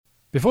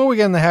Before we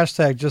get in the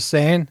hashtag Just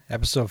Saying,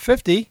 episode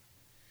 50.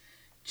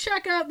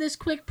 Check out this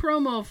quick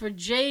promo for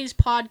Jay's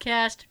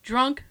podcast,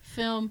 Drunk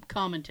Film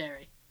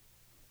Commentary.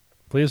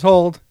 Please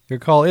hold. Your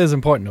call is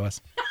important to us.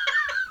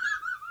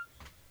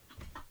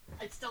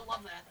 I still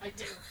love that. I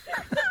do.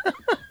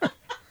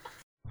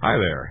 Hi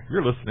there.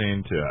 You're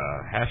listening to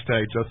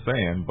hashtag Just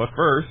Saying, but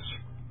first,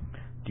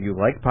 Do you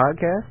like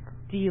podcasts?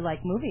 Do you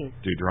like movies?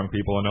 do drunk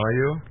people annoy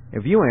you?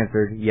 If you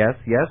answered yes,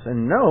 yes,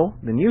 and no,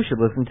 then you should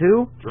listen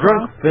to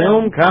Drunk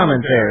Film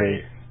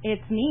Commentary.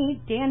 It's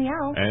me,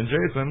 Danielle, And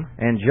Jason.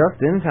 And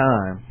just in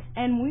time.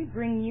 and we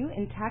bring you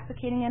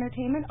intoxicating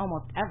entertainment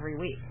almost every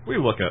week. We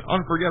look at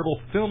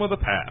unforgettable film of the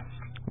past.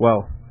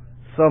 Well,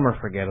 some are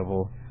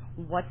forgettable.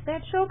 What's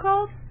that show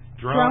called?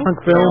 Drunk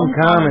Film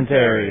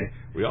Commentary.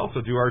 We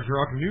also do our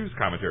drunk news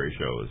commentary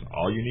shows.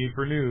 All you need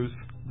for news.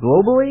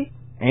 Globally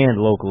and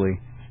locally.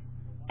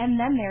 And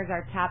then there's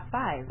our top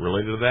 5.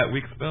 Related to that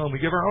week's film, we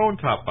give our own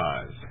top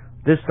 5s.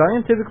 This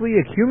scientifically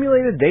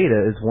accumulated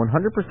data is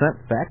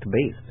 100%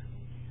 fact-based.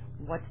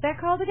 What's that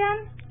called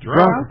again?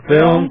 Drunk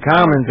Film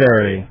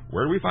Commentary.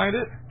 Where do we find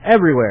it?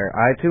 Everywhere.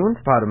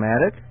 iTunes,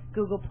 Podomatic.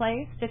 Google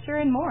Play, Stitcher,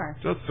 and more.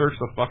 Just search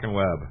the fucking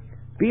web.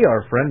 Be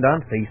our friend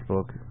on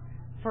Facebook.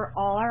 For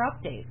all our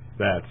updates.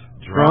 That's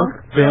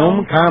Drunk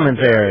Film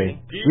Commentary.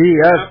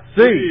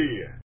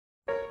 GFC.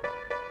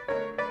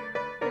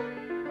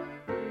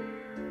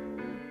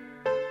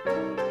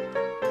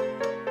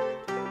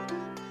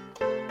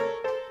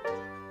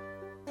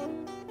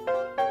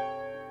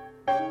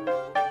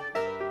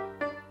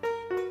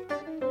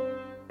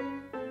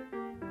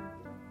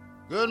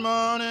 Good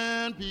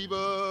morning,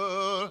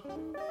 people.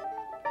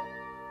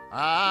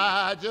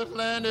 I just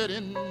landed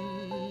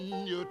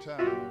in your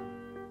town.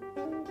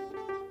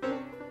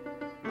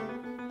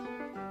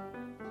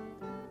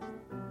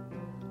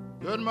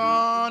 Good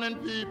morning,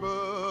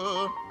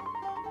 people.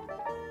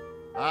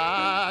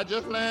 I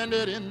just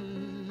landed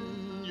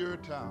in your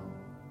town.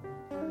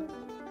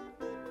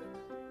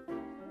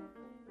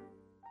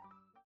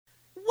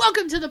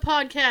 Welcome to the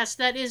podcast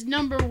that is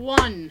number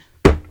 1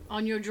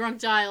 on your drunk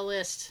dial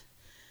list.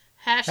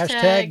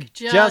 Hashtag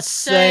Just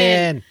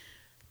Saying.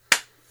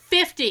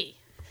 50.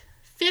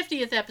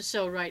 50th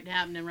episode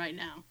happening right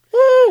now.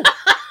 Woo!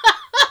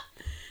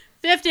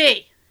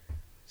 50.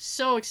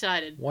 So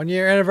excited. 1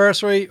 year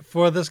anniversary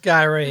for this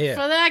guy right here.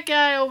 For that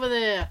guy over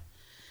there.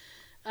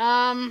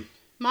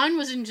 Mine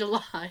was in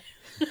July.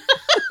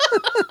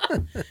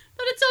 But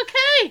it's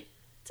okay.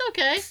 It's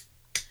okay.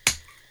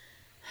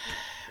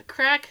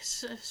 Crack,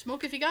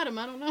 smoke if you got him.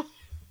 I don't know.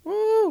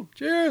 Woo!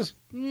 Cheers.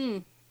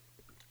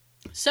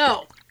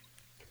 So.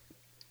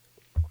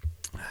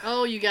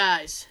 Oh, you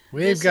guys.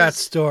 We've got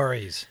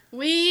stories.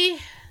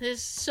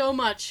 There's so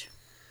much.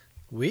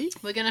 We're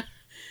gonna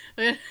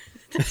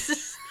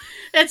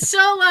it's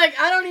so like,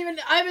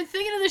 I've been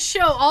thinking of this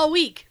show all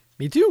week.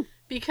 Me too.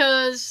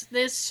 Because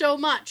there's so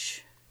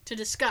much to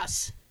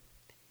discuss.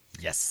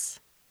 Yes.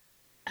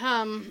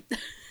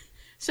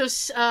 So,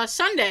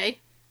 Sunday,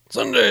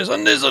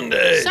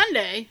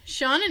 Sunday.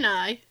 Sean and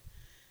I,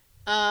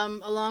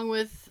 along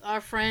with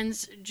our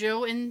friends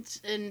Joe and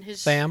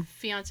his Sam.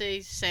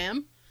 fiance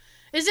Sam.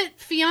 Is it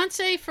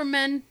fiance for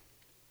men?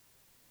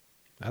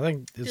 I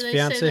think it's Do they say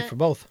fiance that? for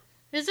both.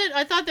 Is it?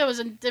 I thought that was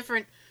a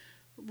different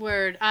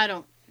word. I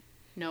don't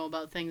know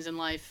about things in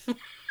life. I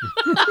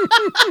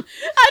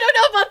don't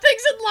know about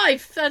things in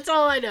life. That's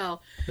all I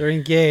know. They're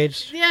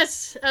engaged.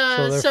 Yes.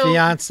 So they're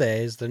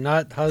fiancés. They're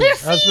not They're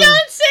husband.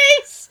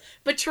 fiancés!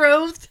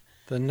 Betrothed.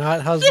 They're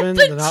not husband.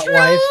 They're not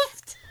wife.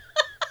 Betrothed.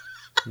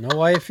 No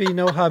wifey,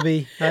 no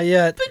hubby. Not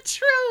yet.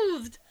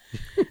 Betrothed.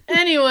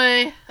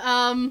 Anyway,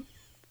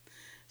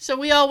 so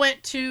we all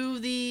went to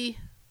the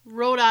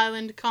Rhode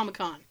Island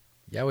Comic-Con.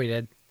 Yeah, we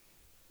did.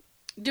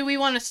 Do we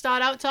want to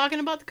start out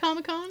talking about the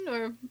Comic-Con,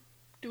 or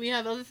do we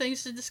have other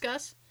things to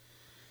discuss?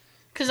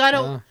 Because I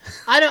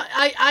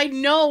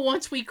know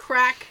once we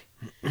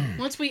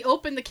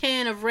open the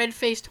can of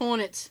red-faced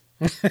hornets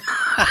for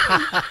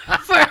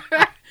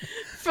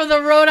the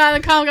Rhode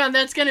Island Comic-Con,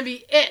 that's going to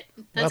be it.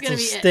 That's going to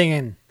be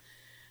stinging. it.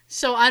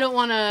 So I don't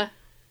want to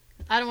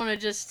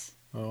just...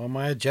 Oh,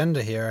 my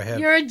agenda here. I have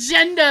Your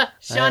agenda.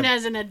 Sean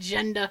has an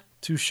agenda.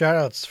 2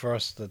 shout-outs for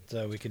us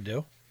that we could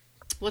do.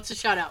 What's the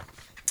shout-out?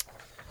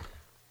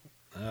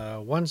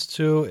 One's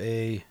to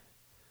a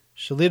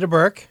Shalita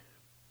Burke,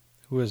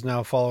 who is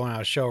now following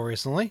our show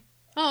recently.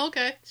 Oh,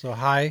 okay. So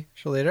hi,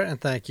 Shalita, and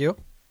thank you.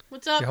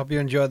 What's up? I hope you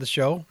enjoyed the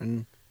show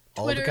and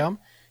all to come.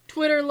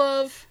 Twitter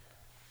love.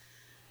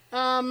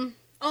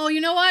 Oh,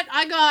 you know what?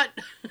 I got...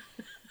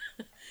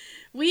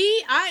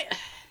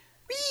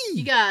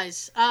 You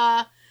guys,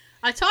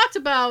 I talked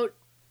about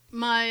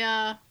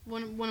my,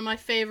 one of my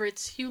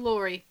favorites, Hugh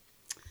Laurie,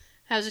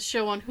 has a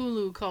show on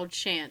Hulu called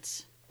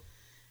Chance.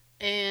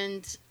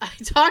 And I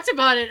talked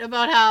about it,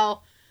 about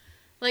how,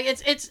 like,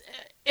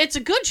 it's a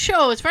good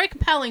show. It's very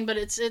compelling, but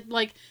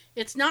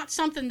it's not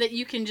something that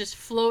you can just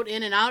float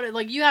in and out.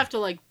 Like, you have to,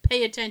 like,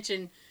 pay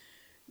attention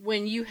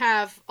when you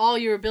have all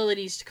your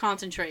abilities to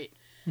concentrate.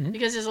 Mm-hmm.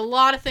 Because there's a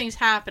lot of things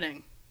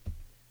happening.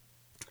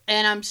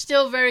 And I'm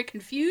still very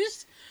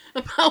confused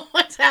about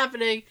what's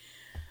happening.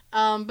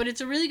 But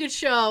it's a really good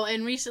show,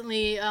 and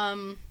recently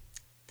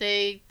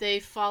they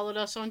followed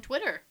us on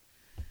Twitter,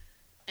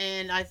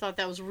 and I thought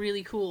that was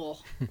really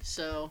cool.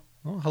 So.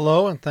 Well,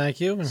 hello and thank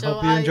you, and So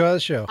hope you enjoy the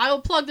show. I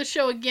will plug the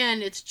show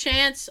again. It's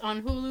Chance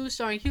on Hulu,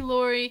 starring Hugh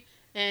Laurie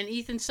and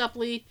Ethan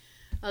Suplee,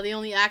 the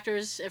only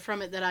actors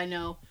from it that I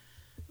know.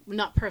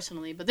 Not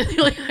personally, but they're the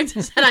only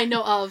actors that I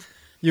know of.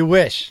 You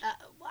wish.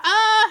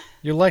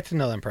 You'd like to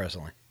know them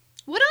personally.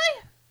 Would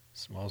I?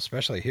 Well,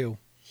 especially Hugh.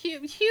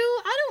 Hugh,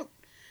 I don't...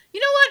 You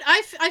know what?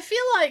 I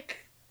feel like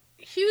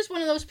Hugh's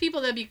one of those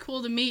people that'd be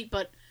cool to meet,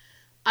 but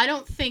I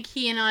don't think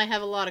he and I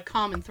have a lot of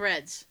common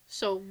threads.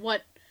 So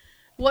what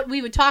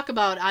we would talk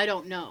about, I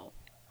don't know.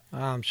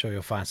 I'm sure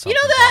you'll find something.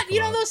 You know that? To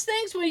You talk know about. those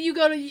things where you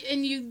go to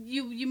and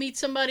you meet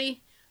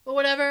somebody or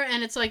whatever,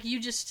 and it's like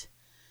you just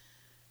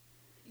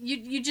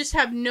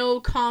have no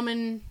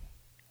common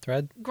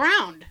thread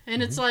ground,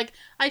 and it's like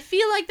I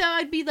feel like that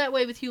I'd be that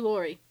way with Hugh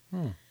Laurie.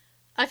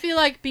 I feel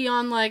like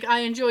beyond like I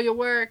enjoy your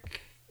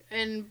work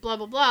and blah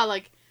blah blah,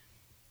 like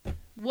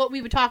what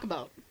we would talk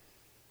about.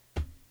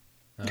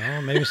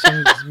 Oh, maybe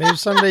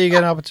someday you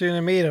get an opportunity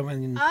to meet him,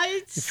 and you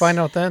find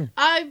out then.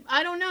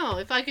 I don't know.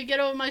 If I could get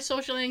over my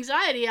social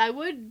anxiety, I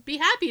would be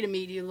happy to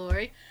meet you,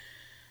 Laurie.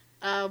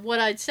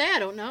 What I'd say, I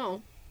don't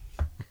know.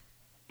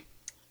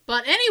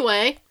 But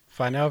anyway.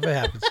 Find out if it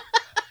happens.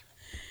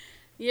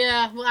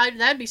 Yeah, well,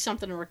 that'd be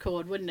something to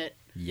record, wouldn't it?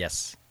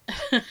 Yes.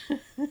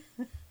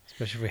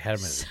 Especially if we had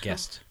him as a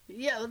guest.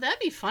 Yeah, well, that'd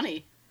be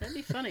funny. That'd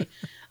be funny.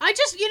 I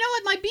just, you know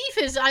what my beef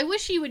is? I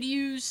wish he would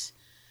use,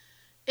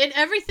 in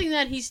everything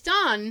that he's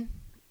done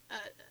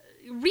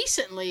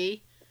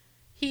recently,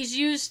 he's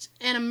used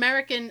an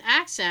American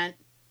accent,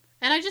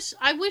 and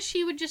I wish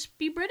he would just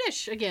be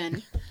British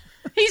again.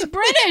 He's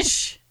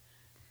British!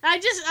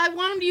 I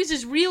want him to use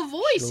his real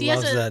voice. He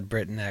loves that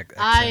Britain accent.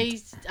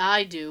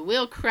 I do.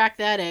 We'll crack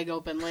that egg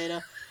open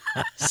later.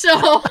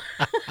 So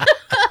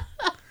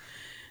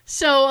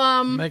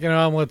making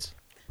omelets.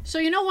 So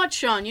you know what,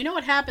 Sean? You know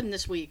what happened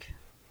this week?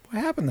 What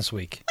happened this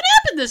week? What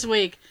happened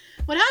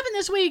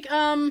this week?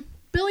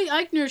 Billy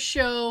Eichner's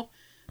show,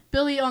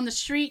 Billy on the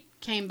Street,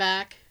 came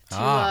back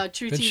to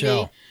True good TV.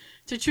 Show.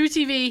 To True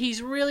TV.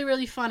 He's really,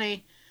 really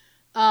funny.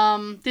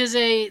 There's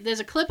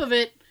a clip of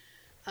it.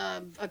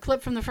 A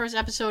clip from the first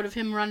episode of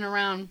him running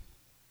around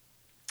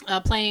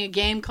playing a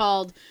game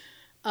called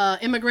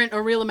Immigrant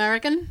or Real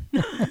American.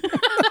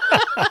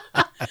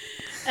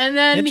 and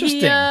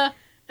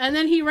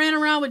then he ran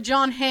around with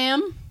John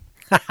Hamm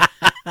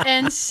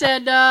and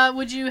said,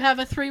 would you have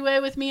a three-way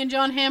with me and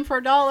John Hamm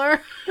for $1?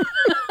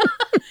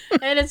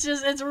 And it's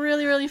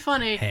really, really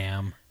funny.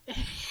 Ham.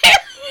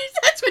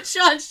 That's what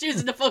Sean's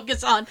choosing to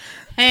focus on.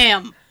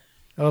 Ham.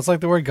 Oh, it's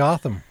like the word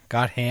Gotham.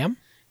 Got ham?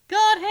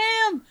 God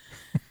ham.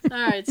 All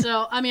right,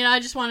 so I mean, I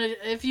just wanted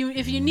if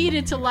you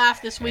needed to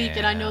laugh this week,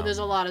 and I know there's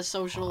a lot of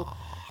social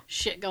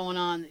shit going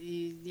on,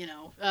 you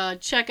know,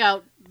 check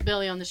out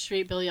Billy on the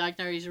Street, Billy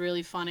Eichner. He's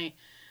really funny,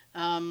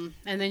 and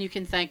then you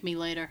can thank me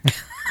later.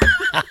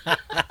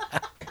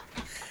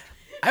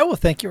 I will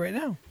thank you right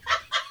now.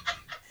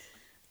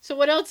 So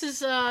what else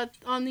is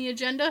on the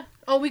agenda?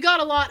 Oh, we got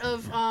a lot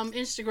of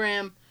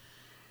Instagram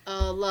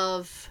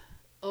love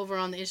over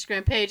on the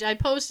Instagram page. I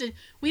posted.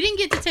 We didn't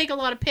get to take a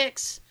lot of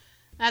pics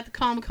at the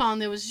Comic-Con.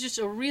 There was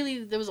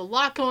a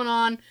lot going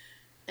on,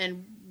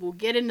 and we'll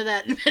get into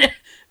that in a minute,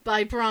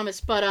 I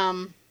promise. But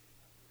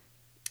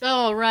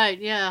oh right,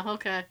 yeah,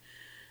 okay,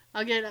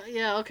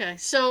 okay.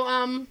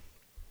 So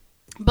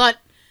what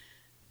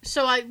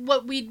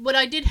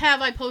I did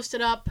have, I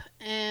posted up,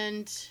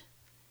 and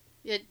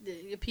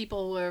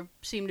people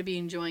seemed to be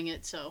enjoying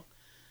it. So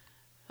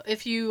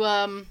if you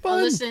are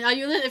listening,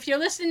 if you're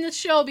listening to the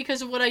show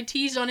because of what I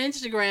teased on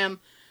Instagram,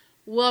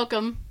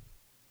 welcome,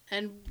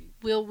 and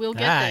we'll get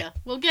there.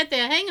 We'll get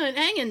there.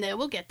 Hang in there.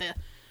 We'll get there.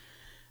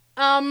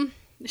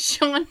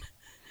 Sean,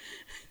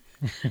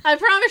 I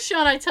promise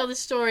Sean I'd tell this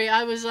story.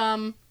 I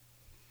went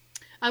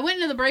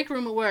into the break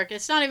room at work.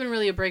 It's not even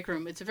really a break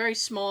room. It's a very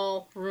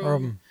small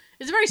room.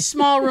 It's a very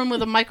small room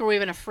with a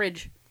microwave and a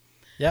fridge.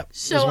 Yep.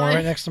 So there's one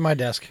right next to my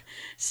desk.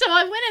 So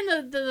I went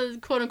in the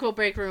quote unquote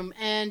break room,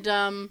 and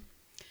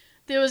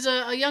there was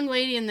a young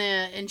lady in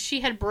there, and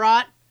she had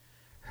brought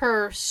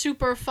her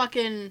super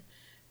fucking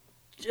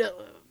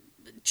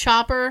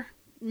chopper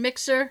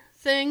mixer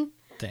thing.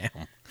 Damn.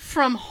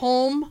 From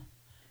home.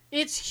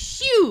 It's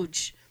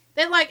huge.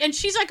 And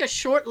she's like a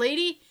short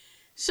lady,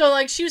 so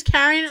like she was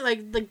carrying it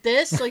like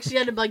this, like she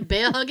had to like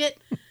bear hug it.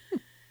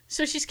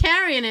 So she's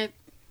carrying it,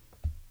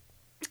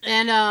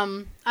 and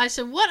I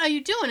said, "What are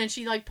you doing?" And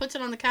she like puts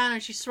it on the counter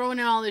and she's throwing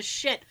in all this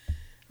shit.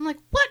 I'm like,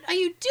 "What are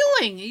you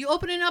doing? Are you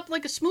opening up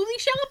like a smoothie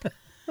shop?"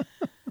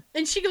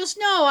 And she goes,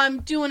 "No,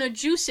 I'm doing a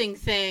juicing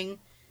thing."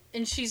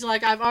 And she's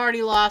like, "I've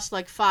already lost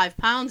like 5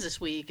 pounds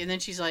this week." And then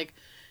she's like,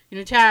 "You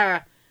know,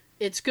 Tara,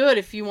 it's good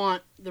if you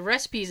want the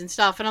recipes and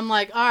stuff." And I'm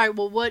like, "All right,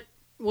 well, what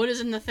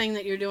is in the thing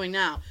that you're doing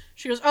now?"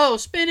 She goes, "Oh,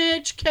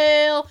 spinach,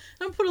 kale.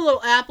 I'm gonna put a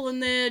little apple in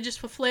there just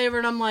for flavor."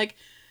 And I'm like,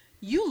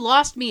 "You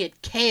lost me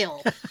at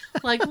kale.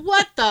 Like,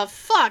 what the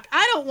fuck?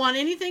 I don't want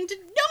anything to...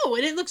 No,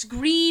 and it looks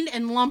green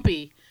and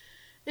lumpy.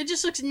 It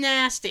just looks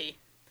nasty.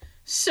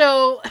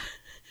 So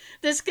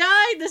this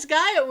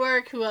guy at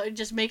work who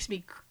just makes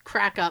me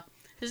crack up.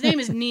 His name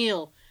is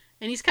Neil,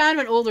 and he's kind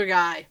of an older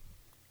guy.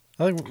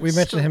 I think we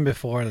mentioned him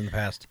before in the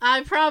past.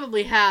 I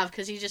probably have,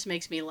 because he just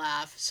makes me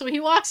laugh. So he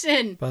walks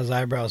in. About his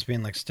eyebrows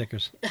being like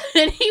stickers.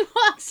 And he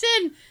walks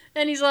in,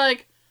 and he's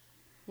like,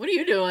 "What are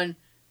you doing?"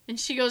 And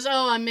she goes,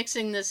 "Oh, I'm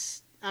making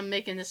this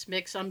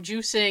mix. I'm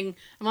juicing.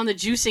 I'm on the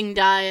juicing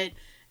diet."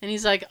 And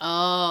he's like,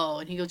 "Oh."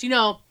 And he goes,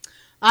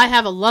 I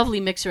have a lovely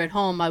mixer at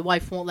home my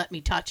wife won't let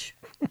me touch.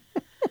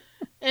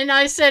 And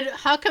I said,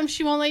 "How come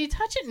she won't let you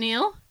touch it,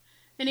 Neil?"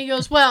 And he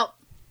goes, "Well,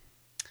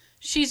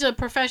 she's a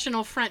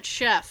professional French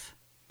chef."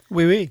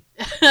 Oui, oui.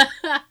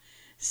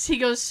 He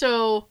goes,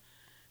 "So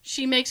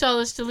she makes all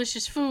this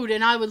delicious food,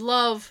 and I would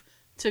love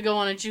to go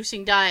on a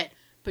juicing diet,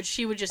 but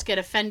she would just get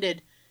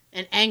offended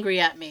and angry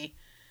at me."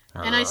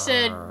 And I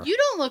said, "You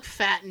don't look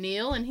fat,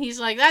 Neil." And he's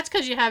like, "That's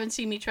because you haven't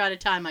seen me try to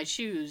tie my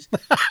shoes."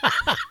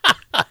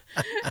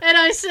 And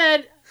I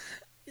said,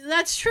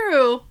 "That's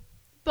true,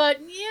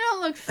 but you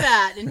don't look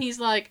fat." And he's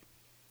like,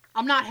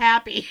 "I'm not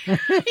happy."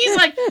 He's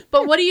like,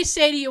 "But what do you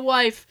say to your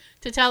wife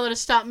to tell her to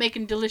stop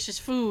making delicious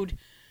food?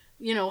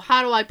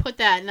 How do I put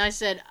that?" And I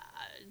said,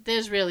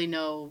 "There's really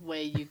no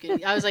way you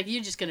can." I was like,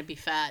 "You're just going to be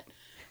fat."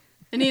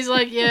 And he's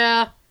like,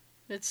 "Yeah,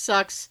 it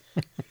sucks."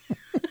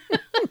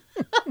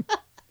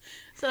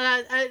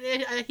 So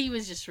he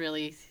was just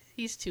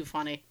he's too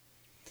funny.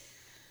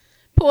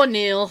 Poor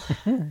Neil,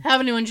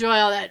 having to enjoy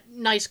all that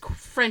nice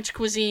French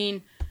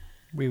cuisine.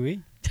 Oui,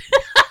 oui.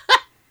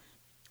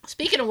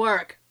 Speaking of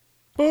work.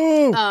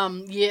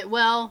 Boom! Yeah,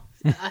 well,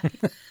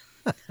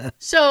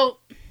 so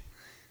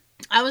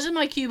I was in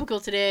my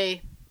cubicle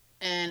today,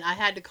 and I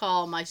had to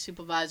call my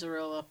supervisor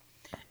over.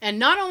 And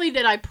not only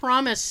did I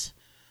promise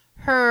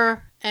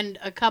her and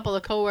a couple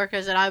of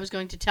coworkers that I was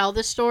going to tell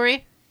this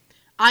story,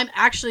 I'm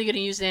actually going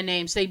to use their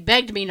names. They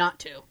begged me not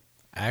to.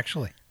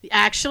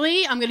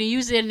 Actually, I'm going to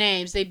use their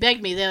names. They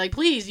begged me. They're like,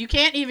 "Please, you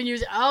can't even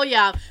use it." "Oh,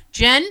 yeah,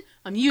 Jen,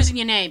 I'm using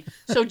your name."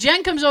 So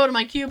Jen comes over to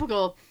my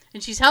cubicle,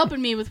 and she's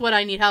helping me with what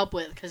I need help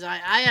with, because I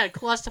had a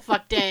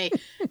clusterfuck day.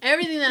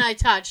 Everything that I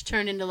touched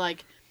turned into,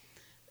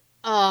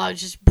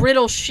 just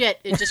brittle shit.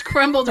 It just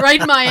crumbled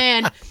right in my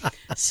hand.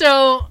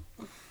 So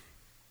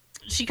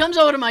she comes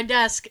over to my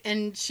desk,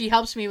 and she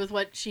helps me with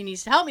what she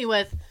needs to help me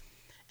with.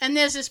 And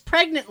there's this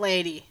pregnant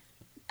lady.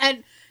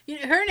 And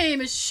her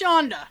name is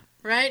Shonda,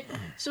 right?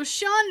 So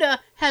Shonda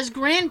has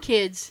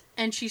grandkids,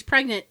 and she's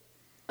pregnant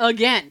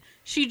again.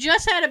 She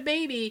just had a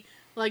baby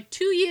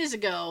 2 years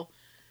ago.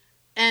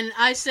 And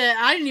I said,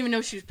 I didn't even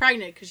know she was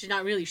pregnant because she's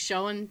not really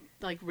showing,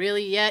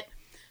 really yet.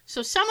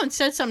 So someone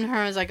said something to her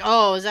and was like,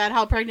 "Oh, is that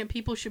how pregnant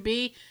people should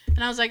be?"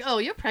 And I was like, "Oh,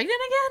 you're pregnant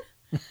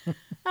again?"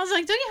 I was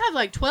like, "Don't you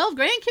have 12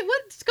 grandkids?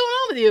 What's going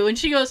on with you?" And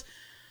she goes,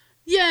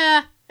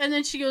 "Yeah." And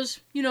then she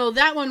goes,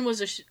 "That one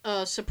was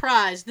a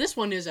surprise. This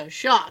one is a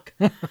shock."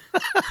 And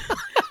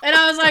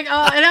I was like,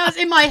 "Oh," and I was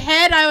in my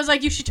head, I was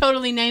like, "You should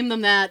totally name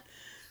them that.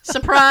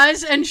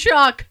 Surprise and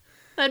shock.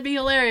 That'd be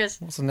hilarious."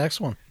 What's the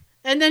next one?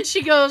 And then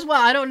she goes, "Well,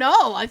 I don't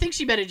know. I think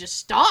she better just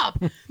stop."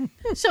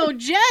 So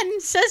Jen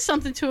says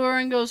something to her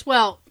and goes,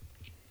 "Well,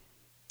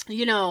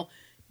 you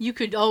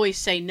could always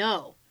say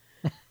no."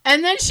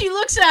 And then she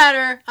looks at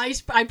her,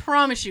 I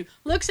promise you,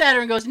 looks at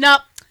her and goes,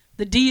 "Nope,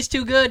 the D's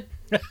too good."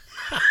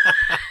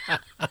 I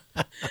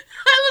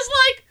was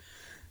like,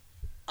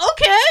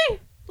 okay.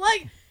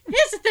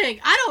 Here's the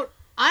thing.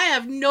 I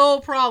have no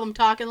problem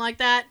talking like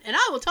that, and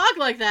I will talk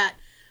like that.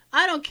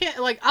 I don't care,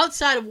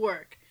 outside of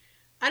work.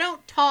 I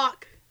don't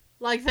talk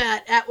like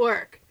that at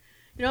work.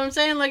 You know what I'm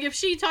saying? If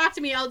she talked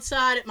to me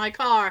outside at my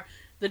car,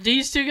 the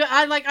D's too good,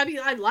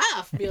 I'd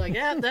laugh. Be like,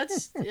 "Yeah,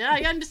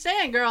 I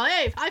understand, girl.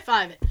 Hey, high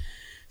five it."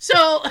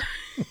 So,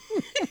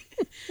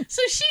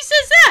 so she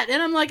says that,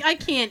 and I'm like, I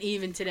can't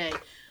even today.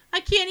 I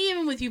can't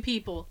even with you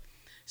people.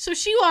 So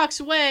she walks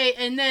away,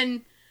 and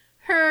then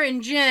her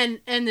and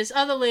Jen and this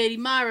other lady,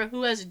 Myra,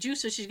 who has a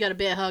juicer, she's got a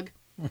bear hug,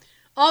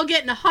 all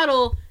get in a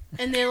huddle,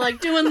 and they're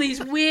doing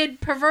these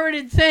weird,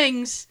 perverted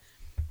things.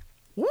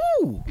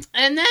 Woo!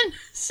 And then,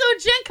 so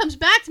Jen comes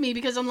back to me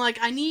because I'm like,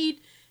 "I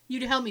need you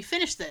to help me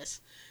finish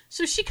this."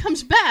 So she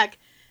comes back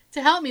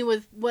to help me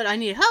with what I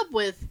need help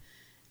with.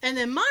 And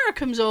then Myra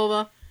comes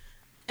over,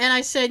 and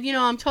I said,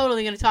 "I'm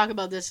totally going to talk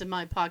about this in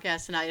my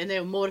podcast tonight." And they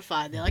were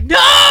mortified. They're like,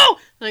 "No!"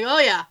 Like, "Oh,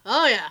 yeah.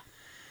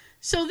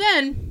 So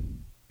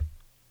then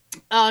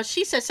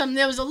she said something.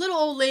 There was a little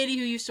old lady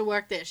who used to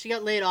work there. She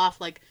got laid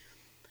off a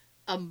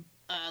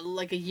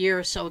year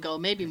or so ago,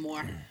 maybe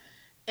more.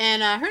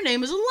 And her name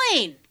was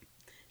Elaine.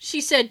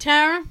 She said,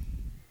 "Tara,"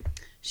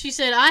 she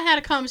said, "I had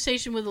a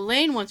conversation with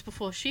Elaine once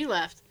before she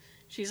left."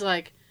 She's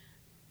like,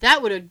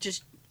 "That would have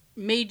just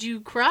made you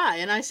cry."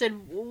 And I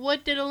said,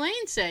 "What did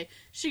Elaine say?"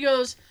 She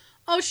goes,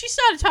 "Oh, she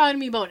started talking to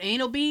me about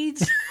anal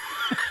beads."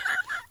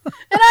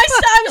 And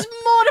I was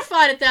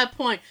mortified at that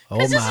point.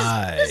 Because this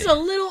is a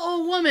little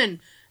old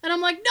woman. And I'm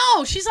like,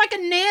 no, she's like a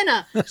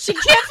nana. She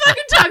can't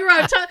fucking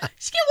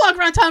she can't walk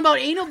around talking about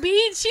anal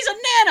beads. She's a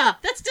nana.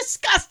 That's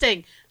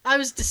disgusting. I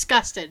was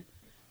disgusted.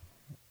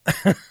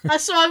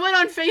 So I went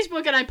on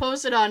Facebook and I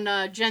posted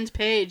on Jen's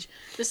page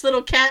this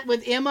little cat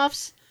with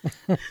earmuffs.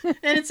 And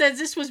it says,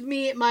 this was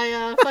me at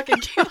my fucking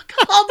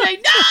cubicle all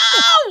day.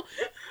 No!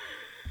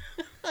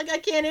 Like, I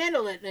can't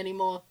handle it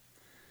anymore.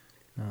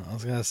 I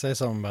was going to say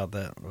something about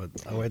that, but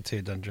I'll wait till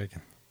you're done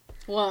drinking.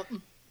 What?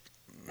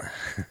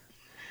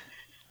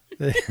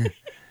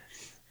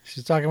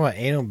 She's talking about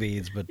anal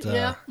beads, but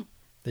Yeah.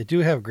 they do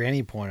have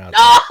granny porn out there.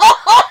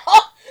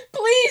 Oh!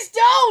 Please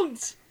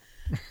don't!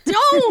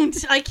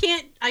 Don't! I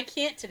can't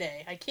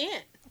today. I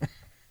can't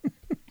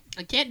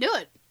do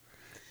it.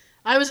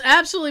 I was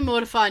absolutely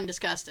mortified and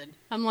disgusted.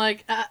 I'm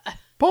like,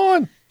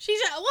 Porn!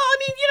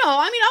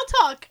 I'll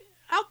talk.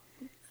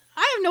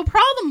 I have no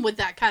problem with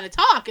that kind of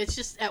talk. It's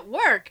just at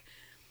work,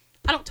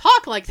 I don't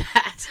talk like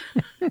that.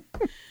 I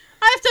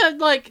have to,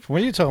 like... From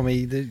what you told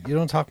me, that you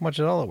don't talk much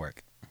at all at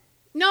work.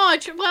 No,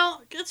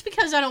 well, that's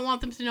because I don't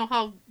want them to know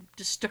how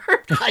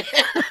disturbed I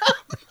am.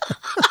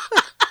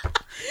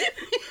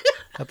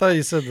 I thought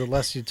you said the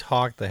less you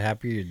talk, the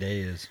happier your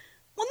day is.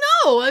 Well,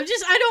 no, I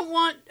don't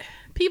want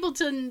people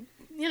to,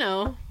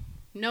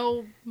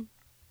 know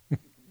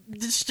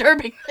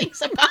disturbing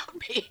things about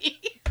me.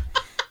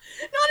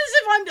 Not as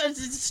if I'm a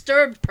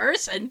disturbed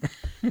person.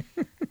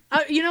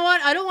 You know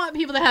what? I don't want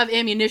people to have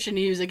ammunition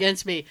to use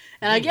against me.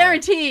 And I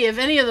guarantee if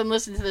any of them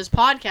listen to this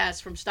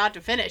podcast from start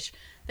to finish,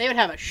 they would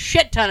have a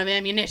shit ton of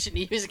ammunition to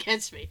use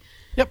against me.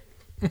 Yep.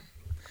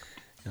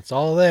 It's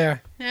all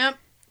there. Yep.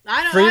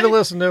 Free to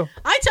listen to.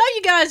 I tell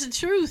you guys the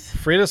truth.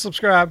 Free to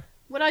subscribe.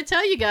 What I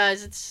tell you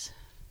guys, it's...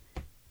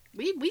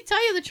 We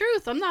tell you the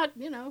truth. I'm not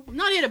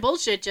here to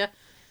bullshit you.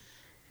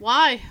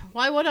 Why?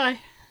 Why would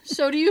I?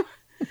 So do you...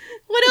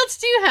 What else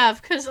do you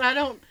have? Because I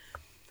don't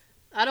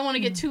want to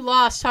get too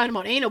lost talking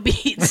about anal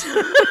beads.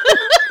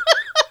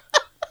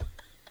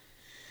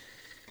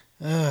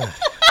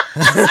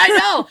 I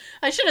know.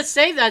 I should have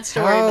saved that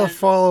story. I'll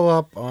follow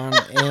up on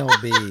anal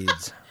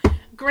beads.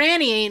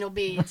 Granny anal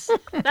beads.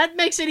 That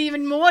makes it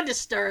even more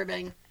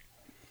disturbing.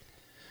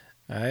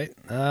 All right.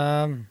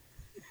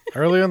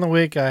 Earlier in the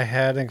week, I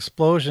had an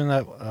explosion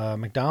at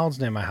McDonald's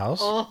near my house.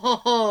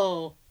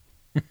 Oh.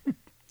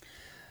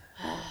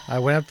 I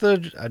went up to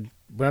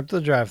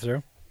the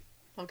drive-thru.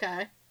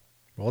 Okay.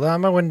 Rolled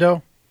down my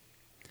window.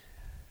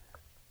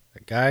 The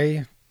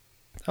guy,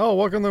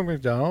 welcome to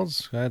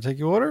McDonald's. Can I take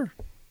your order?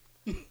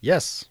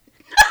 Yes.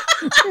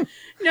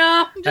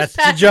 No, I'm That's just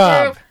the passing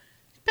job. through.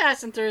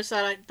 Passing through, so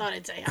I thought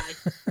I'd say hi.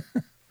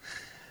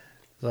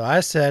 So I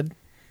said,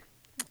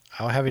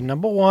 I'll have a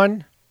number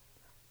 1,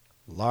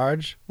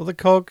 large with a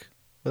Coke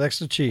with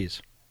extra cheese.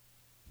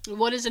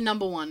 What is a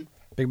number 1?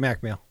 Big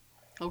Mac meal.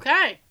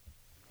 Okay.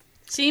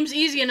 Seems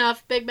easy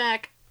enough, Big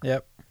Mac.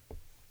 Yep.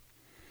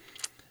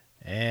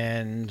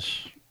 And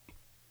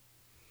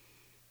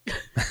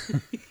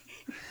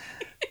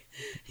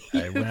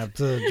I went up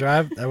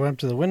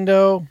to the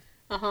window.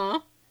 Uh-huh.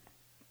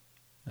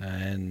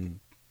 And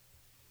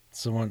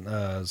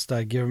someone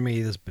started giving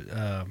me this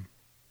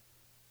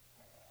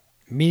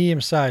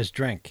medium-sized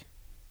drink.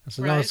 I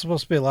said, no, Right. it's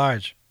supposed to be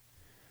large.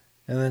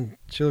 And then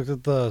she looked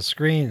at the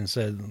screen and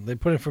said, they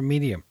put it for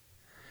medium.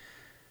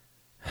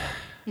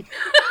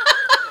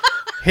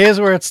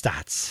 Here's where it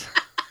starts.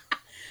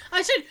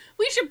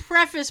 We should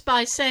preface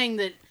by saying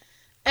that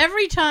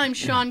every time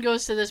Sean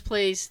goes to this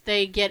place,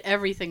 they get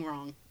everything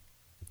wrong.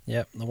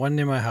 Yep, the one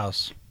near my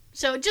house.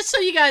 So just so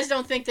you guys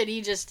don't think that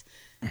he just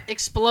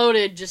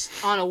exploded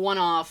just on a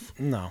one-off.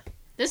 No.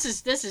 This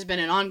has been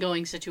an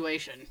ongoing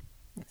situation.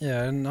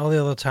 Yeah, and all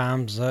the other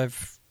times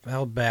I've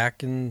held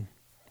back and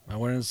I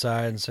went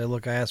inside and said,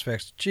 look, I asked for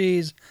extra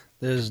cheese.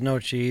 There's no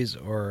cheese,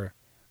 or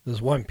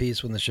there's one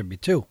piece when there should be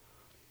 2.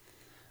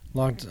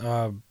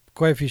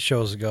 Quite a few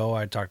shows ago,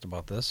 I talked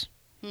about this.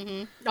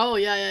 Mm-hmm. Oh,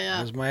 yeah.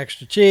 There's my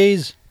extra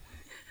cheese.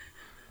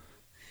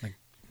 Like,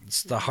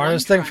 it's the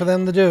hardest thing for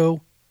them to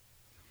do.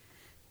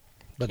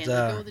 But Can't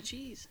let go of the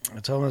cheese. I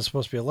told them it's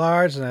supposed to be a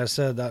large, and I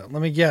said, let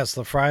me guess,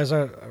 the fries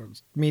are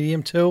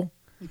medium too?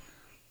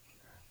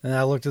 And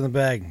I looked in the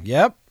bag.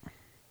 Yep.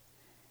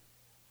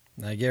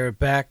 And I gave it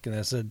back, and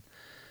I said,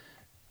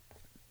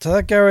 tell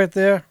that guy right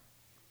there,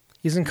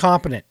 he's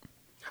incompetent.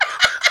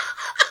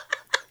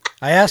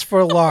 I asked for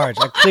a large.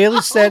 I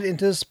clearly said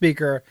into the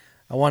speaker,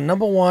 I want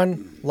number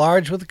 1,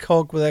 large with a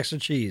Coke with extra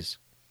cheese.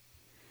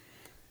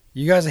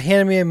 You guys are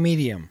handing me a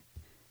medium.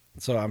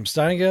 So I'm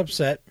starting to get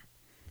upset.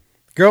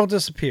 The girl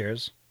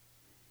disappears.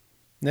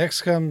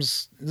 Next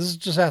comes, this is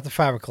just after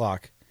 5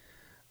 o'clock.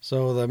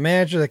 So the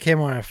manager that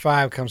came on at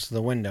 5 comes to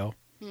the window.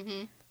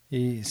 Mm-hmm.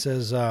 He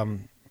says, how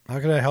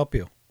can I help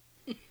you?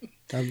 I'm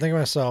thinking to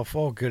myself,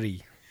 oh,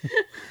 goody.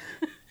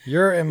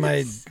 You're in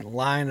my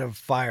line of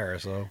fire,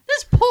 so.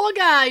 This poor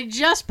guy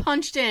just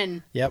punched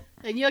in. Yep.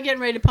 And you're getting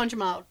ready to punch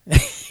him out. I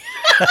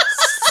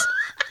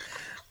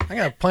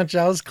got to punch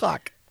out his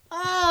clock.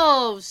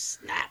 Oh,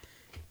 snap.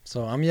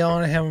 So I'm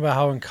yelling at him about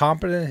how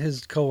incompetent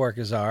his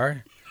coworkers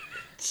are.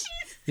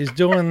 He's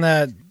doing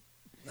that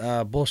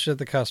bullshit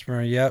the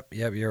customer. Yep,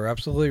 you're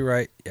absolutely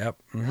right. Yep.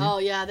 Mm-hmm. Oh,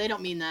 yeah, they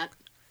don't mean that.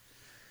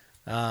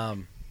 I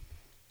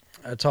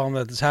told him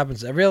that this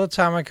happens every other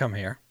time I come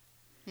here.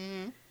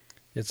 Mm-hmm.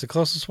 It's the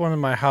closest one in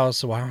my house,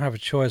 so I don't have a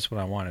choice when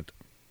I want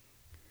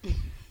it.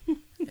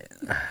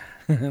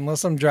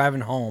 Unless I'm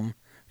driving home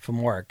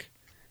from work,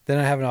 then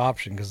I have an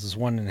option because there's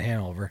one in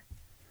Hanover.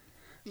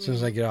 As soon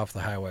as I get off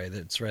the highway,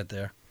 it's right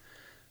there.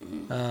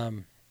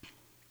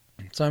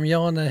 So I'm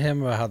yelling at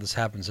him about how this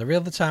happens. Every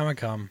other time I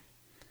come,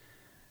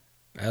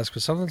 I ask for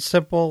something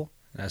simple,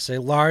 and I say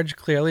large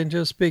clearly into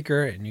a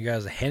speaker, and you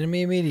guys are handing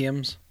me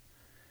mediums.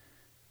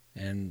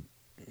 And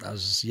I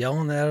was just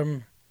yelling at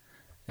him,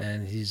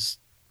 and he's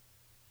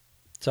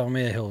telling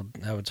me he'll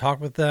have a talk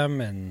with them,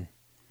 and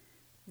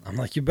I'm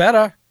like, you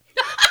better.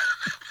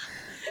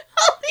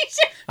 Holy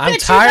shit! I'm Bitch, you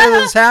tired of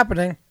better. this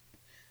happening.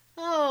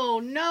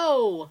 Oh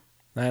no!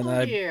 And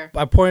Oh, dear.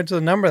 I pointed to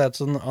the number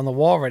that's on the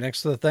wall right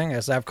next to the thing. I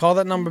said, I've called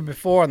that number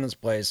before in this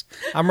place.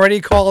 I'm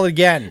ready to call it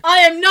again. I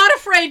am not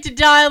afraid to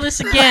dial this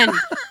again.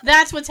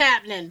 That's what's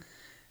happening.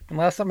 And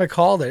last time I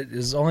called it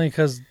is only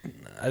because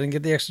I didn't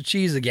get the extra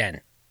cheese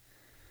again.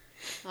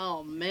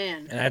 Oh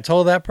man! And I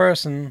told that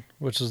person,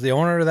 which was the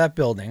owner of that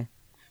building,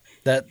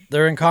 that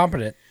they're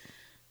incompetent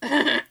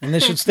and they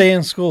should stay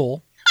in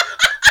school.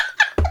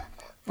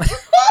 You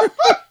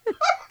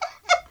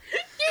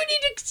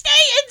need to stay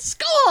in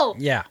school.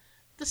 Yeah.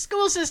 The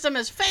school system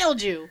has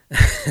failed you.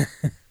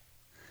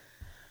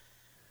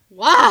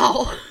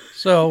 Wow.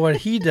 So what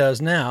he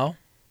does now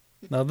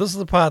this is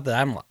the part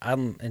that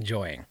I'm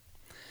enjoying.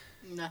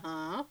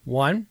 Uh-huh.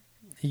 One,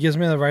 he gives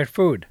me the right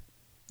food,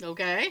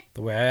 Okay.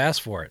 the way I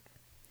asked for it.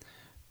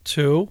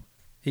 Two,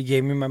 he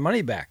gave me my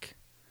money back.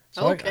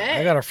 So Okay.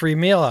 I got a free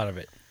meal out of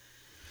it.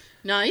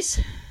 Nice.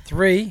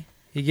 Three,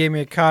 he gave me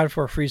a card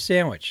for a free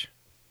sandwich.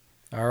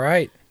 All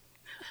right.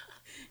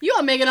 You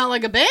are making out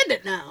like a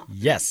bandit now.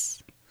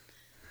 Yes.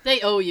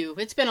 They owe you.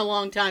 It's been a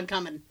long time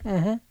coming.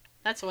 Mm-hmm.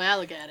 That's the way I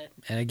look at it.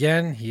 And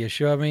again, he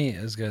assured me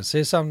I was going to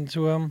say something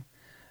to him,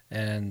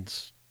 and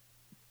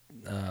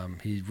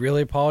he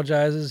really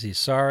apologizes. He's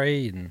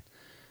sorry, and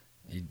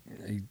he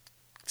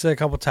said a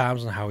couple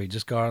times on how he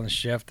just got on the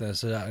shift. And I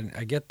said,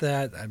 I get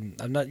that.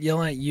 I'm not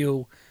yelling at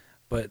you,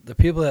 but the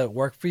people that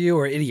work for you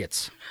are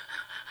idiots.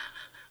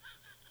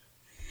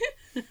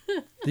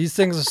 These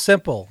things are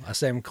simple. I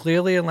say them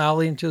clearly and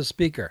loudly into the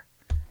speaker,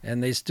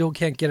 and they still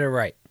can't get it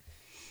right.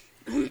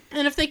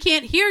 And if they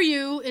can't hear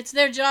you, it's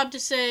their job to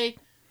say,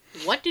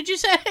 "What did you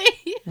say?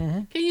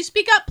 Mm-hmm. Can you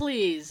speak up,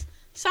 please?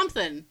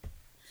 Something."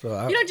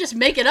 So You don't just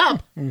make it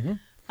up. Mm-hmm.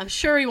 I'm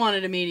sure he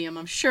wanted a medium.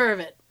 I'm sure of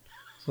it.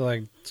 So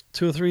like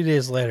 2 or 3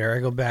 days later, I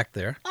go back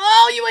there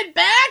Oh, you went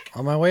back?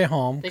 on my way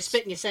home. They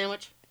spit in your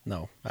sandwich?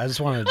 No, I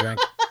just wanted to drink.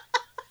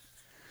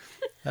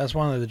 I just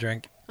wanted to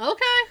drink.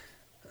 Okay.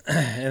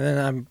 And then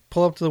I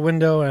pull up to the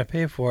window and I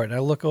pay for it. And I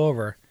look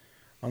over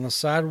on the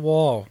side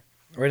wall,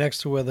 right next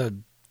to where the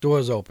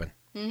door's open.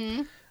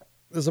 Mm-hmm.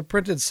 There's a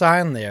printed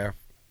sign there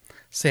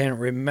saying,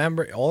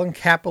 remember, all in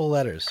capital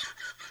letters,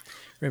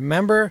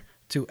 remember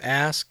to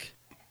ask,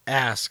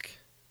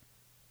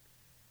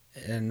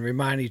 and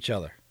remind each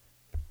other.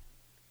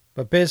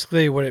 But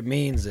basically what it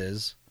means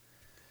is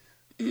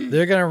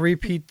they're going to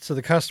repeat to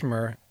the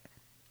customer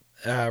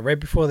right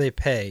before they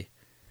pay.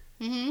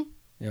 Mm-hmm.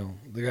 You know,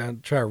 they're going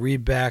to try to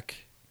read back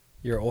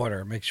your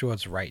order, make sure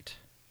it's right.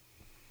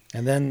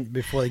 And then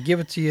before they give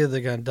it to you,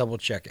 they're going to double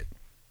check it.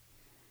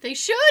 They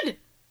should.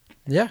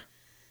 Yeah.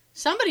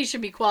 Somebody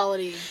should be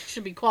quality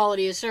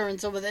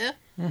assurance over there.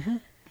 Mm-hmm.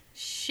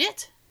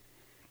 Shit.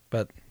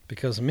 But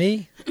because of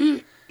me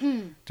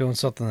doing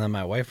something that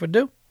my wife would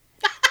do,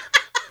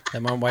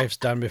 that my wife's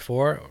done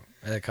before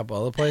at a couple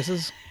other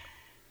places,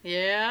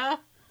 Yeah.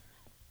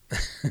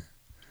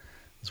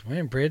 it's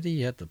when Brandy,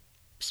 you have to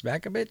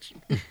smack a bitch.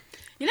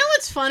 You know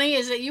what's funny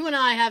is that you and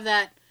I have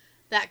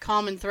that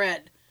common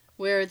thread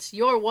where it's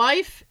your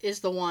wife is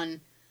the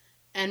one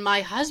and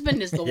my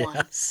husband is the one.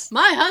 Yes.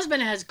 My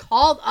husband has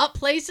called up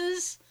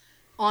places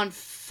on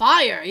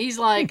fire. He's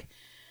like,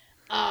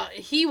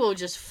 he will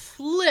just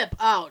flip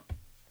out.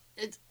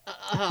 It's,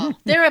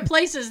 there are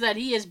places that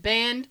he is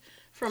banned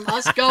from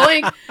us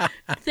going.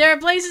 There are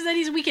places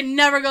that we can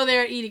never go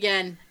there and eat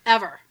again,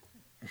 ever.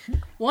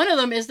 One of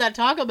them is that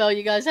Taco Bell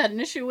you guys had an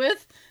issue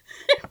with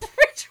in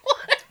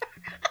Bridgewater.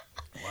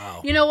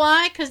 Wow. You know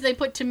why? Because they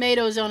put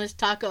tomatoes on his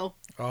taco.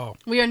 Oh.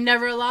 We are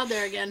never allowed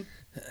there again.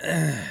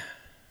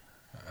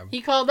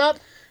 He called up,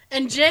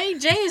 and Jay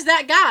is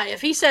that guy.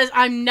 If he says,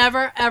 I'm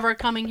never, ever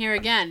coming here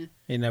again,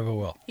 He never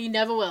will. he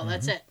never will.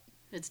 That's it.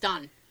 It's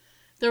done.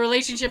 The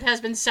relationship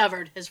has been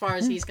severed as far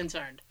as he's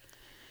concerned.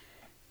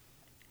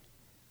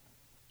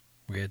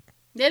 Weird.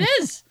 It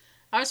is.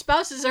 Our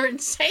spouses are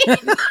insane.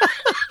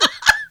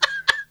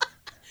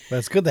 But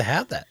it's good to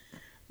have that.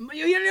 You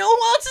know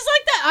who else is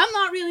like that? I'm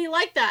not really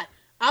like that.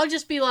 I'll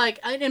just be like,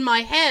 in my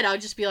head, I'll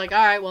just be like,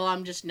 all right, well,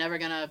 I'm just never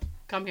going to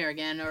come here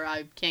again, or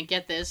I can't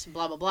get this,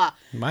 blah, blah, blah.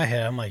 In my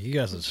head, I'm like, you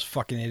guys are just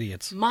fucking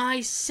idiots.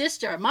 My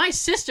sister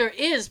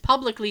is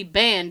publicly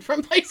banned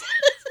from places.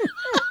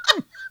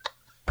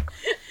 I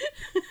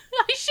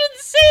shouldn't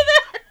say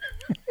that.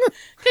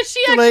 Because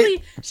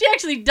she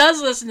actually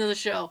does listen to the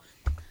show.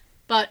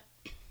 But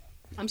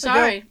I'm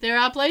sorry. Okay. There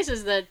are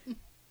places that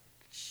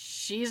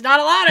she's not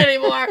allowed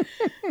anymore.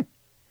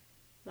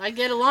 I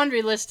get a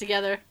laundry list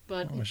together,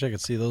 but I wish I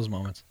could see those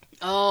moments.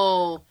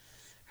 oh,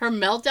 her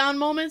meltdown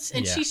moments,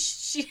 and Yeah.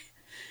 she,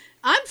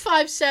 I'm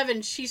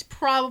 5'7", she's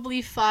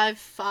probably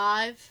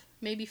 5'5",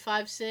 maybe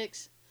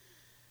 5'6".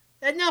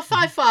 No,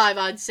 5'5",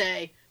 I'd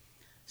say.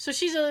 So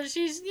she's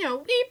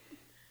deep,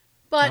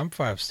 but I'm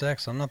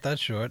 5'6". I'm not that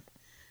short.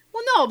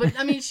 well, no, but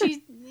I mean she's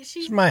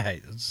She's my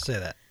height. Let's say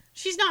that.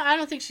 she's not. I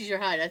don't think she's your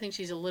height. I think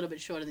she's a little bit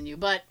shorter than you,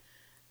 but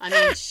I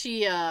mean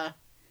she.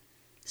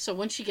 So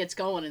when she gets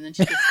going, and then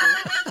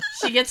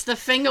she gets the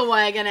finger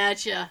wagging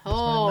at you.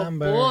 Oh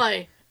number.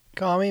 boy,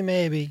 Call me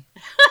maybe.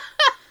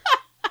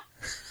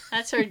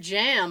 that's her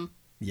jam.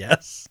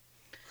 Yes.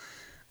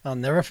 I'll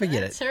never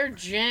forget That's it. her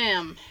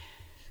jam.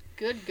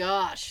 Good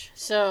gosh.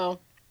 So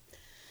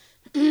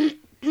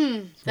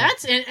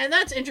that's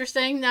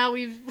interesting. Now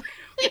we've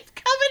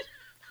covered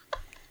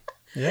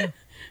Yeah.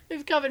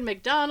 we've covered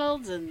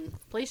McDonald's and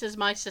places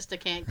my sister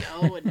can't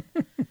go and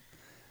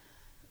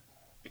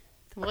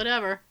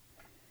whatever.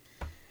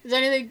 Is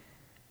there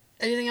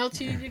anything else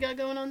you got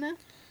going on there?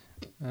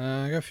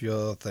 I got a few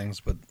other things,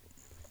 but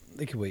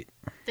they can wait.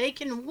 They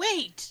can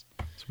wait.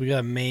 So we got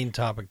a main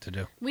topic to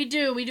do. We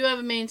do have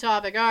a main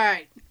topic. All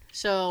right.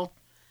 So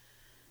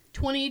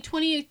 20,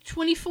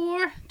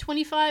 24,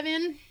 25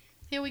 in.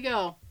 Here we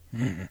go.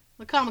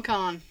 The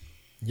Comic-Con.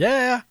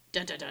 Yeah.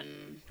 Dun dun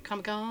dun.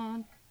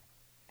 Comic-Con.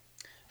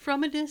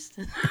 From a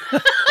distance.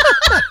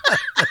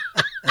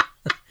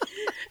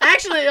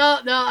 Actually,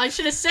 no, I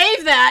should have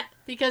saved that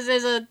because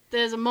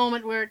there's a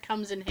moment where it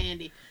comes in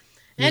handy. Use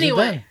it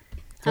Anyway,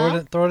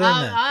 then. Throw it in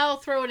there. I'll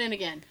throw it in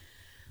again.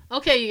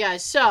 Okay, you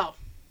guys. So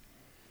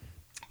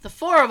the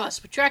four of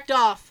us we trekked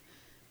off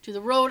to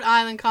the Rhode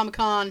Island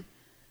Comic-Con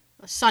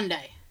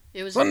Sunday.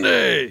 It was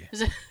Sunday.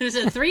 It was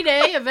a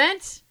 3-day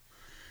event.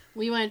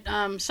 We went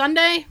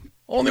Sunday.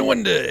 Only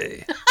one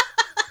day.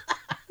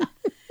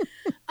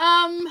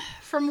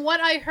 From what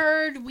I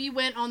heard, we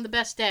went on the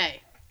best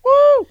day.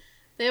 Woo!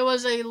 There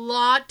was a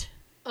lot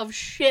of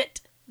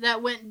shit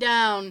that went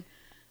down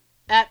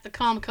at the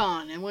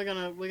Comic-Con, and we're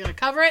gonna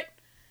cover it.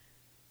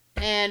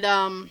 And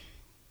I'm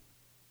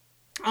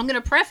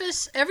gonna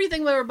preface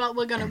everything we're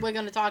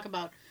gonna talk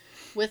about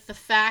with the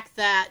fact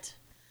that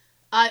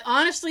I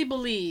honestly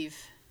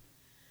believe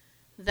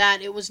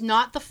that it was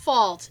not the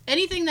fault.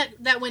 Anything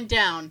that went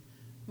down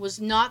was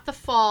not the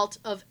fault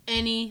of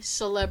any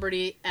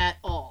celebrity at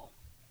all.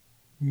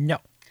 No.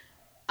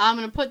 I'm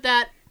gonna put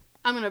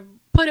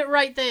it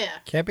right there.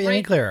 Can't be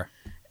any clearer.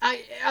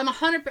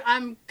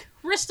 I'm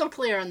crystal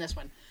clear on this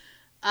one.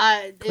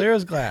 Clear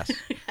as glass.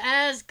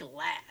 As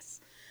glass.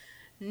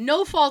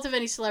 No fault of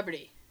any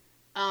celebrity.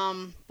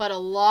 But a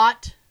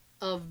lot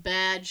of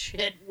bad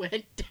shit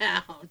went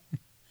down.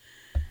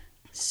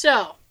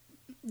 So,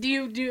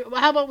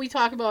 how about we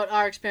talk about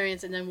our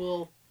experience and then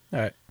All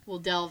right. we'll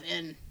delve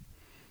in.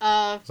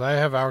 So I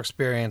have our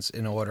experience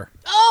in order.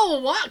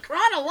 Oh, wow,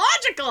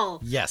 chronological.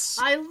 Yes.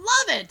 I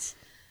love it.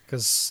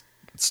 Because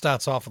it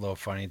starts off a little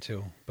funny,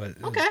 too.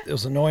 But Okay. it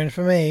was annoying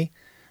for me,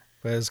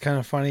 but it's kind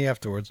of funny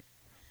afterwards.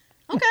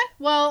 Okay.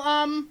 Well,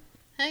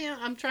 hang on.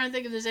 I'm trying to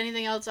think if there's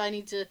anything else I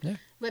need to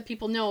let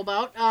people know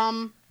about.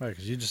 Right,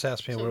 because you just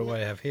asked me So- what do I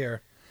have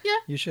here. Yeah.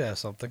 You should have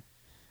something.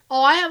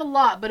 Oh, I have a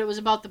lot, but it was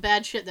about the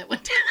bad shit that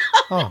went down.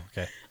 Oh,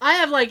 okay. I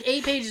have like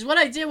 8 pages. What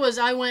I did was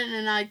I went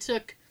and I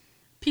took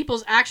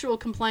people's actual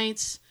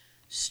complaints,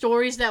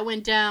 stories that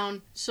went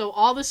down. So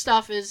all this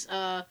stuff is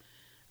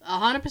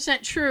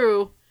 100%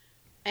 true,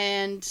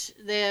 and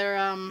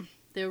they're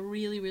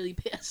really, really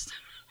pissed.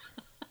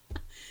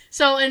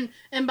 So and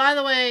by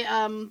the way,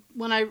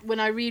 when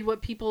I read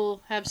what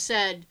people have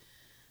said,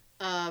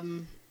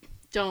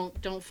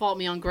 don't fault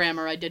me on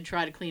grammar. I did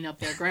try to clean up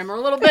their grammar a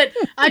little bit.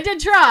 I did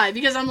try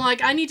because I'm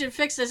like I need to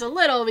fix this a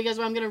little because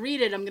when I'm gonna read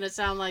it, I'm gonna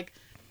sound like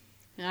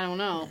I don't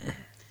know.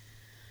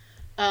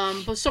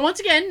 But so once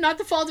again, not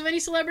the fault of any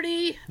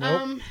celebrity.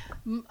 Nope.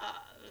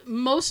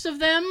 Most of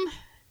them,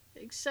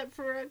 except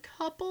for a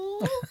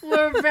couple,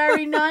 were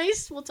very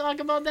nice. We'll talk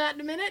about that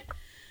in a minute.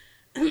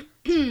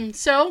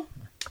 So,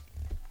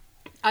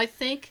 I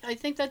think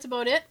that's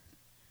about it.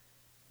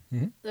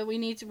 Mm-hmm. That we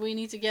need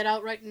to get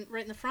out right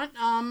in the front.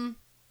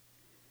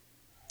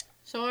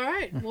 So all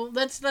right, well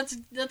let's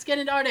get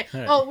into our day. All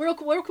right. Oh, real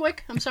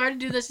quick. I'm sorry to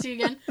do this to you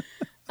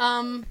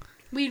again.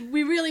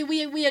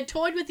 We had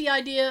toyed with the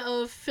idea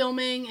of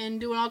filming and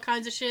doing all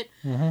kinds of shit.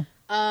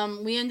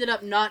 Mm-hmm. We ended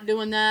up not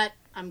doing that.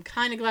 I'm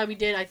kind of glad we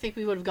did. I think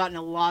we would have gotten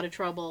a lot of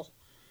trouble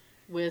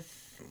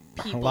with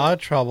people. A lot of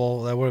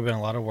trouble. That would have been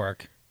a lot of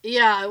work.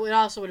 Yeah, it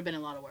also would have been a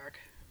lot of work.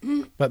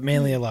 But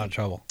mainly a lot of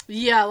trouble.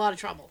 Yeah, a lot of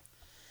trouble.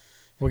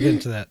 We'll get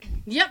into that.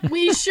 Yep,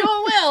 we sure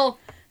will.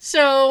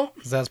 So,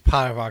 Because that's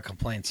part of our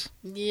complaints.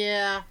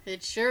 yeah,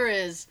 it sure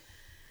is.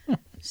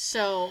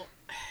 So,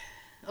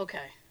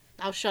 okay.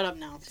 I'll shut up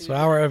now. So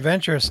our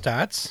adventure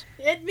starts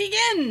It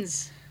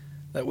begins.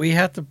 that we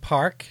had to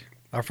park.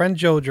 Our friend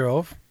Joe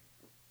drove.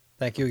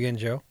 Thank you again,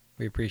 Joe.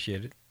 We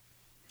appreciate it.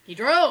 He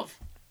drove.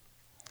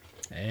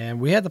 And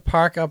we had to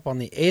park up on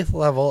the 8th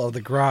level of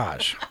the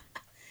garage.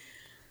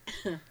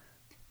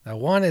 Now,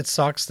 one, it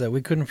sucks that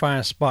we couldn't find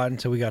a spot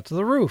until we got to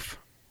the roof.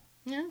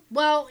 Yeah.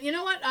 Well, you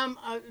know what?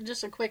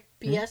 Just a quick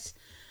PS.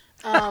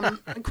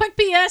 Quick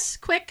PS.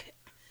 Quick.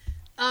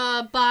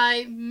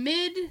 By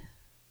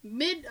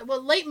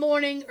late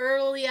morning,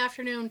 early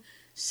afternoon,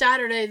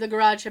 Saturday, the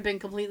garage had been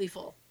completely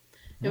full.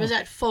 It was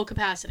at full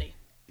capacity.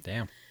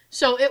 Damn.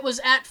 So it was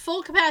at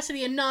full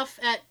capacity enough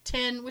at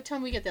 10. What time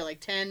did we get there? Like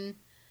 10?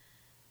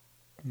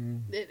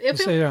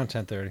 Let's say around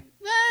 10:30.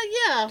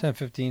 Yeah.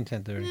 10:15,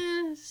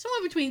 10:30.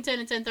 Somewhere between 10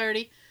 and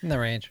 10:30. In the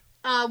range.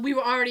 We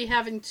were already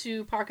having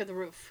to park at the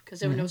roof because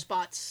there were no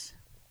spots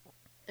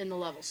in the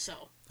levels.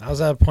 So I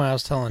was at a point I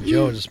was telling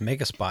Joe, just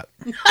make a spot.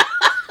 I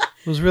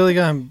was really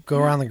going to go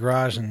around the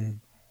garage and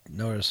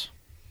notice.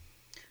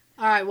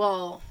 All right,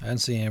 well, I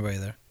didn't see anybody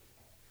there.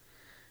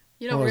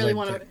 you don't really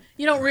want to.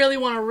 You don't really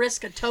want to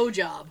risk a tow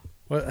job.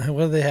 What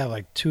do they have?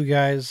 Like 2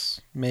 guys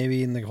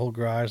maybe in the whole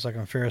garage, like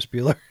on Ferris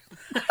Bueller?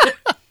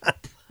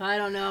 I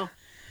don't know.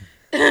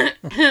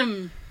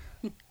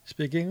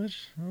 Speak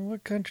English?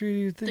 What country do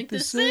you think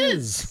this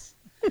is?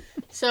 is?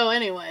 So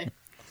anyway.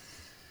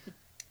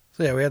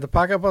 So yeah, we had to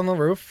park up on the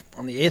roof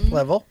on the 8th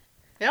level.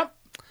 Yep.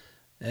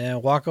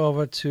 And walk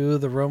over to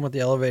the room with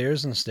the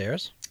elevators and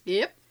stairs.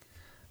 Yep.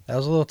 That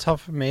was a little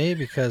tough for me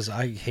because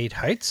I hate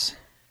heights.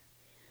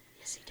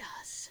 Yes, he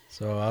does.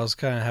 So I was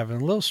kind of having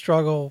a little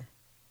struggle,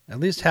 at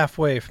least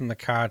halfway from the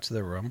car to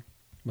the room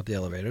with the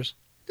elevators.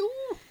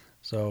 Ooh.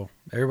 So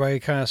everybody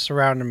kind of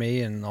surrounded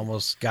me and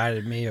almost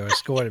guided me or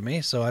escorted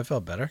me, so I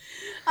felt better.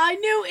 I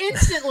knew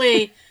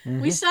instantly.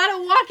 We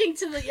started walking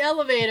to the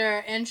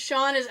elevator, and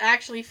Sean is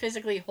actually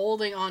physically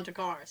holding onto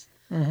cars.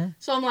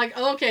 So I'm like,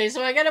 okay.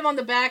 So I get him on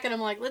the back, and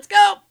I'm like, let's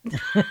go.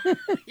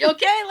 You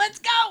okay? Let's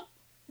go.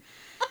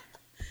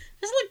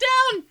 Just look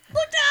down.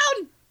 Look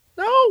down.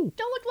 No!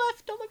 Don't look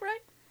left. Don't look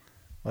right.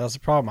 Well, that's the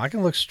problem. I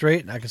can look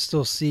straight, and I can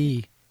still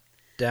see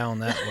down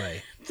that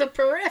way. The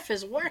periph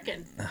is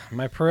working.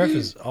 My periph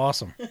is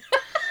awesome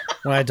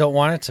when I don't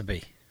want it to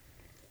be.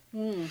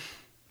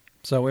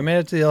 So we made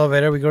it to the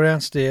elevator. We go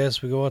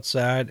downstairs. We go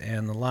outside,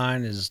 and the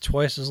line is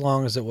twice as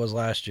long as it was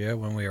last year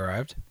when we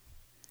arrived.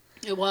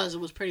 It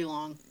was pretty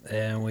long.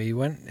 And we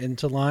went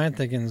into line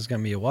thinking it's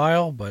going to be a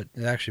while, but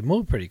it actually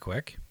moved pretty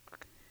quick.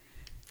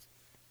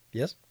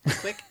 Yes?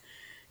 Quick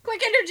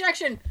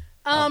interjection.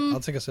 I'll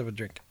take a sip of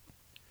drink.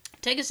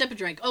 Take a sip of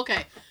drink.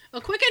 Okay.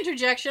 A quick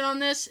interjection on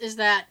this is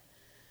that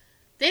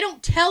they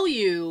don't tell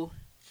you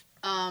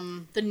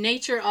the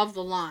nature of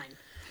the line.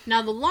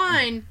 Now, the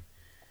line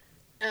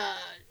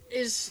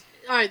is...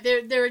 All right,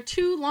 there are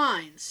 2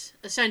 lines,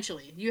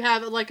 essentially. You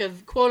have, like, a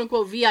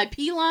quote-unquote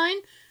VIP line,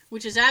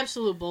 which is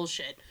absolute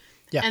bullshit.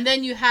 Yeah. And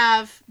then you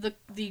have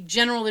the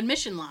general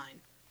admission line.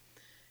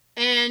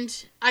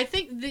 And I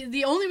think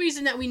the only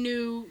reason that we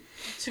knew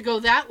to go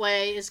that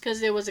way is because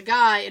there was a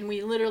guy, and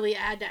we literally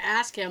had to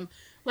ask him.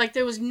 Like,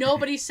 there was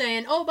nobody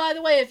saying, oh, by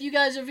the way, if you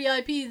guys are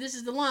VIP, this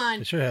is the line.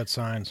 They should have had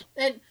signs.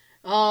 And,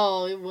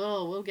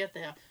 we'll get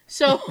there.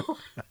 So,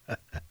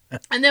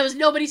 and there was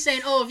nobody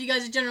saying, oh, if you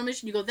guys are general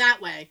admission, you go that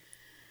way.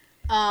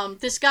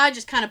 This guy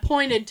just kind of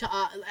pointed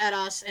at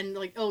us and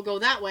like, oh, go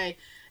that way.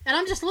 And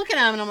I'm just looking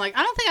at him, and I'm like,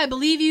 I don't think I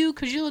believe you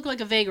because you look like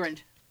a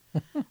vagrant.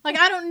 Like,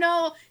 I don't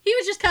know. He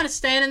was just kind of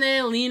standing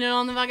there, leaning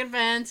on the fucking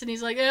fence, and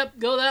he's like, yep,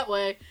 go that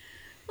way.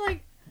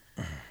 Like,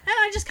 and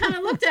I just kind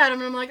of looked at him,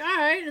 and I'm like, all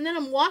right. And then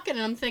I'm walking,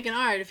 and I'm thinking,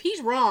 all right, if he's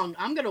wrong,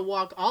 I'm going to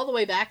walk all the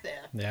way back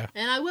there. Yeah.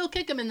 And I will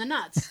kick him in the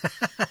nuts.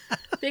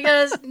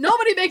 Because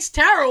nobody makes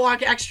Tara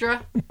walk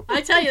extra. I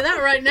tell you that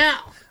right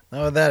now.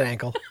 Not with that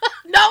ankle.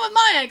 Not with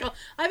my ankle.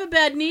 I have a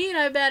bad knee, and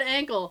I have a bad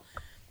ankle.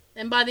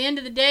 And by the end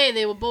of the day,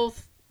 they were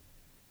both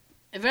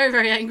very,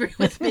 very angry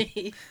with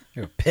me.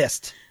 You were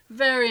pissed.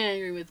 Very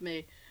angry with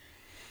me.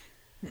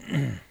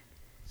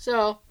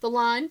 So, the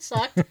line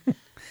sucked. The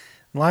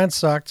line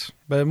sucked,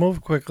 but it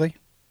moved quickly.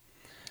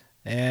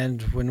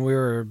 And when we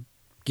were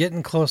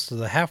getting close to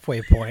the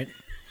halfway point,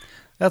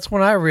 that's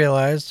when I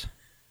realized,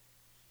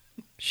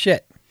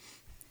 shit,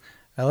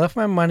 I left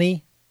my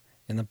money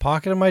in the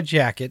pocket of my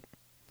jacket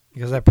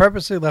because I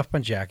purposely left my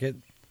jacket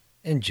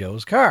in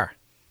Joe's car.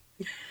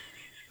 Because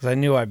I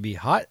knew I'd be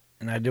hot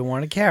and I didn't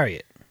want to carry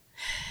it.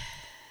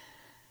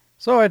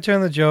 So I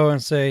turn to Joe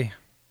and say,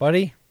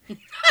 buddy,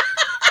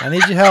 I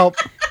need your help.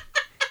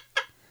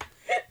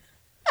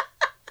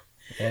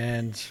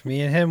 And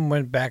me and him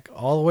went back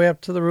all the way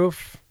up to the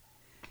roof.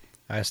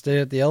 I stayed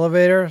at the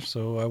elevator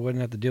so I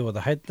wouldn't have to deal with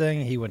the height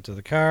thing. He went to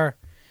the car,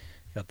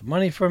 got the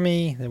money for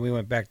me. Then we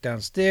went back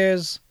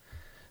downstairs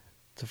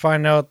to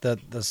find out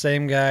that the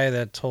same guy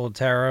that told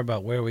Tara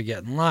about where we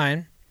get in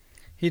line,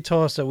 he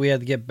told us that we had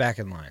to get back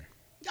in line.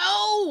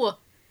 Oh!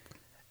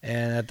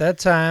 And at that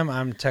time,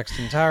 I'm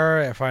texting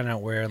Tara to find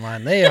out where in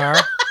line they are.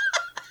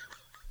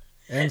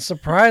 And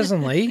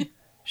surprisingly,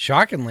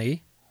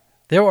 shockingly,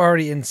 they were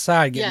already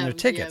inside getting their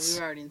tickets. Yeah, we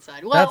were already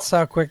inside. Well, that's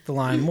how quick the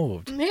line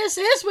moved.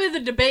 Here's where the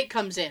debate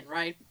comes in,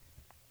 right?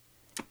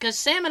 Because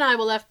Sam and I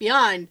were left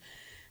behind,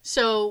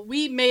 so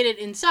we made it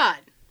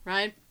inside,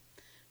 right?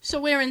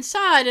 So we're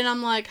inside, and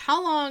I'm like,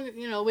 how long,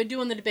 we're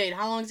doing the debate.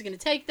 How long is it going to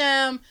take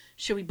them?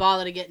 Should we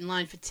bother to get in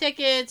line for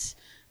tickets?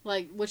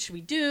 Like, what should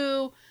we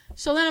do?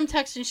 So then I'm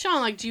texting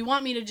Sean, like, do you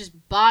want me to just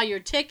buy your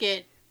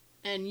ticket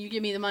and you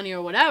give me the money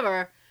or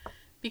whatever?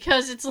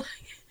 Because it's like,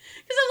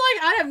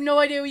 I'm like, I have no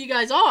idea who you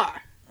guys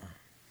are.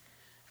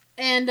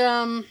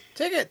 And,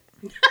 Ticket.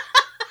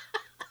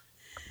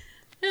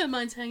 yeah,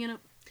 mine's hanging up.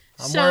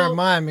 I'm wearing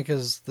mine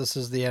because this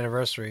is the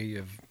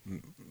anniversary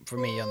for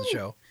me on the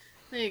show.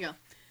 There you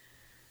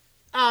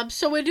go.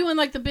 So we're doing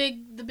like the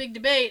big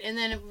debate, and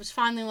then it was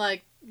finally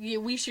like, yeah,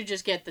 we should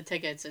just get the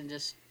tickets and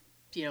just,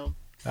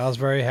 I was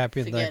very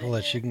happy and Forget thankful it,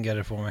 that she can get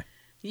it for me.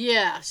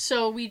 Yeah,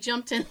 so we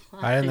jumped in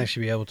line. I didn't think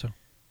she'd be able to.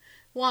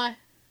 Why?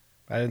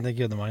 I didn't think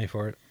you had the money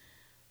for it.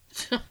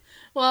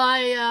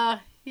 Well,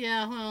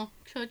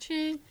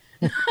 coaching.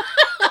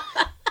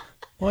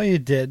 Well, you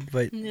did,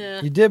 but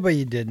Yeah. you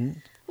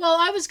didn't. Well,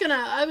 I was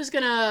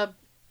gonna.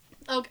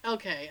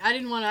 Okay, I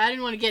didn't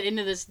want to get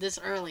into this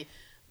early,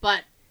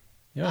 but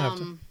You don't have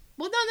to.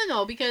 well,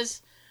 no,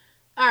 because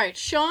all right,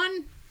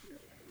 Sean.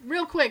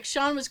 Real quick,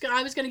 I was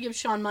gonna give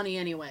Sean money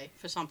anyway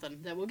for something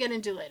that we'll get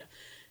into later.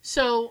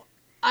 So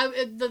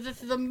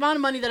the amount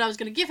of money that I was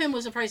gonna give him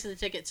was the price of the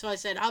ticket. So I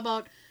said, how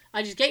about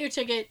I just get your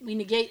ticket, we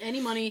negate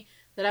any money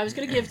that I was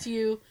gonna give to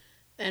you,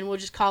 and we'll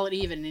just call it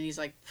even. And he's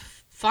like,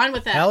 fine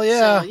with that. Hell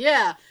yeah. So,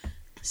 yeah.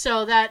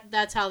 So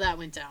that's how that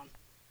went down.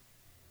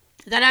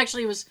 That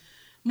actually was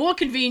more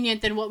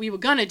convenient than what we were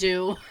gonna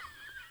do.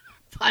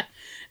 But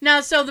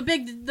now, so the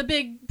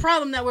big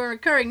problem that we're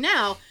incurring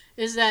now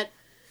is that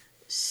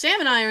Sam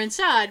and I are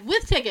inside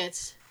with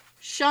tickets.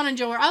 Sean and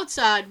Joe are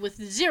outside with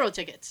 0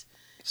 tickets.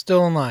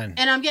 Still in line.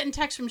 And I'm getting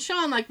texts from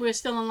Sean like, we're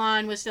still in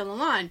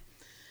line.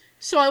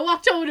 So I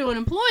walked over to an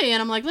employee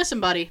and I'm like, listen,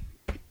 buddy.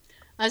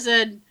 I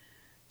said,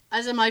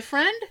 my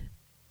friend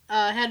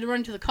had to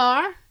run to the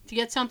car to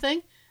get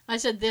something. I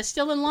said, they're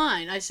still in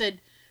line. I said,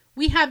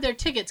 we have their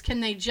tickets. Can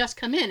they just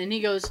come in? And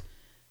he goes,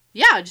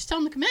 yeah, just tell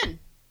them to come in.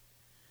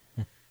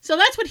 So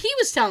that's what he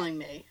was telling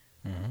me.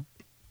 Mm-hmm.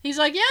 He's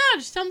like, yeah,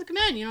 just tell them to come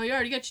in. You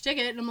already got your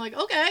ticket. And I'm like,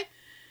 okay,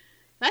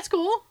 that's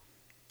cool.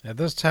 At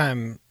this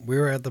time, we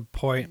were at the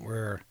point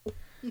where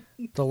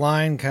the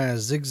line kind of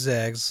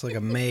zigzags like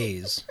a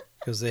maze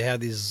because they have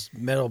these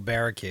metal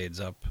barricades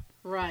up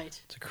Right.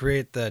 to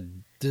create the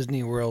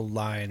Disney World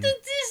line. The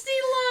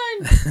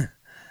Disney line.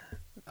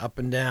 up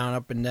and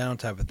down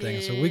type of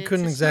thing. So we It's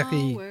couldn't a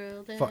exactly... small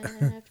world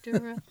fi-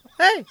 after all.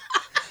 Hey!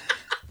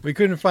 We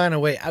couldn't find a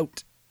way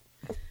out.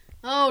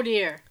 Oh,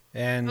 dear.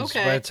 And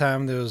Okay. by the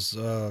time there was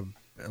a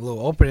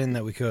little opening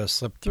that we could have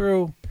slipped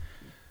through,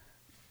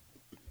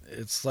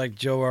 it's like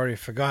Joe already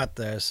forgot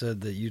that I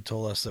said that you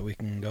told us that we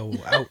can go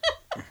out.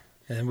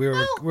 And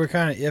we're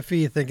kind of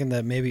iffy, thinking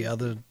that maybe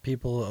other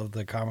people of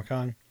the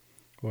Comic-Con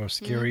or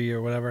security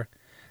or whatever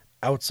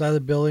outside the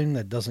building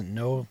that doesn't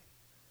know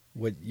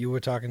what you were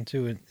talking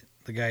to and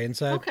the guy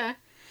inside. Okay.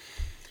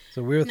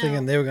 So we were No.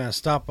 thinking they were going to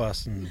stop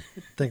us and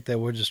think that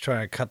we're just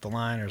trying to cut the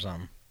line or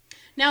something.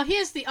 Now,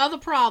 here's the other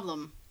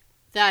problem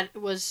that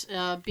was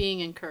being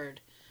incurred.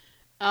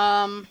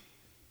 I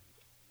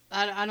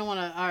don't want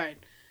to... All right.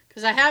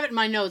 Because I have it in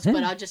my notes,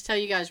 but I'll just tell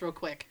you guys real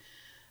quick.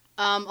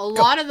 A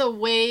lot of the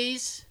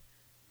ways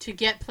to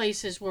get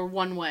places were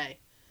one way.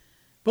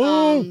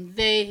 Boom!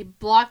 They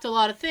blocked a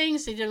lot of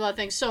things. They did a lot of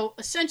things. So,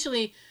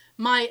 essentially,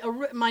 my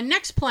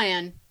next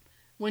plan,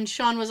 when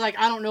Sean was like,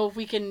 I don't know if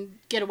we can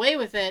get away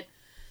with it,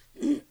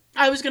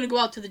 I was going to go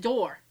out to the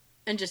door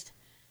and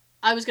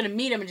I was going to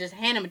meet him and just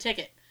hand him a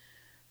ticket.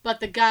 But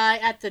the guy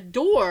at the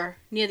door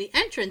near the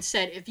entrance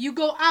said, if you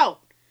go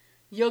out,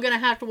 you're going to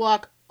have to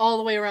walk all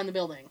the way around the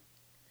building.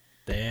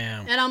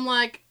 Damn. And I'm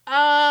like,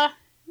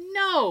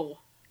 no,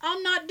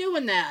 I'm not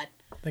doing that.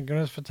 Thank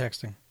goodness for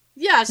texting.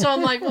 Yeah, so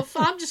I'm like, well,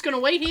 I'm just going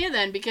to wait here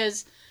then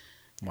because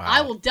Wow.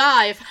 I will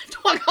die if I have to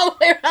walk all the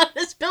way around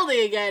this building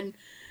again.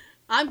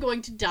 I'm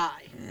going to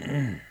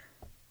die.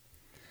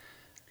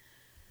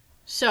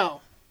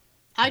 So,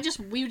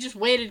 we just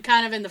waited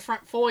kind of in the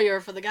front foyer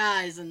for the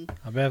guys, and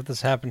I bet if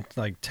this happened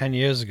like 10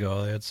 years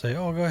ago, they'd say,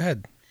 "Oh, go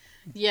ahead,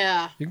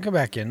 yeah, you can come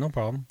back in, no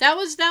problem." that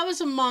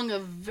was among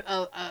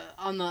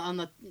on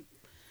the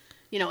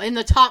in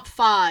the top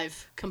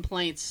 5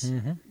 complaints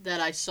that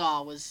I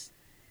saw was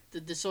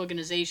the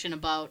disorganization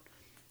about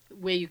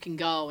where you can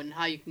go and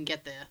how you can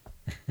get there.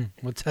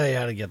 We'll tell you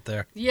how to get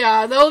there.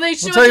 Yeah, though they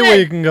sure We'll tell you did. where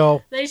you can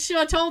go. They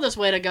sure told us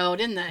where to go,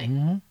 didn't they?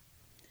 Mm-hmm.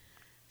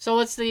 So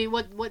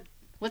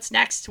what's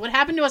next? What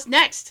happened to us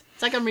next?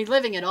 It's like I'm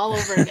reliving it all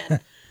over again.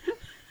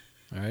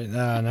 All right,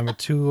 number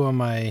 2 on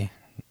my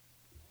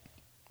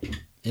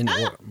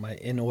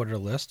in order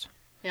list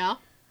Yeah,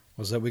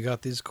 was that we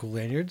got these cool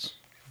lanyards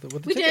with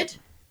the we ticket. did.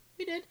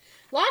 We did.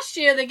 Last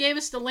year they gave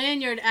us the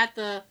lanyard at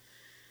the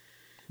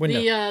Window.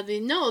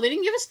 no, they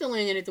didn't give us the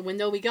lanyard at the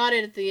window. We got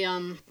it at the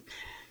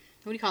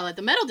what do you call it?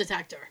 The metal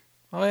detector.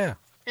 Oh yeah.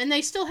 And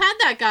they still had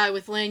that guy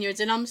with lanyards,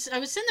 and I was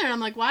sitting there and I'm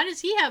like, why does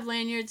he have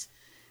lanyards?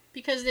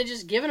 Because they're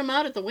just giving them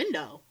out at the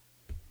window.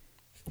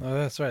 Oh,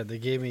 that's right. They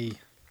gave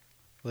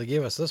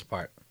us this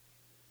part.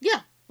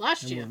 Yeah,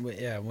 last year. We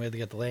had to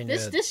get the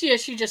lanyard. This year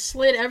she just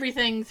slid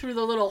everything through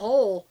the little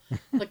hole,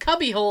 the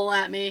cubby hole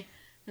at me.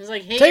 It was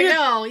like, here Take you it,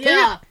 go. take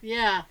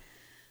Yeah,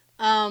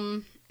 yeah.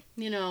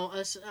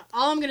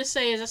 all I'm going to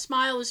say is a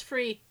smile is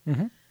free.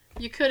 Mhm.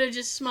 You could have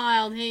just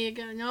smiled. Here you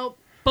go. Nope.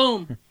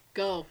 Boom.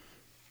 Go.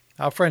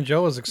 Our friend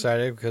Joe was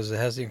excited because it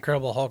has the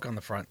Incredible Hulk on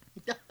the front.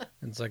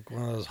 It's like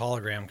one of those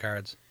hologram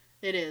cards.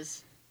 It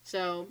is.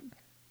 So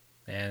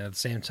And at the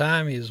same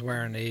time, he was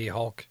wearing a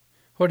Hulk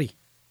hoodie.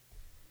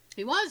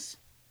 he was.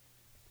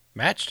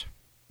 Matched.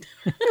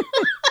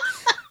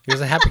 He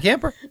was a happy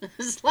camper.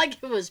 It's like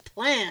it was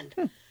planned.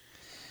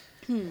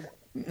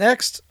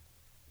 Next,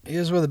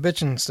 here's where the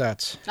bitching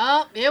starts.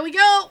 Oh, here we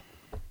go.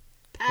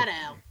 Pat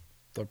out.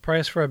 The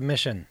price for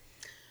admission.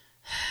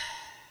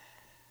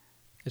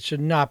 It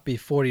should not be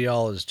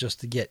 $40 just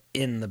to get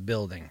in the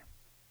building.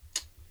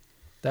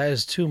 That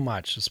is too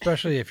much,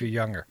 especially if you're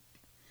younger.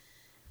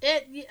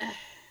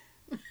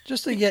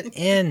 Just to get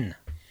in.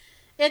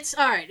 It's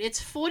all right. It's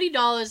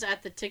 $40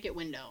 at the ticket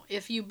window.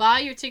 If you buy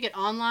your ticket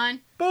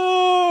online,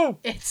 Boo!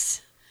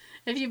 it's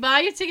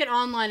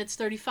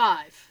 $35.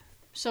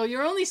 So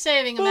you're only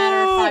saving a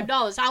matter of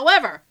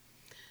 $5.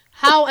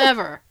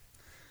 However,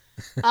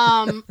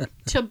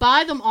 to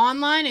buy them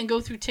online and go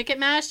through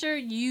Ticketmaster,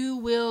 you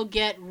will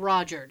get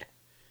rogered.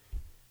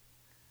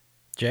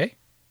 Jay?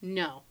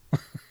 No.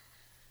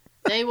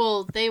 They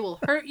will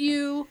hurt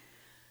you.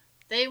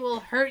 They will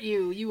hurt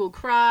you. You will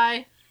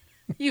cry.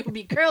 You will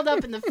be curled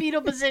up in the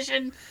fetal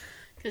position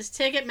because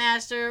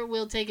Ticketmaster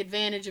will take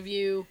advantage of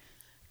you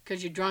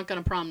because you're drunk on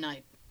a prom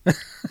night.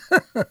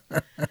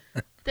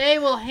 They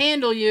will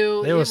handle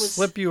you. They will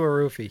slip you a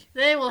roofie.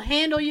 They will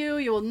handle you.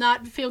 You will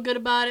not feel good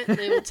about it.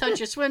 They will touch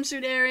your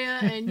swimsuit area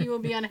and you will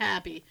be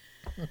unhappy.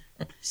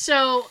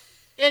 So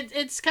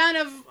it's kind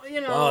of,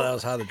 Oh, that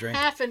was hard to drink.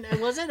 half and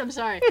was it? I'm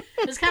sorry.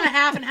 It's kind of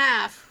half and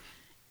half.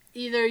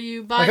 Either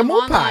you buy Like a them moon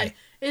online. pie.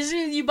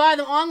 You buy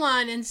them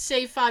online and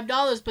save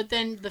 $5, but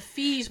then the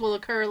fees will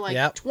occur like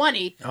Yep.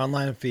 $20.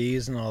 Online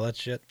fees and all that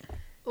shit.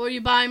 Or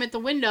you buy them at the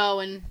window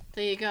and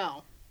there you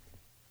go.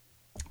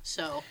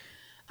 So,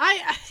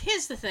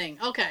 here's the thing.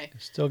 Okay.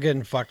 Still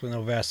getting fucked with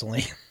no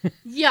Vaseline.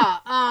 Yeah.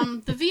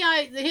 And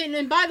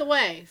by the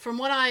way, from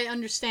what I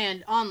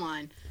understand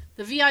online,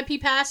 the VIP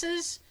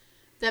passes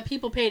that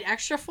people paid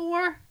extra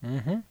for,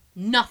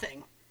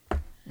 nothing.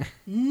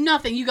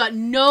 Nothing. You got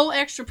no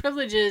extra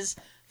privileges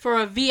for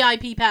a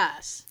VIP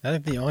pass. I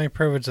think the only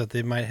privilege that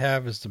they might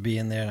have is to be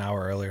in there an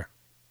hour earlier.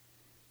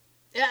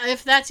 Yeah,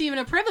 if that's even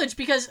a privilege,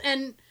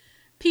 and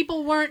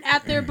people weren't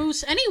at their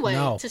booths anyway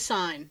No. to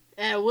sign.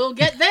 And we'll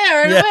get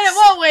there in a Yes. minute,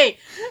 won't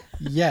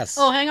we? Yes.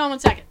 Oh, hang on 1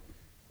 second.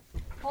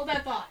 Hold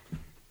that thought.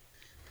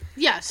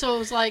 Yeah, so it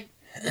was like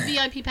the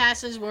VIP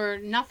passes were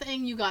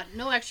nothing. You got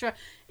no extra.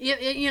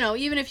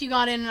 Even if you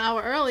got in an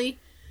hour early,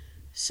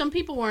 some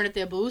people weren't at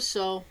their booths,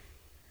 so.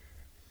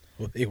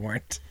 Well, they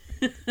weren't.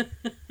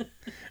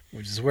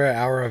 Which is where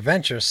our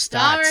adventure Our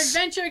starts.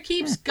 adventure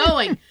keeps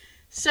going.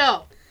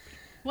 So,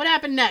 what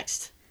happened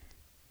next?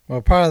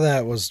 Well, part of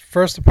that was,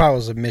 first the part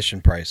was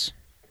admission price.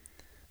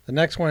 The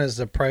next one is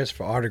the price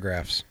for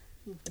autographs.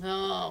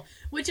 Oh,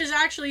 which is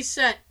actually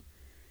set.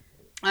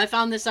 I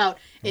found this out.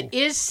 It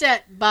is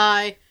set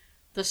by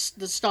the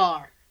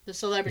star. The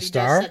celebrity The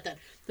star? does set that.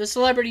 The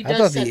celebrity I does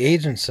thought set the that.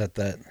 agent set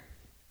that.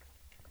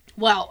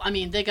 Well, I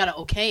mean, they got to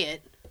okay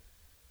it.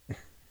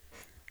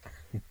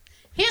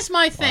 Here's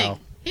my thing. Wow.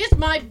 Here's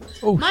my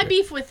Shit.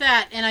 beef with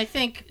that, and I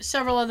think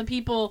several other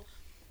people,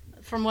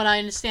 from what I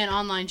understand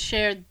online,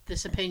 shared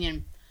this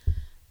opinion.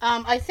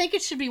 I think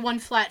it should be one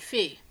flat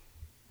fee.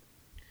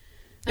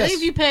 I think Yes.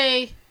 if you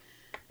pay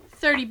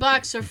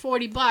 $30 or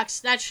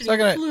 $40, that should It's not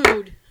gonna-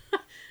 include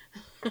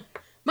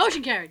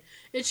motion carried.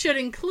 It should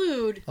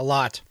include A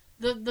lot.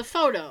 the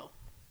photo.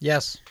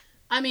 Yes.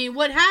 I mean,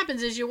 what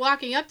happens is you're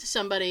walking up to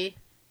somebody,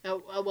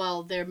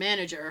 their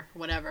manager,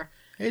 whatever,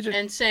 Agent.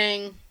 and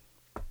saying,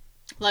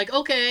 like,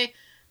 okay,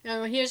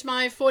 here's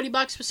my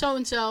 $40 for so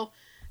and so,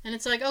 and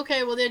it's like,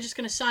 okay, well, they're just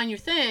gonna sign your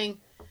thing,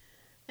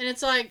 and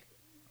it's like,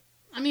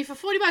 I mean, for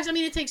 $40, I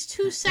mean, it takes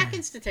 2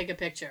 seconds to take a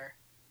picture.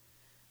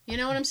 You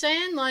know what I'm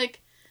saying?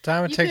 Like,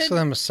 Time it you takes could- for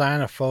them to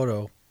sign a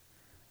photo,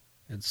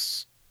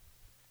 it's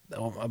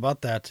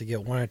about that to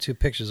get 1 or 2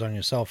 pictures on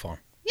your cell phone.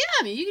 yeah,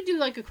 I mean, you could do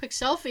like a quick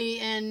selfie,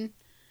 and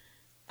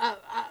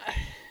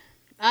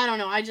I don't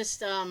know. I just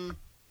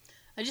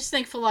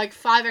think for like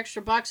 $5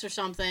 extra or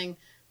something,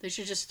 they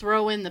should just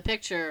throw in the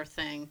picture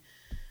thing.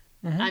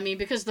 Mhm. I mean,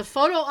 because the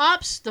photo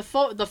ops, the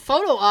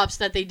photo ops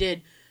that they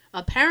did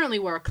apparently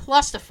were a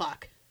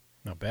clusterfuck.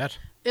 Not bad.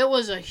 It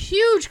was a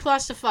huge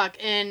clusterfuck,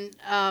 and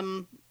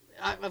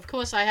of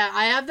course I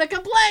have the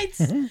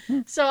complaints,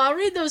 so I'll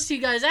read those to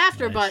you guys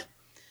after. Nice.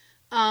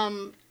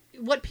 But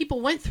what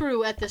people went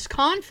through at this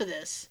con for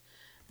this,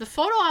 the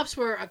photo ops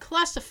were a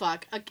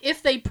clusterfuck.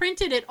 If they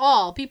printed it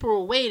all, people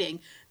were waiting.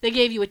 They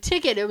gave you a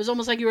ticket. It was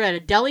almost like you were at a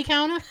deli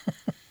counter.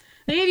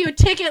 They gave you a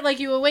ticket like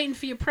you were waiting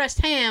for your pressed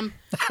ham,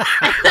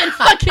 and then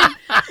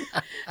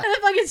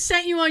fucking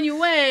sent you on your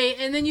way,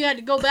 and then you had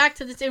to go back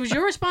to it was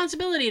your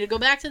responsibility to go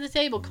back to the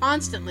table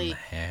constantly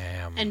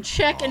Ham. and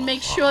check and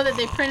make sure that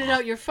they printed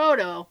out your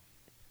photo.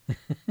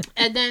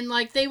 And then,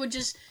 like, they would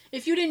just,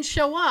 if you didn't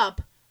show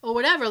up or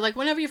whatever, like,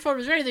 whenever your photo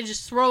was ready, they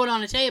just throw it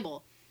on a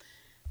table.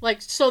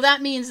 Like, so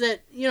that means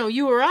that,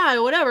 you or I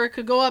or whatever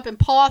could go up and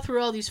paw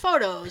through all these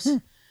photos.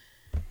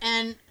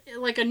 And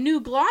like a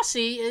new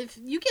glossy, if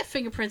you get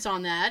fingerprints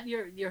on that,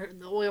 the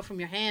oil from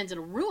your hands,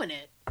 it'll ruin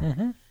it.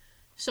 Mm-hmm.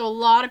 So a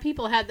lot of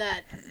people had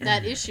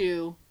that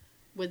issue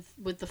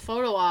with the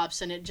photo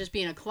ops and it just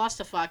being a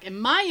clusterfuck. And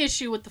my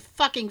issue with the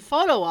fucking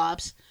photo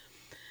ops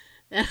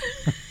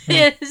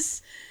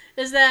is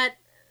that,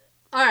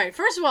 all right,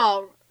 first of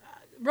all,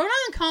 Rhode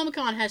Island Comic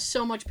Con has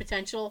so much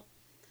potential.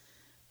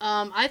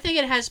 I think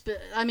it has.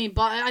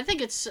 I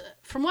think it's,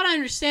 from what I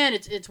understand,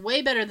 it's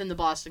way better than the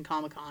Boston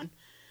Comic Con.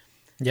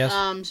 Yes.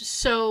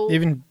 So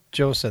even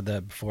Joe said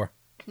that before.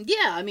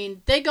 Yeah, I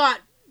mean,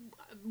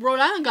 Rhode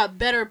Island got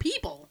better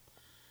people.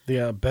 They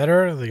got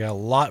better. They got a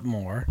lot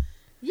more.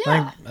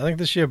 Yeah. I think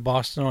this year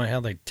Boston only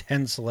had like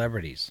 10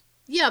 celebrities.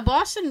 Yeah,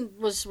 Boston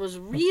was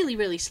really,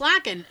 really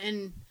slacking,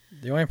 and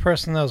The only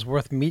person that was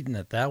worth meeting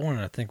at that one,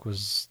 I think,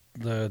 was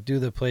the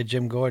dude that played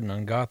Jim Gordon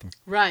on Gotham.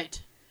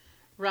 Right.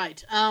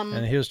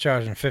 And he was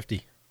charging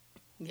 $50.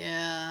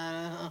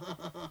 Yeah,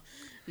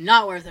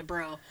 not worth it,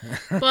 bro.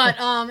 But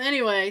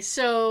anyway,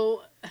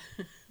 so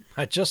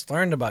I just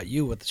learned about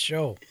you with the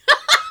show.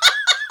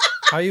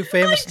 How are you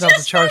famous enough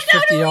to charge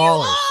 $50?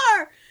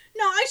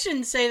 No, I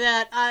shouldn't say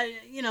that. I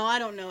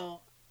don't know.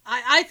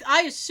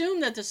 I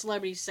assume that the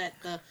celebrities set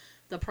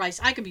the price.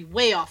 I could be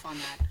way off on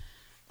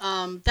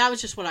that. That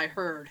was just what I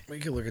heard. We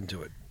could look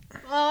into it.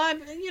 Well,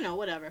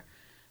 whatever.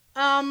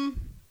 I'm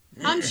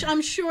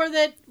sure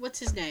that what's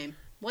his name?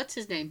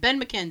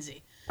 Ben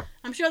McKenzie.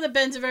 I'm sure that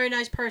Ben's a very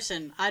nice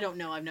person. I don't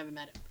know. I've never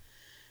met him.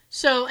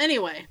 So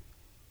anyway,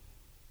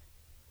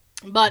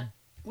 but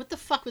what the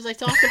fuck was I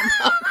talking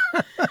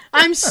about?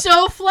 I'm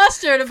so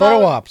flustered about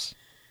Photo ops.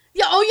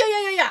 Yeah.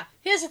 Oh yeah.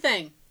 Here's the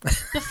thing.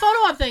 The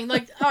photo op thing.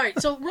 Like, all right.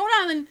 So Rhode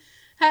Island,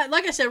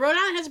 like I said, Rhode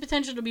Island has the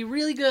potential to be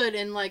really good,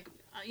 and like,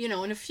 in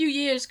a few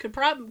years could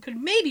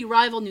maybe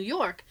rival New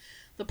York.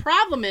 The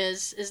problem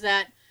is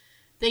that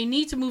they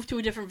need to move to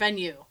a different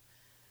venue.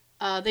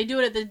 They do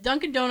it at the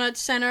Dunkin'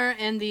 Donuts Center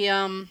and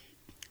the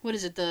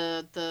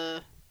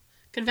the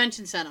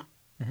Convention Center,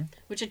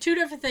 which are two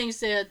different things.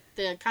 They're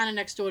kind of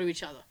next door to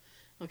each other.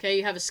 Okay,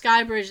 you have a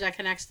sky bridge that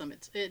connects them.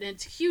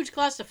 It's a huge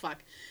clusterfuck.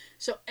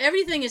 So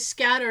everything is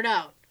scattered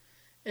out,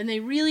 and they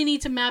really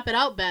need to map it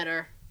out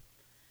better,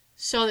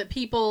 so that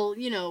people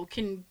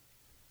can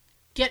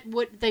get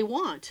what they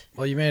want.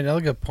 Well, you made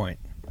another good point.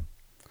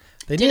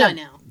 They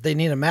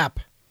need a map.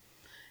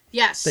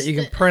 Yes. That you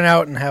can print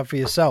out and have for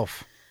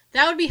yourself.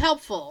 That would be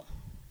helpful.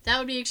 That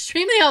would be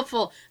extremely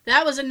helpful.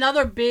 That was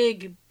another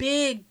big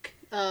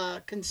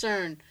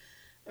concern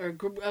or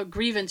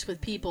grievance with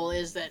people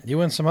is that...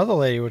 You and some other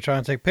lady were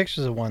trying to take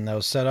pictures of one that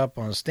was set up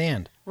on a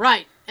stand.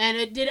 Right. And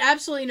it did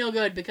absolutely no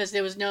good because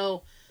there was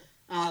no...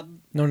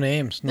 no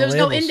names, there was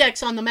labels. no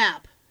index on the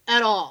map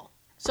at all.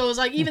 So it was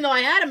like, even though I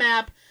had a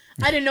map,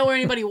 I didn't know where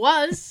anybody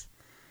was.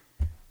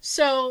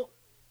 So...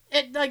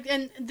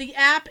 and the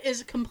app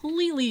is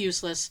completely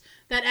useless.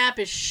 That app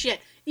is shit.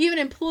 Even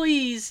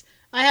employees,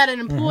 I had an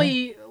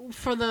employee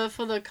for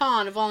the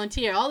con, a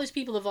volunteer. All these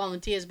people are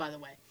volunteers, by the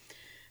way.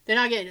 They're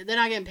not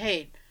getting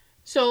paid.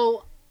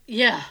 So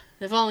yeah,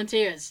 they're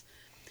volunteers.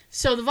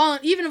 So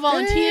even a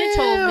volunteer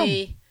told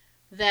me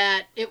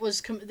that it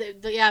was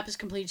the app is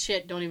complete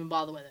shit. Don't even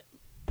bother with it.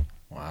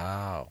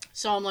 Wow.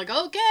 So I'm like,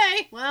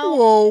 okay, well,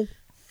 whoa,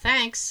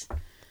 thanks.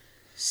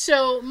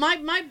 So my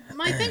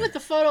thing with the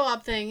photo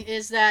op thing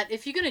is that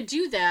if you're gonna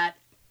do that,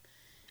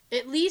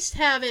 at least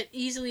have it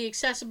easily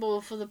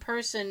accessible for the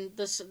person,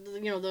 the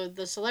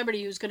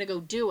celebrity who's gonna go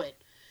do it,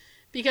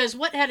 because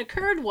what had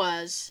occurred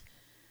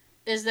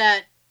is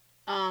that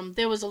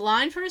there was a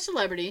line for a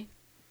celebrity,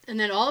 and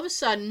then all of a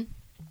sudden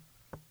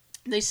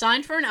they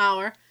signed for an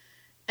hour,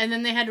 and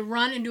then they had to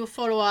run and do a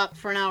photo op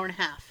for an hour and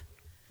a half,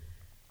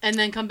 and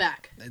then come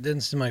back. It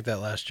didn't seem like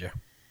that last year.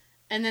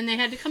 And then they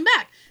had to come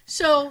back.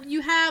 So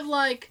you have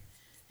like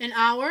an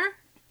hour,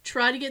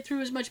 try to get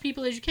through as much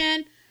people as you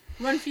can,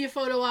 run for your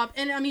photo op.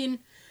 And I mean,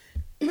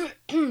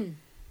 the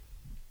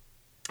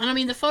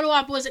photo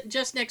op wasn't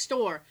just next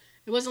door.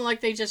 It wasn't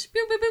like they just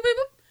boop, boop, boop, boop,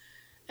 boop,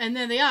 and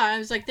then they are. It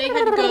was like they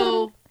had to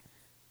go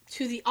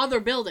to the other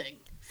building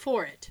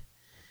for it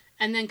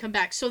and then come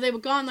back. So they were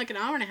gone like an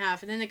hour and a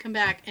half, and then they come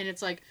back, and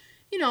it's like,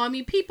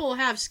 people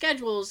have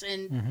schedules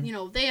and,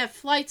 they have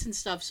flights and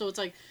stuff. So it's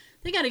like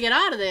they got to get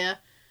out of there.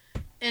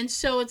 And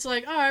so it's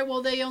like, all right,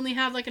 well, they only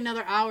have like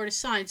another hour to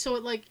sign. So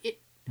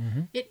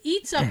it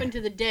eats up into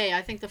the day.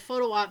 I think the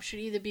photo op should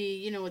either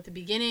be, at the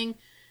beginning,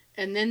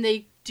 and then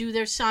they do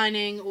their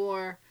signing,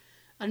 or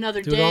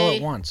another day. Do it all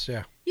at once,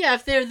 yeah. Yeah,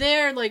 if they're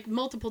there like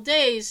multiple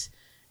days,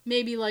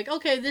 maybe like,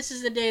 okay, this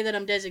is the day that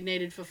I'm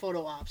designated for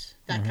photo ops.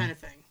 That kind of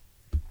thing.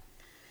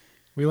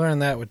 We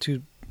learned that with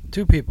two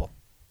people.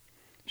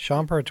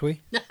 Sean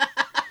Pertwee,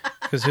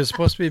 because he was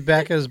supposed to be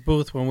back at his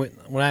booth when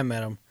I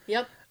met him.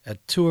 Yep.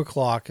 At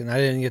 2:00, and I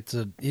didn't get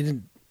to. He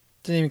didn't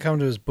even come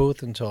to his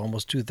booth until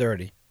almost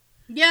 2:30.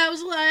 Yeah,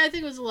 I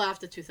think it was a little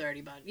after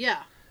 2:30, but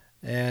yeah.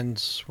 And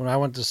when I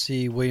went to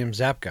see William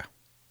Zabka,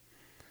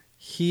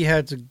 he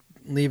had to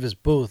leave his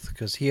booth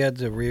because he had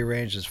to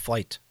rearrange his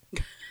flight.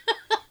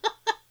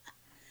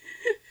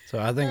 So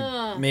I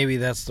think maybe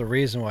that's the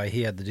reason why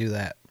he had to do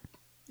that.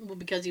 Well,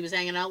 because he was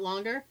hanging out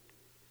longer?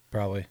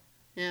 Probably.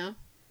 Yeah.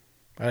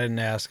 I didn't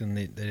ask, and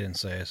they didn't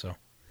say, so.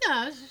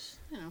 Yeah, it's just,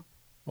 you know.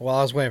 While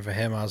I was waiting for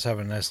him, I was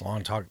having a nice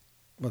long talk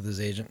with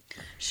his agent.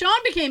 Sean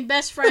became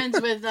best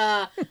friends with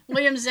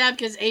William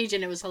Zabka's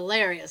agent. It was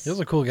hilarious. He was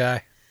a cool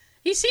guy.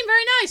 He seemed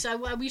very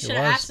nice. We should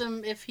have asked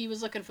him if he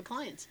was looking for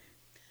clients.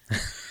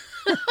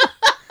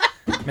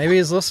 Maybe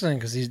he's listening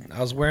because I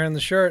was wearing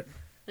the shirt.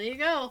 There you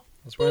go.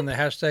 I was wearing the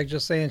hashtag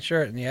Just Saying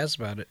shirt, and he asked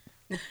about it.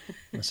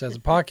 It says a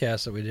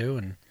podcast that we do,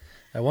 and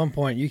at one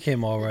point you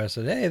came over. I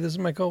said, "Hey, this is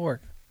my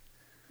coworker."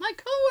 My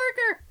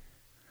coworker.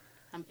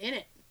 I'm in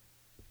it.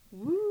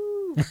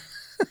 Woo.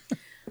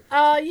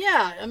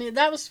 Yeah. I mean,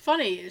 that was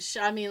funny.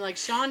 I mean, like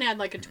Sean had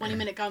like a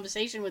 20-minute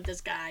conversation with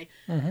this guy.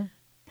 Mm-hmm.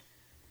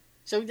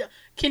 So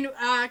can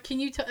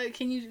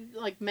you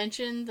like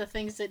mention the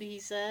things that he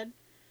said?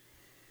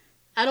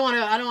 I don't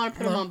want to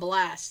put him on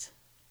blast.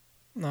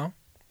 No.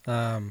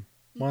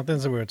 One of the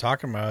things that we were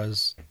talking about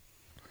is,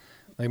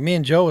 like, me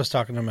and Joe was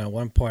talking to him at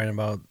one point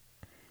about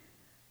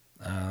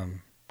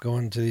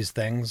going to these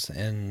things,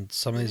 and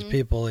some of these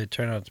people, they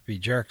turn out to be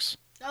jerks.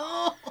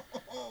 Oh.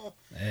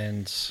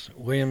 And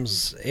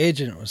William's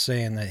agent was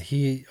saying that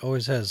he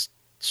always has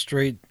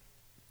straight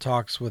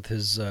talks with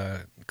his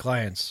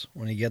clients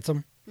when he gets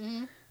them.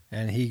 Mm-hmm.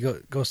 And he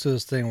goes through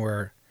this thing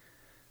where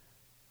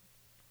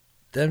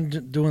them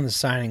doing the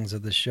signings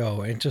of the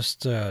show ain't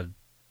just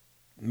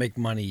make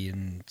money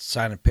and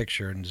sign a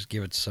picture and just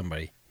give it to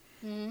somebody.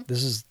 Mm-hmm.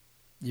 This is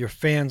your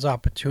fans'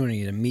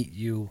 opportunity to meet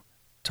you,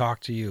 talk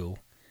to you.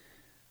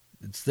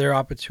 It's their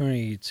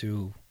opportunity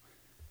to,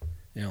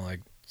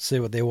 like,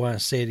 say what they want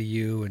to say to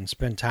you and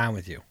spend time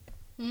with you.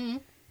 Mm-hmm.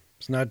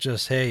 It's not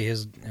just, hey,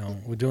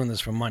 we're doing this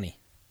for money.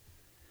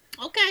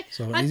 Okay.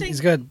 So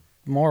he's got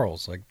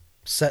morals, like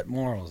set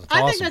morals. It's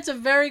I awesome. think that's a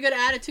very good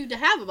attitude to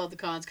have about the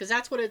cons, because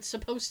that's what it's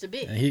supposed to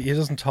be. And he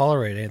doesn't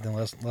tolerate anything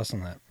less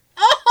than that.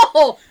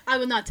 Oh, I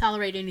would not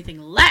tolerate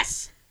anything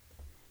less.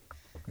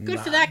 Good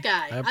for that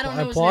guy. I don't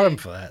know his applaud name. him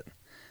for that.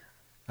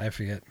 I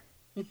forget.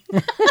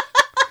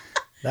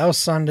 That was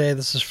Sunday.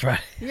 This is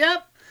Friday.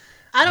 Yep.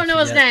 I don't know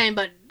his name,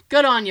 but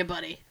good on you,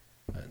 buddy.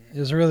 He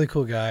was a really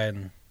cool guy,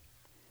 and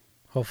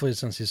hopefully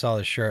since he saw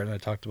the shirt and I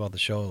talked about the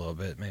show a little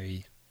bit,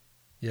 maybe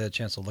he had a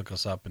chance to look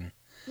us up and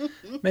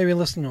maybe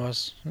listen to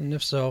us. And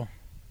if so,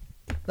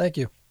 thank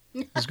you.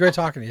 It was great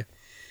talking to you.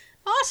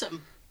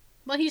 Awesome.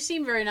 Well, he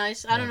seemed very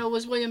nice. I don't know,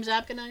 was William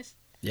Zabka nice?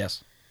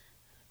 Yes.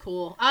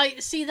 Cool.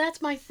 See,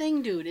 that's my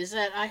thing, dude, is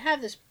that I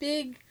have this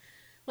big,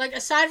 like,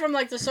 aside from,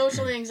 like, the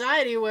social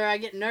anxiety where I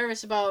get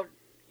nervous about,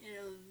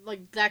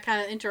 like, that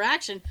kind of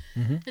interaction,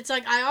 it's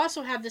like I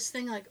also have this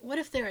thing, like, what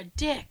if they're a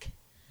dick?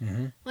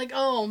 Mm-hmm. Like,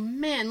 oh,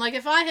 man. Like,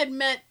 if I had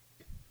met...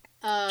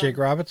 Jake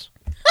Roberts?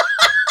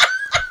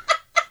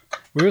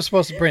 We were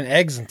supposed to bring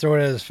eggs and throw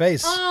it at his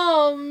face.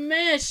 Oh,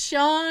 man,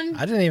 Sean.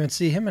 I didn't even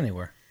see him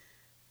anywhere.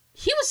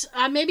 He was...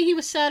 maybe he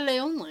was Saturday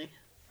only.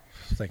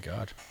 Thank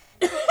God.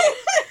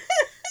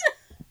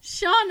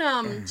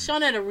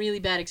 Sean had a really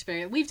bad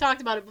experience. We've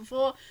talked about it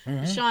before.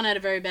 Mm-hmm. Sean had a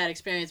very bad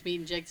experience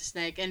meeting Jake the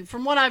Snake, and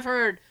from what I've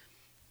heard,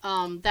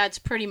 that's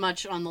pretty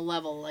much on the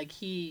level. Like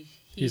he's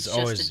just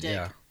always a dick.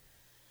 Yeah.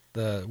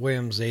 The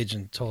Williams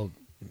agent told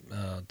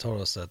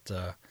us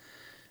that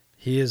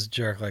he is a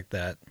jerk like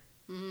that,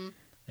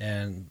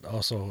 and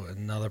also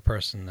another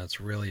person that's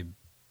really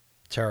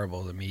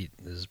terrible to meet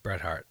is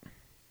Bret Hart.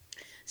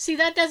 See,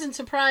 that doesn't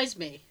surprise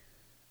me.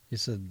 He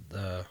said,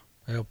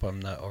 "I hope I'm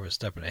not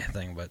overstepping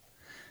anything," but.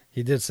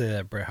 He did say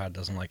that Bret Hart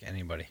doesn't like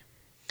anybody.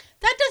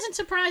 That doesn't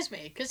surprise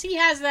me, because he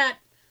has that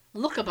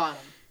look about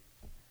him.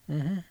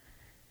 Mm-hmm.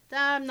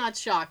 I'm not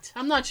shocked.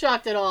 I'm not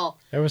shocked at all.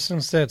 Ever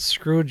since that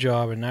screw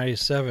job in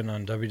 '97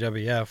 on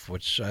WWF,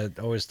 which I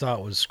always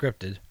thought was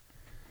scripted,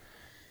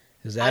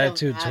 his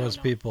attitude towards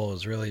people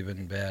has really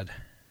been bad.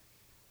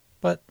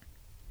 But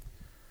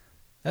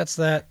that's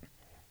that.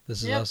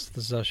 This is us.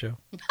 This is our show.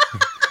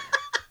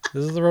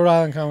 This is the Rhode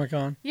Island Comic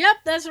Con. Yep,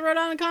 that's the Rhode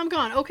Island Comic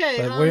Con.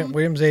 Okay. But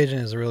William's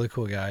agent is a really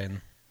cool guy,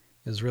 and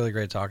it was really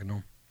great talking to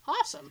him.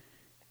 Awesome.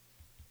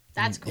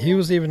 That's cool. He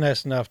was even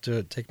nice enough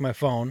to take my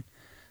phone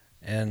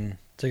and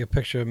take a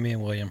picture of me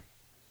and William.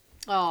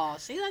 Oh,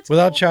 see, that's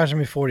without cool. charging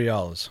me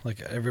 $40,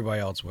 like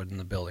everybody else would in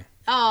the building.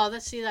 Oh,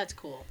 that's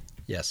cool.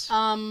 Yes.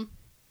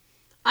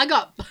 I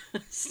got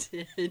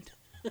busted.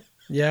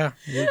 Yeah.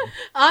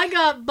 I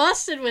got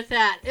busted with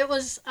that. It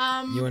was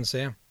You and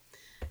Sam.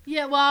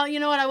 Yeah, well,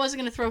 you know what? I wasn't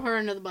gonna throw her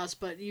under the bus,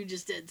 but you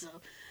just did. So,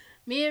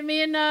 me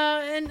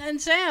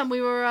and Sam, we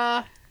were.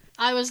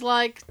 I was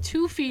like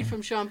 2 feet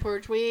from Sean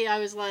Pertwee. I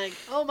was like,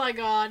 oh my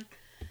god,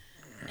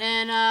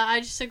 and I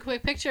just took a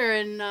quick picture,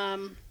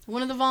 and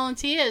one of the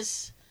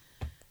volunteers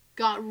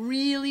got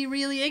really,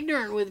 really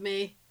ignorant with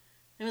me.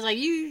 It was like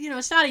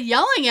you started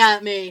yelling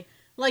at me,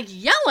 like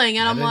yelling,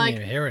 and I'm like, I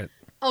didn't even hear it.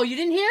 Oh, you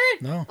didn't hear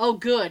it? No. Oh,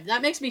 good.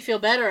 That makes me feel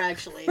better,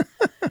 actually.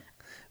 But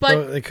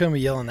well, they couldn't be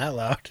yelling that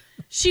loud.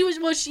 She was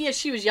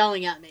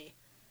yelling at me,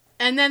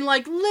 and then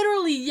like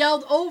literally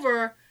yelled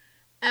over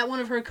at one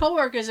of her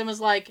coworkers and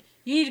was like,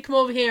 "You need to come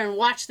over here and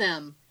watch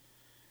them."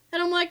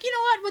 And I'm like, you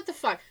know what the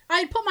fuck? I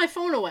had put my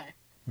phone away.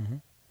 Mm-hmm.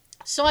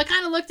 So I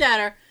kind of looked at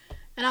her,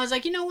 and I was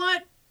like, you know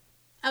what?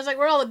 I was like,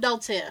 we're all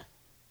adults here.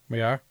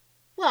 We are?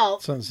 Well,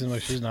 Doesn't seem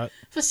like she's not.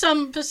 for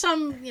some,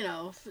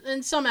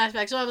 in some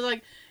aspects. So I was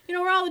like,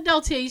 we're all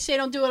adults here. You say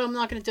don't do it, I'm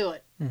not going to do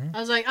it. Mm-hmm. I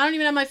was like, I don't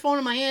even have my phone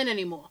in my hand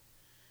anymore.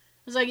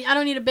 I was like, I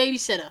don't need a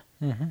babysitter.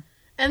 Mm-hmm.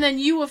 And then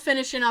you were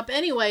finishing up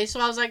anyway, so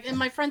I was like, and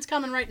my friend's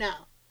coming right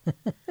now.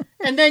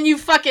 And then you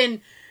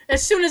fucking,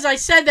 as soon as I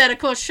said that, of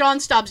course, Sean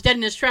stops dead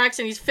in his tracks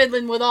and he's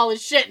fiddling with all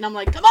his shit. And I'm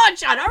like, come on,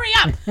 Sean, hurry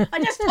up. I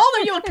just told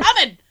her you were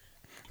coming.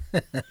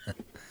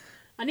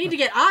 I need to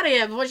get out of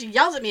here before she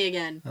yells at me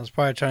again. I was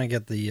probably trying to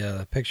get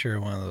the picture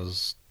of one of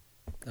those.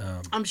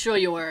 I'm sure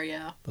you were,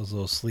 yeah. Those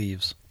little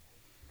sleeves.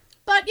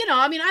 But,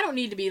 I don't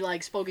need to be,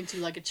 spoken to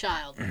like a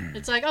child.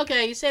 It's like,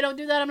 okay, you say don't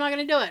do that, I'm not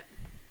going to do it.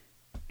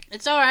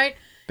 It's all right.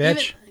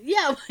 Bitch.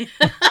 Yeah.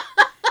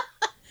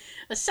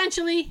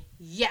 Essentially,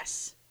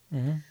 yes.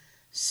 Mm-hmm.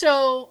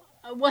 So,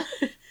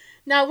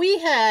 now we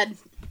had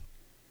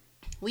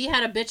a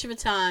bitch of a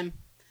time.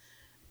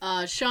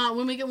 Sean,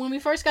 when we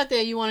first got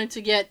there, you wanted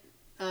to get,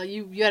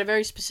 you had a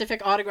very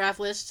specific autograph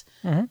list.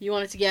 Mm-hmm. You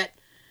wanted to get,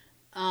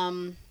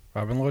 Robin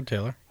Lord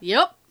Taylor.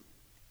 Yep.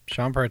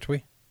 Sean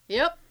Pertwee.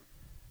 Yep.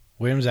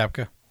 William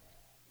Zabka.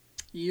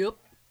 Yep.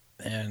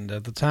 And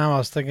at the time, I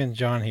was thinking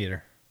John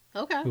Heater,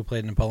 Okay. who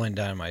played Napoleon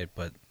Dynamite,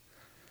 but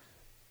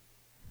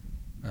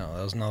no,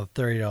 that was another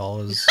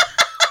 $30.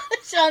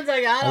 Sean's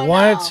like, I I don't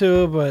wanted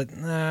know. to, but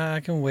I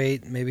can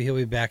wait. Maybe he'll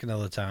be back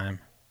another time,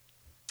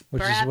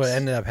 which is what Perhaps.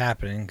 ended up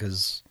happening.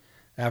 Because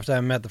after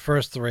I met the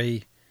first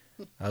three,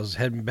 I was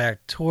heading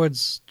back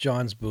towards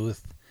John's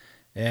booth,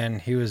 and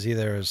he was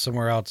either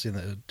somewhere else,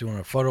 either doing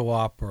a photo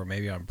op or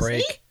maybe on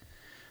break. See?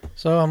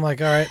 So I'm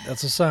like, all right,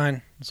 that's a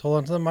sign. Let's hold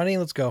on to the money.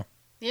 Let's go.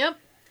 Yep.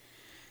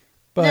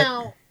 But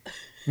Now,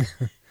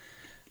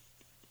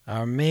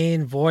 our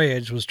main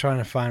voyage was trying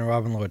to find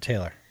Robin Lord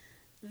Taylor.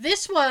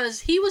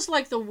 he was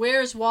like the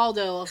Where's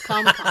Waldo of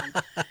Comic-Con.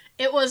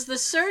 It was the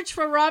search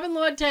for Robin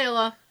Lord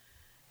Taylor,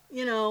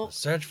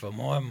 Search for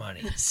more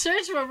money.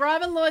 search for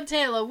Robin Lord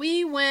Taylor.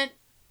 We went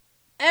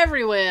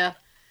everywhere.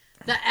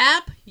 The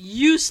app,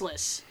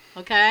 useless.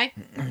 Okay?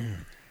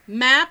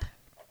 Map,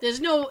 there's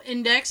no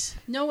index.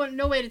 No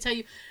way to tell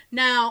you.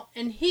 Now,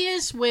 and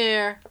here's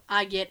where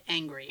I get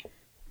angry.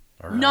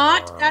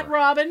 Not at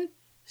Robin.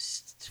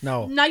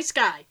 No. Nice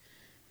guy,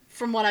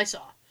 from what I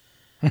saw.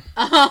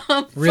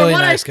 Really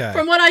nice guy.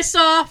 From what I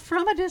saw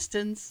from a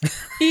distance,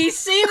 he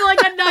seemed like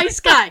a nice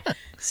guy.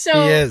 So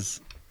He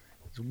is.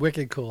 He's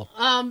wicked cool.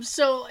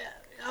 So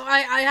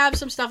I have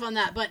some stuff on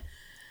that, but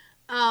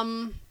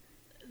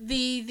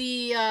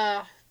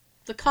the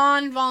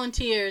con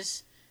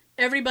volunteers,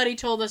 everybody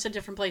told us a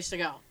different place to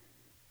go.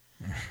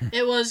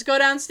 It was go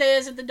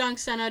downstairs at the Dunk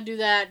Center, do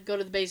that, go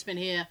to the basement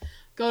here,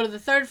 go to the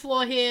third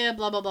floor here,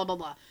 blah, blah, blah, blah,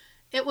 blah.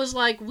 It was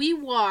like we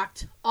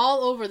walked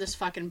all over this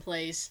fucking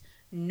place.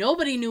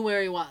 Nobody knew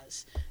where he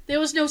was. There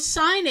was no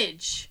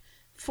signage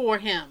for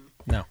him.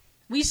 No.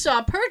 We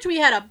saw Pertwee he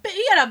had a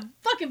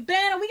fucking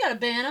banner. We got a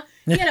banner.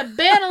 He had a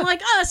banner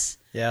like us.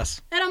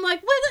 Yes. And I'm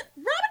like,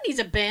 Robin needs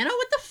a banner.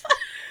 What the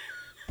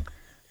fuck?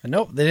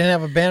 Nope, they didn't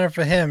have a banner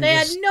for him. They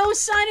had just no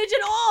signage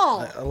at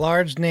all. a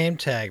large name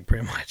tag,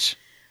 pretty much.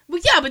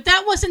 Well, yeah, but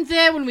that wasn't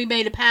there when we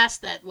made it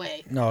past that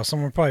way. No,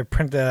 someone probably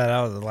printed that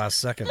out at the last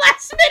second.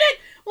 Last minute.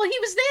 Well, he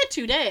was there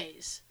 2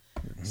 days.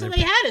 So they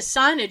had his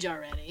signage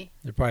already.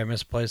 They probably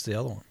misplaced the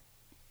other one.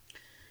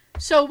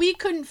 So we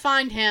couldn't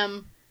find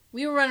him.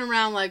 We were running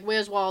around like,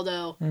 where's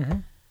Waldo? Mm-hmm.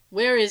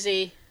 Where is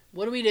he?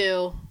 What do we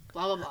do?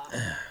 Blah, blah, blah.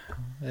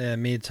 In the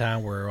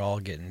meantime, we're all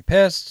getting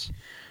pissed.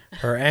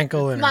 Her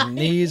ankle and her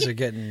knees are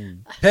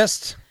getting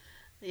pissed.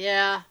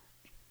 Yeah.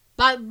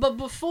 But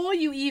before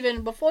you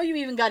even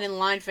got in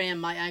line for him,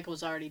 my ankle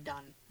was already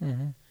done.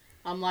 Mm-hmm.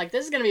 I'm like,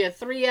 this is going to be a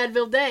 3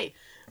 Advil day.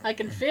 I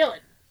can feel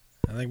it.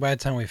 I think by the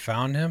time we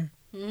found him,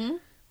 Mm-hmm.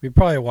 we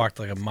probably walked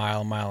like a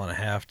mile and a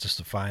half just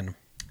to find him.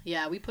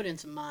 Yeah, we put in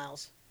some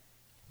miles.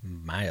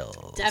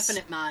 Miles.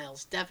 Definite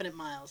miles.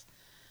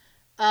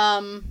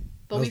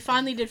 But we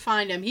finally did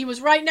find him. He was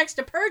right next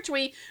to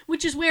Pertwee,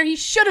 which is where he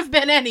should have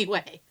been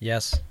anyway.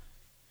 Yes.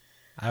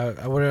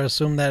 I would have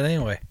assumed that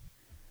anyway.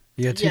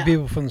 You got two Yeah.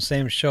 people from the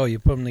same show. You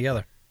put them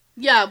together.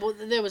 Yeah, well,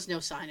 there was no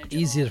signage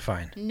Easy at to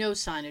find. all. No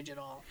signage at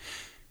all.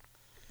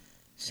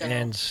 So,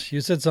 And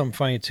you said something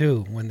funny,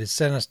 too. When they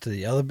sent us to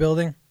the other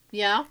building,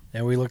 yeah.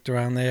 and we looked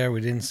around there, we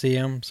didn't see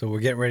him, so we're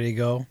getting ready to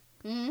go.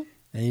 Mm-hmm.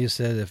 And you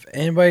said, if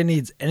anybody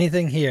needs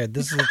anything here,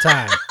 this is the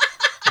time.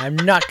 I'm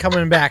not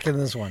coming back in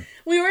this one.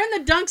 We were in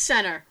the Dunk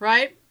Center,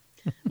 right?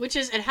 Which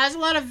is, it has a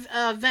lot of,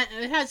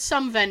 it has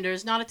some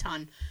vendors, not a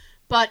ton.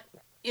 But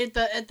in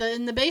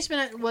the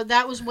basement, well,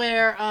 that was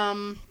where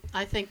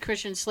I think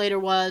Christian Slater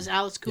was.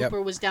 Alice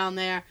Cooper was down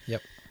there.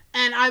 Yep.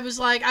 And I was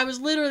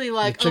literally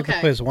like, The chick that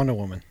okay. plays Wonder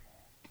Woman.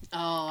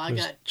 Oh, I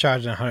was got.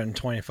 charging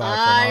 $125 for an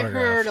I autograph.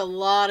 heard a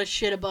lot of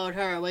shit about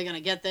her. We're gonna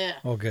get there.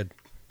 Oh, good.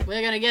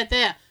 We're gonna get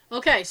there.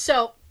 Okay,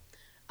 so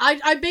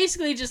I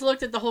basically just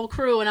looked at the whole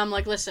crew and I'm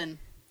like, listen,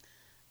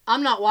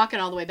 I'm not walking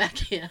all the way back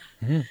here.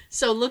 Mhm.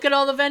 So look at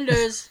all the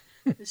vendors.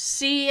 if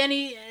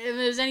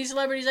there's any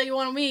celebrities that you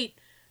want to meet,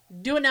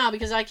 do it now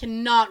because I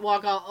cannot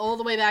walk all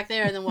the way back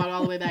there and then walk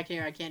all the way back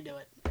here. I can't do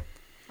it.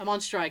 I'm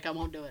on strike. I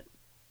won't do it.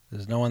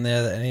 There's no one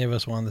there that any of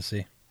us wanted to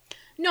see.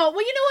 No,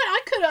 well, you know what?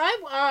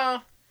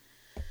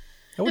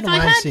 I wouldn't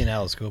mind seeing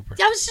Alice Cooper.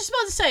 I was just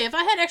about to say, if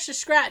I had extra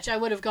scratch, I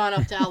would have gone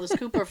up to Alice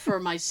Cooper for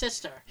my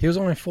sister. He was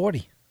only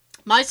 40.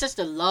 My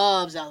sister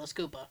loves Alice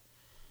Cooper.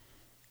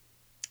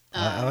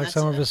 I like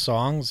some of his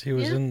songs. He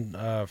was in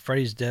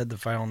Freddy's Dead, The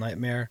Final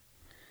Nightmare.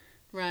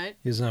 Right.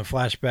 He was in a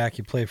flashback.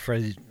 He played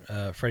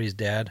Freddy's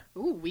dad.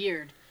 Ooh,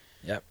 weird.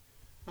 Yep.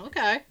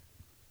 Okay.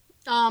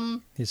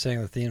 He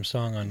sang the theme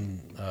song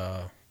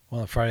on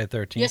one of Friday the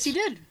 13th. Yes, he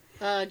did.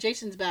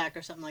 Jason's Back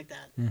or something like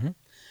that. Mm-hmm.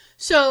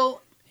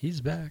 So.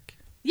 He's back.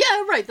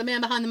 Yeah, right. The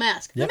man behind the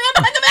mask. Yep. The man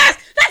behind the mask.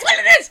 That's what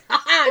it is.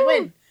 I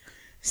win.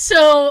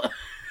 So.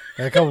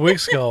 A couple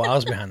weeks ago, I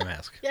was behind the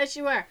mask. Yes,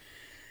 you were.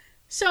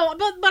 So,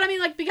 but I mean,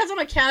 like, because I'm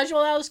a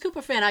casual Alice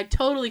Cooper fan, I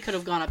totally could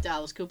have gone up to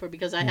Alice Cooper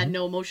because I had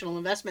no emotional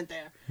investment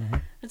there. Mm-hmm.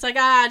 It's like,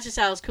 it's just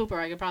Alice Cooper.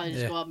 I could probably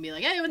just go up and be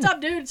like, hey, what's up,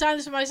 dude? Sign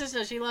this for my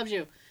sister. She loves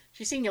you.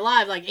 She's seen you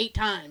live like 8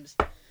 times.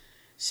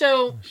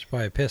 So. She's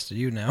probably pissed at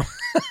you now.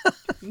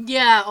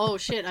 Yeah. Oh,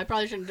 shit. I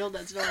probably shouldn't build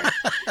that story.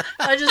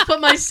 I just put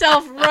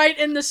myself right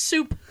in the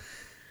soup.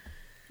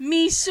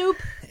 Me soup.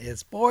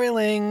 It's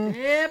boiling.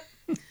 Yep.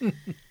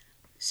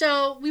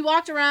 So we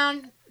walked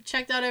around,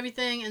 checked out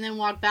everything, and then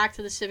walked back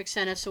to the Civic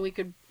Center so we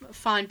could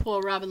find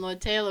poor Robin Lord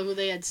Taylor, who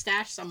they had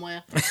stashed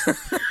somewhere.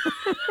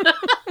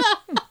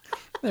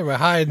 They were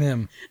hiding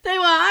him. They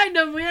were hiding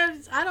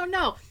him. I don't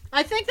know.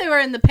 I think they were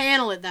in the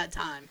panel at that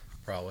time.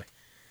 Probably.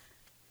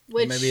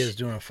 Which, maybe he was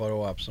doing a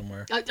photo op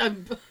somewhere.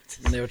 And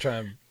they were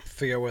trying to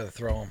figure out where to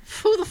throw him.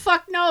 Who the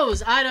fuck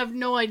knows? I'd have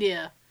no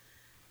idea.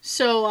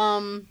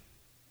 So,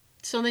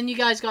 so then you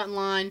guys got in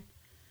line.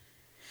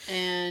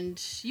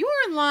 And you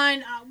were in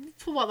line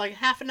for what, like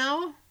half an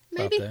hour?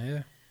 Maybe? About that, yeah.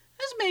 It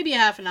was maybe a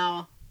half an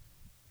hour.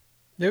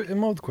 It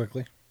moved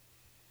quickly.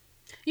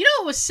 You know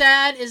what was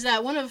sad is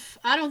that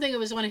I don't think it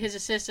was one of his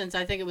assistants,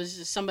 I think it was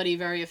just somebody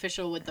very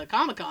official with the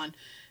Comic-Con,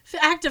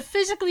 had to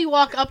physically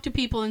walk up to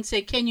people and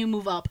say, can you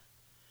move up?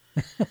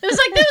 It was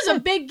like there was a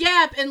big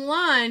gap in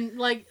line,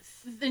 like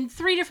in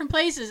 3 different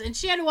places, and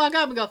she had to walk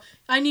up and go,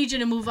 I need you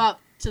to move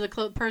up to the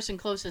person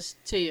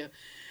closest to you.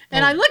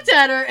 And I looked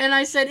at her and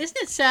I said, isn't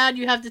it sad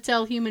you have to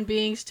tell human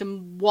beings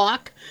to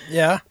walk?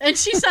 Yeah. And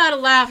she started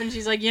laughing.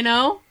 She's like, you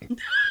know?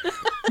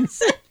 I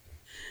said,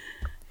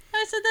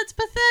 that's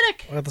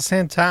pathetic. Well, at the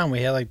same time,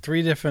 we had like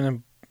 3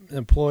 different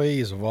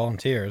employees or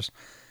volunteers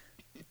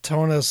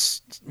telling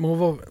us,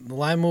 move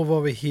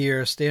over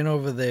here, stand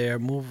over there,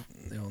 move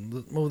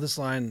this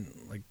line.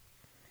 Like,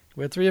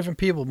 we had 3 different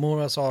people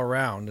moving us all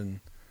around. And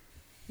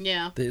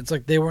yeah. It's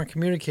like they weren't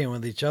communicating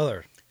with each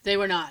other. They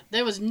were not.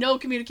 There was no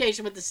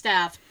communication with the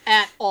staff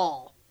at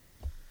all.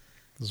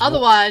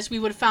 Otherwise, we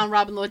would have found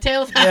Robin Lord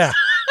Taylor fast.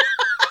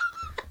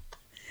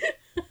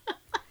 Yeah.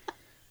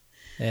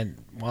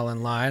 And while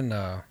in line,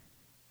 I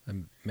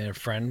made a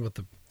friend with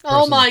the person,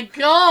 oh my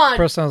God!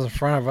 person that was in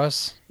front of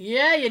us.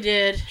 Yeah, you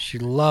did. She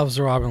loves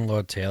Robin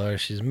Lord Taylor.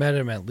 She's met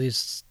him at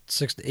least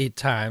 6 to 8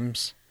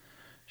 times.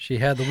 She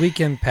had the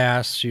weekend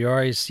pass. She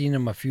already seen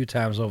him a few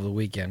times over the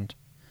weekend.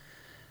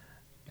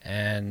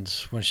 And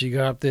when she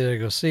got up there to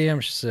go see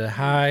him, she said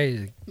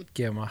hi,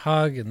 gave him a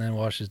hug, and then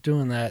while she's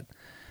doing that,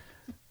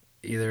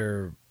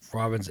 either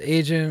Robin's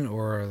agent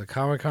or the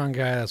Comic-Con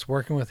guy that's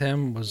working with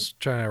him was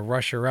trying to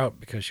rush her out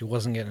because she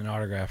wasn't getting an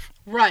autograph.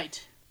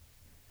 Right.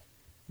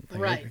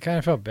 I kind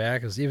of felt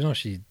bad because even though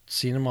she'd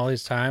seen him all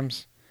these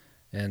times,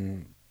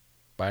 and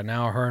by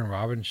now her and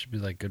Robin should be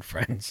like good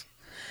friends.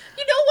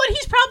 You know what?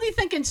 He's probably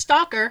thinking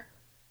stalker.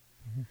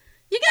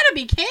 You gotta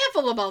be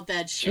careful about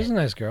that shit. She was a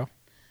nice girl.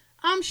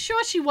 I'm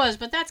sure she was,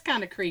 but that's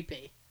kind of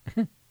creepy.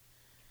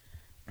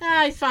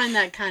 I find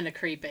that kind of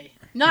creepy.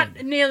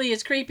 Not nearly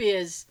as creepy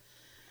as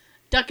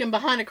ducking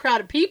behind a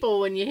crowd of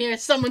people when you hear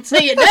someone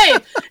say your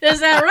name.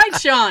 Is that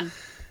right, Sean?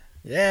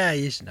 Yeah,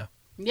 you should know.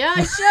 Yeah,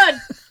 I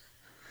should.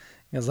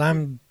 Because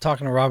I'm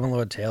talking to Robin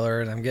Lord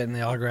Taylor, and I'm getting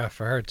the autograph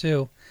for her,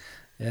 too.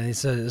 And he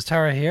said, is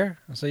Tara here?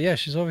 I said, yeah,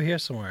 she's over here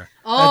somewhere.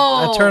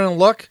 Oh. I turn and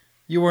look.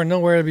 You were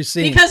nowhere to be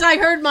seen. Because I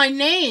heard my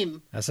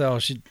name. I said, oh,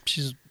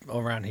 she's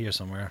around here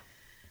somewhere.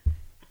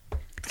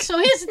 So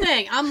here's the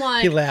thing. I'm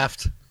like... He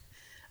laughed.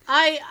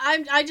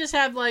 I just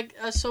have, like,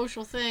 a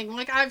social thing.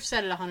 Like, I've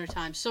said it 100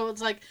 times. So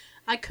it's like,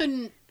 I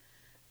couldn't...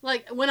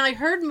 Like, when I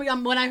heard my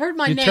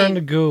name... You turned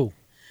to goo.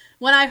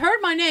 When I heard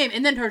my name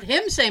and then heard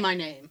him say my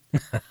name...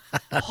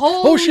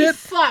 Holy shit.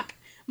 Fuck.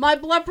 My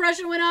blood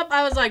pressure went up.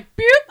 I was like,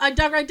 beep. I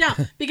dug right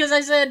down. Because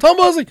I said... Tom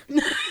Bosley!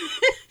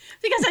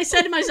 Because I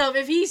said to myself,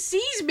 if he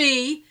sees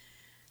me...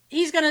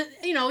 He's gonna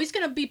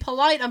be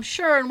polite, I'm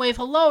sure, and wave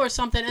hello or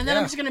something. And then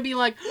I'm just gonna be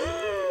like...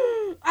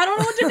 I don't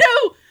know what to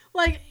do.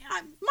 Like,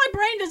 my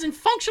brain doesn't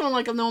function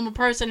like a normal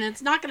person, and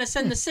it's not going to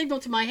send the signal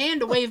to my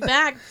hand to wave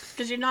back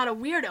because you're not a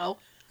weirdo.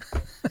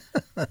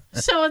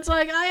 So it's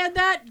like, I had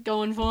that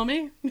going for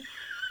me.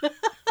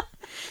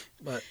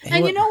 But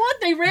and you know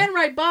what? They ran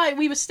right by.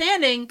 We were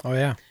standing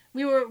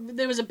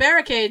there was a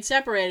barricade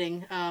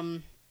separating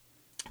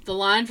the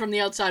line from the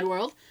outside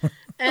world,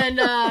 and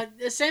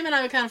Sam and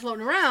I were kind of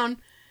floating around,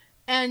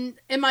 and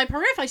in my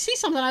periph, I see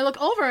something. I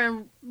look over,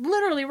 and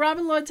literally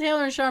Robin Lord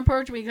Taylor and Sean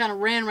Pertwee kind of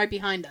ran right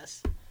behind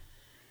us,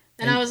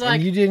 and I was like,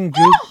 and you didn't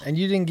and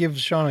you didn't give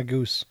Sean a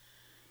goose.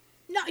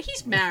 No,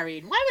 he's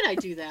married. Why would I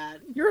do that?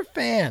 You're a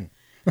fan.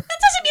 That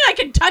doesn't mean I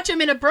can touch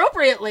him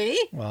inappropriately.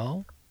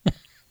 Well,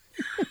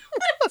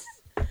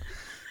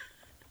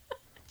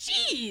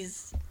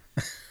 jeez.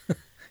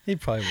 he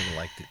probably would have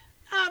liked it.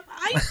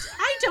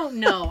 I don't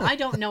know. I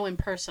don't know him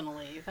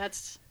personally.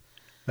 It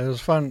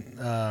was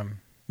fun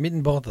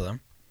meeting both of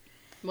them.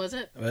 Was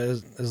it? It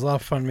was a lot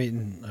of fun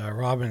meeting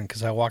Robin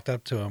because I walked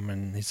up to him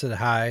and he said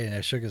hi and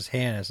I shook his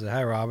hand. I said,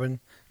 "Hi, Robin,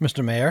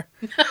 Mr. Mayor."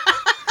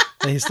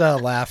 And he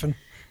started laughing.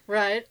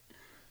 Right.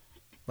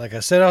 Like I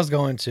said I was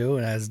going to,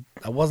 and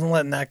I wasn't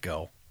letting that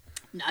go.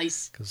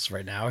 Nice. Because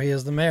right now he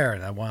is the mayor,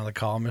 and I wanted to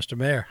call him Mr.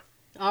 Mayor.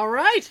 All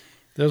right.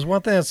 There's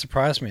one thing that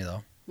surprised me,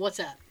 though. What's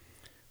that?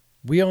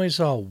 We only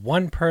saw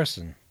one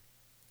person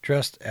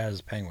dressed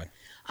as Penguin.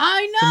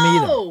 I To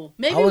meet know. him.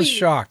 Maybe I was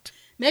shocked.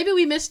 Maybe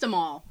we missed them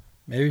all.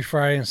 Maybe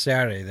Friday and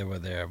Saturday they were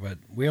there, but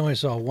we only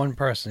saw one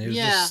person. He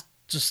was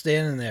just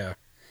standing there.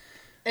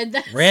 And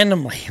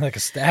randomly, like a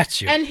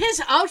statue. And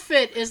his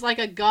outfit is like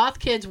a goth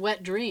kid's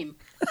wet dream.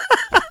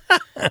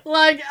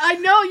 Like, I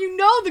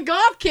know, the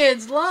goth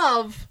kids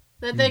love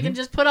that they can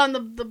just put on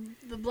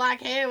the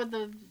black hair with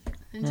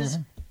and just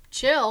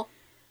chill.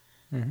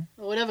 Or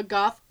whatever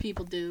goth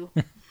people do.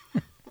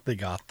 They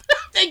goth.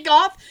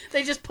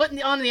 They just put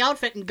on the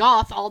outfit and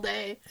goth all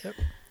day. Yep.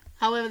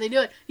 However they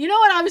do it. You know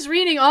what? I was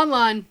reading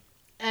online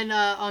and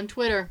on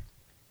Twitter,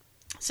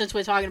 since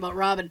we're talking about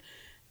Robin,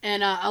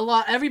 and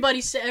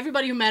everybody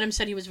who met him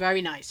said he was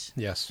very nice.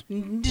 Yes.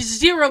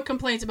 Zero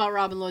complaints about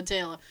Robin Lord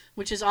Taylor,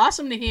 which is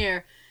awesome to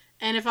hear.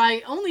 And if I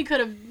only could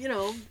have,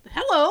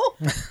 hello,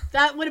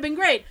 that would have been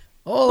great.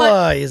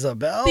 Hola,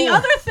 Isabel. The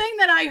other thing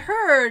that I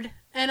heard,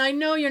 and I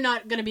know you're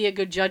not going to be a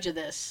good judge of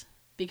this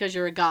because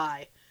you're a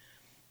guy.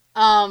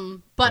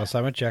 But last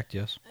time I checked,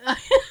 yes.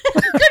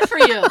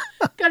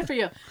 Good for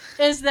you.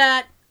 Is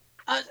that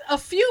a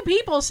few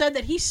people said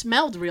that he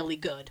smelled really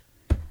good.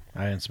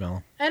 I didn't smell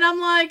him. And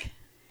I'm like,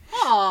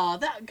 oh,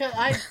 the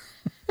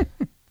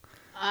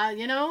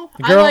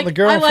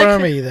girl in front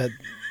of me that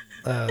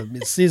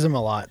sees him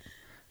a lot.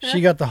 She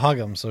got to hug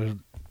him, so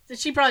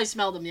she probably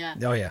smelled him. Yeah.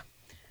 Oh yeah.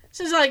 This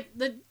is like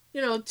the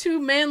two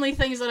manly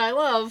things that I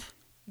love: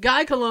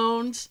 guy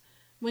colognes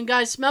when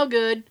guys smell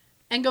good,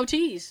 and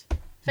goatees,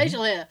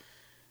 facial hair.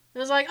 It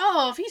was like,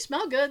 oh, if he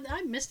smelled good,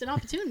 I missed an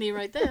opportunity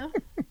right there.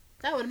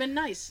 That would have been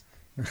nice.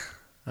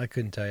 I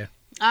couldn't tell you.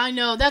 I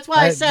know. That's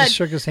why I said. Just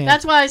shook his hand.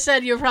 That's why I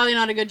said you're probably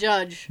not a good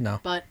judge. No.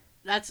 But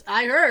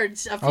I heard a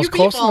few people. I was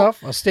close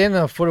enough. I was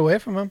standing a foot away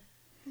from him.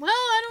 Well,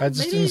 I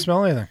just didn't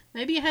smell anything.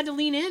 Maybe you had to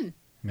lean in.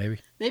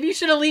 Maybe you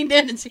should have leaned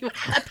in and see what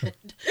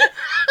happened.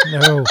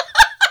 No.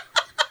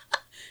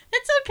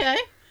 It's okay.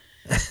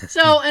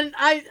 So, and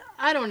I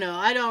don't know.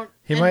 I don't.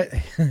 He might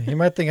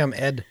think I'm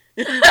Ed.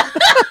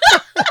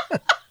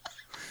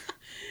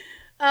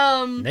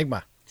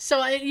 Enigma.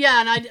 So,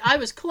 and I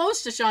was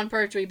close to Sean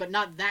Pertwee, but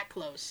not that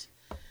close.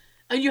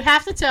 You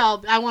have to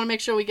tell. I want to make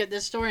sure we get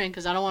this story in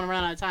because I don't want to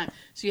run out of time.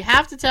 So you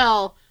have to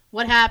tell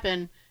what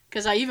happened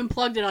because I even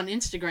plugged it on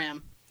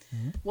Instagram.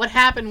 Mm-hmm. What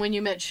happened when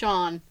you met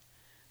Sean?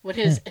 What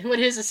his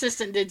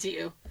assistant did to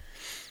you?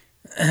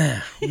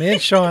 Me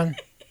and Sean.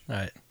 All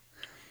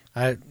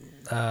right.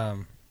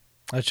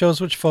 I chose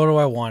which photo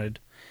I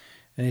wanted,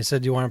 and he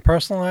said, "Do you want it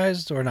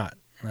personalized or not?"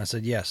 And I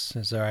said, "Yes."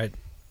 He said, "All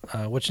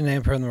right. What's your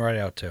name? Put them right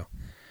out to."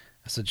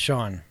 I said,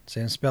 "Sean."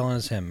 Same spelling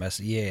as him.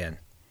 S-E-A-N.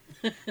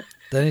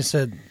 Then he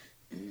said,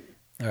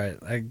 "All right,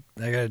 I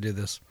got to do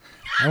this.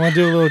 I want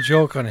to do a little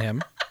joke on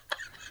him,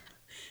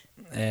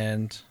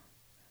 and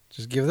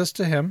just give this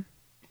to him,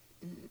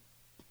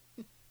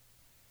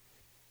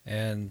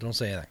 and don't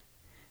say anything."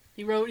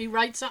 He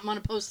writes something on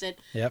a Post-it.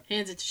 Yep.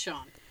 Hands it to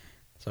Sean.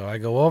 So I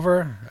go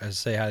over, I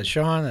say hi to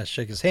Sean, I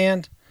shake his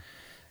hand,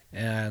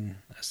 and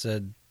I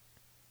said,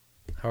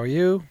 "How are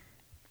you?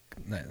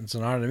 It's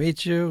an honor to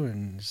meet you."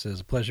 And he says,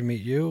 "A pleasure to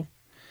meet you."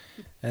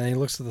 And he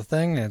looks at the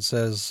thing and it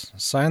says,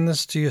 "Sign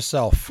this to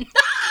yourself."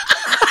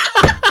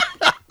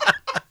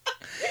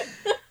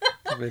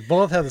 We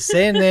both have the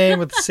same name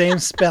with the same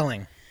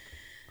spelling.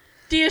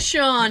 Dear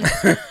Sean,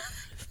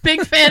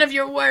 big fan of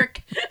your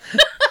work.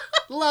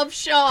 Love,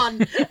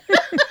 Sean.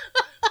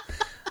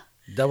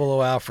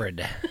 00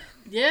 Alfred.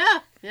 Yeah,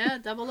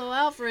 00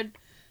 Alfred.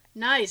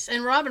 Nice.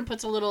 And Robin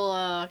puts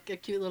a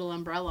cute little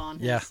umbrella on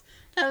his. Yeah.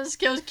 That was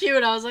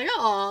cute. I was like,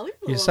 oh.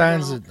 He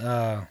signs it,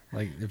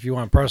 like, if you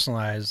want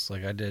personalized,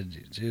 like I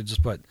did, you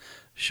just put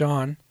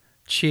Sean,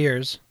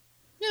 cheers,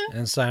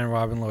 and sign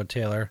Robin Lord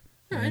Taylor,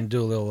 and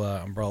do a little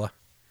umbrella.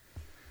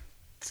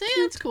 See,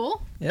 that's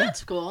cool. Yeah.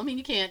 That's cool. I mean,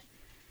 you can't,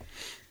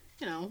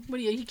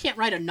 you can't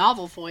write a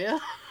novel for you.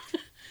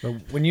 But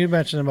when you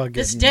mentioned about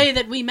getting... This day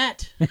that we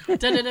met.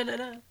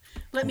 Da-da-da-da-da.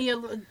 Let me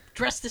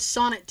address this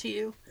sonnet to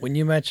you. When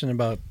you mentioned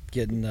about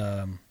getting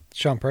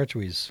Sean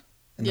Pertwee's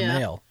in the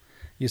mail,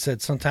 You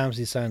said sometimes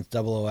he signs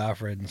 00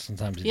 Alfred and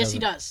sometimes he Yes,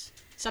 doesn't. he does.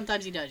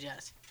 Sometimes he does,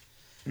 yes.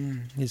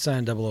 He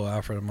signed 00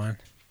 Alfred on mine.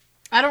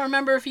 I don't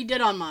remember if he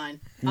did on mine.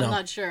 No. I'm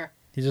not sure.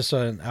 He just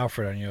saw an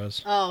Alfred on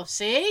yours. Oh,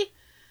 see?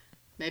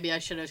 Maybe I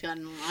should have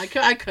gotten...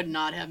 I could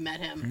not have met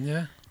him.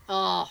 Yeah.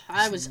 Oh,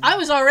 I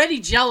was already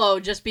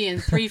jello just being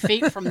 3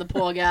 feet from the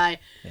poor guy.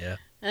 Yeah.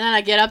 And then I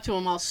get up to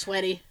him all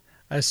sweaty.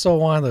 I so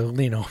wanted to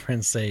lean over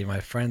and say, my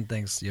friend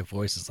thinks your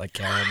voice is like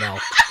caramel.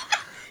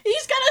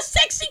 He's got a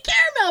sexy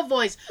caramel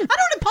voice. I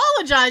don't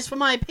apologize for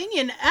my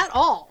opinion at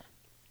all.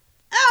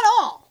 At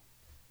all.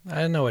 I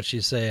didn't know what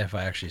she'd say if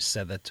I actually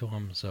said that to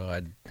him, so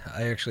I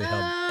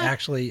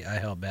actually I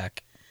held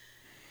back.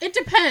 It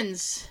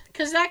depends,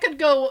 because that could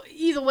go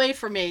either way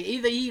for me.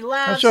 Either he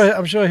laughs...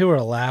 I'm sure he would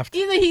have laughed.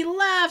 Either he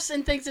laughs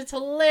and thinks it's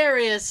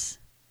hilarious,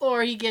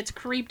 or he gets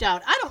creeped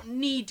out. I don't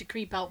need to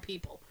creep out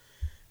people.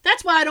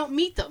 That's why I don't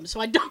meet them,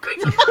 so I don't creep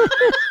them out.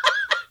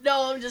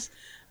 No,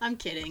 I'm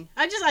kidding.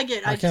 I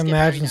can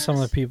imagine some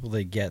of the people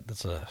they get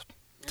that's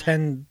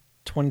 10,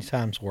 20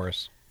 times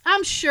worse.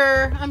 I'm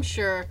sure.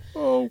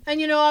 Oh.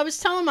 And, I was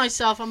telling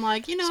myself, I'm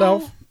like,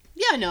 Self?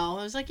 Yeah, I know.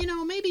 I was like,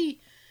 maybe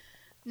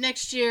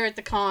next year at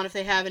the con, if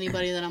they have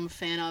anybody that I'm a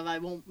fan of, I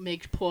won't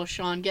make poor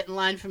Sean get in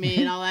line for me,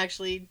 and I'll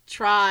actually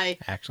try.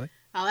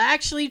 I'll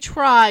actually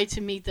try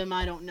to meet them.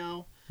 I don't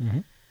know. Mm-hmm.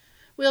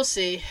 We'll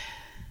see.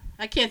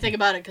 I can't think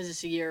about it because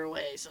it's a year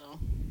away, so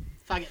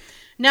fuck it.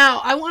 Now,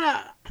 I want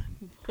to...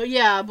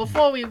 Yeah,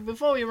 before we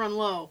run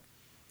low,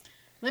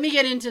 let me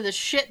get into the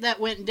shit that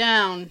went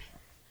down.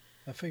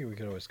 I figure we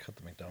could always cut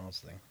the McDonald's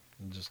thing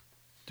and just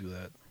do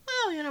that.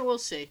 Well, we'll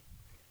see.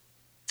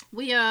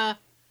 We oh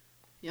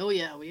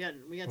yeah, we got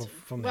some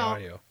from the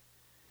audio.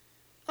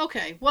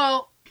 Okay,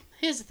 well,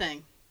 here's the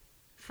thing,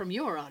 from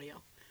your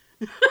audio.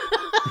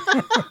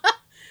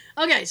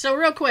 Okay, so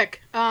real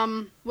quick,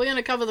 we're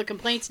gonna cover the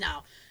complaints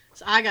now.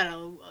 So I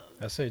gotta.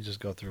 I say just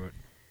go through it.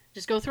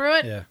 Just go through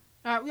it. Yeah.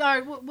 All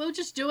right, we'll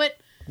just do it.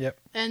 Yep.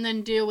 And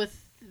then deal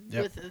with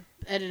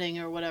editing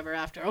or whatever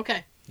after.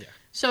 Okay. Yeah.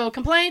 So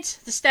complaints,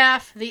 the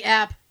staff, the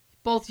app,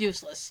 both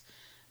useless.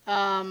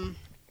 The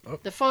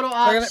photo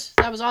ops,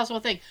 that was also a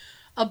thing.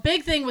 A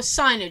big thing was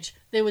signage.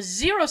 There was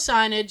zero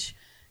signage.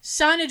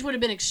 Signage would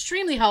have been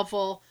extremely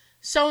helpful.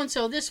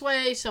 So-and-so this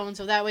way,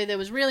 so-and-so that way. There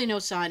was really no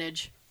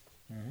signage.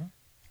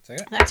 Mm-hmm.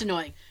 That's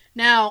annoying.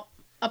 Now,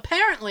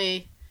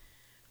 apparently,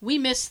 we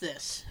missed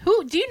this.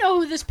 Do you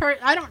know who this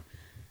person...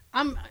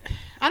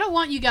 I don't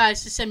want you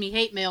guys to send me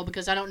hate mail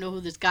because I don't know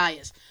who this guy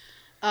is.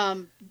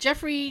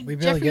 Jeffrey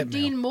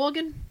Dean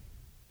Morgan?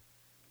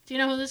 Do you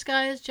know who this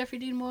guy is? Jeffrey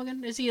Dean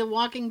Morgan? Is he a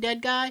Walking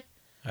Dead guy?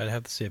 I'd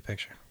have to see a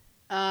picture.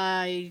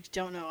 I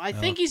don't know. I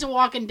think he's a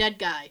Walking Dead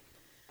guy.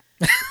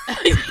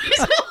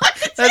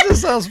 That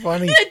just sounds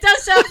funny. It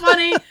does sound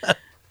funny.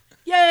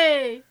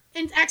 Yay!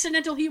 And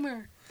accidental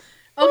humor.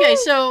 Okay,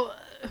 so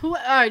all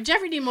right,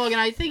 Jeffrey Dean Morgan.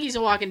 I think he's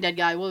a Walking Dead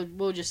guy.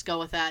 We'll just go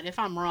with that. If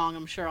I'm wrong,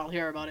 I'm sure I'll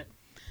hear about it.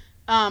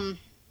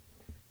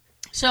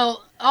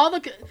 So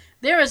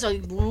there is a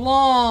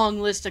long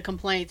list of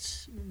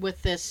complaints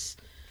with this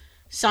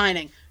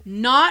signing,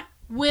 not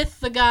with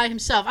the guy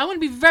himself. I want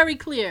to be very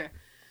clear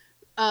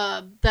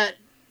that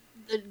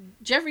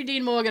Jeffrey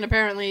Dean Morgan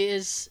apparently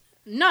is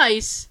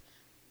nice.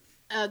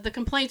 The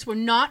complaints were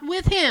not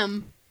with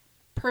him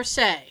per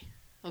se.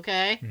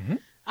 Okay. Mm-hmm.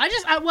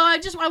 I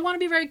want to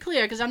be very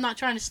clear because I'm not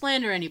trying to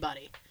slander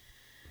anybody.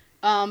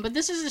 But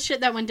this is the shit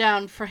that went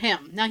down for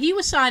him. Now, he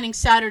was signing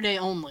Saturday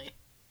only.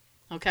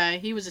 Okay?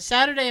 He was a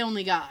Saturday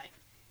only guy.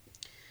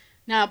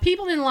 Now,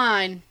 people in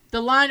line,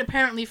 the line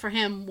apparently for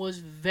him was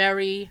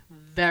very,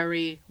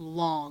 very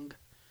long.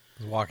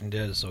 Walking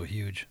Dead is so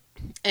huge.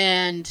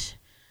 And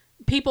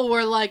people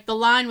were like, the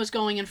line was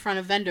going in front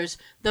of vendors.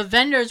 The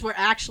vendors were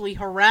actually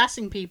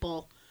harassing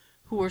people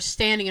who were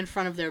standing in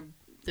front of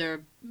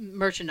their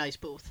merchandise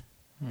booth.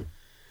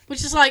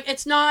 Which is like,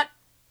 it's not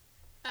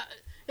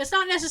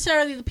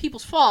necessarily the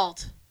people's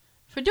fault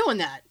for doing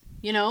that,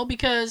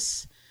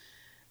 because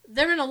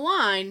they're in a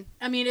line.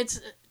 I mean, it's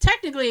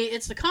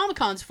the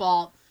Comic-Con's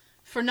fault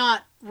for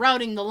not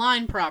routing the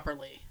line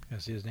properly. Can I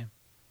see his name?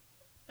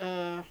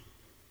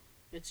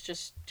 It's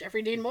just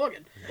Jeffrey Dean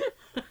Morgan.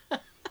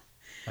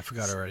 I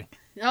forgot already.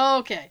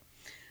 Okay.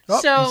 Oh,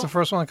 so that's the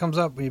first one that comes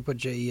up when you put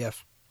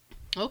JEF.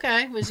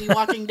 Okay. Was he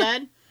Walking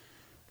Dead?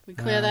 We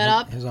clear that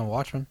up? He was on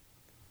Watchmen.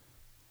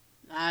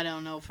 I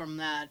don't know from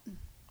that.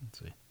 Let's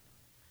see.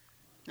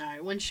 All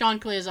right. When Sean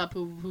clears up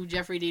who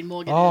Jeffrey Dean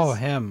Morgan is. Oh,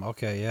 him.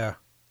 Okay, yeah.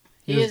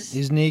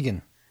 He's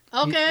Negan.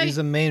 Okay. He's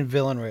the main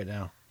villain right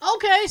now.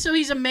 Okay, so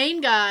he's a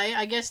main guy.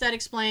 I guess that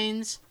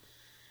explains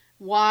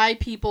why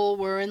people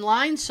were in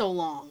line so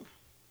long.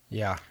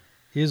 Yeah.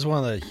 He's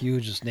one of the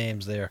hugest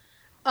names there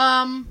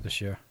this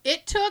year.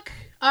 All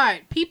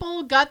right,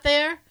 people got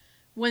there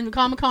when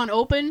Comic-Con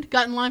opened,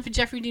 got in line for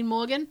Jeffrey Dean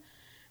Morgan.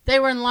 They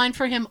were in line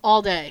for him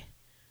all day.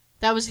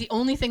 That was the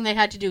only thing they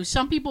had to do.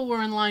 Some people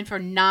were in line for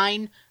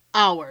 9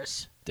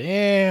 hours.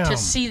 Damn. To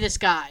see this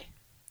guy.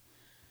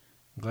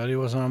 I'm glad he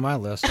wasn't on my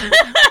list.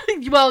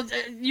 Well,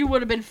 you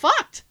would have been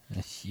fucked.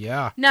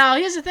 Yeah. Now,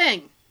 here's the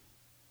thing.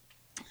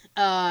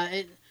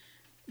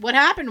 what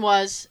happened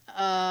was,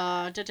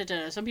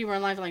 some people were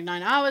in line for like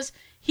 9 hours.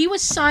 He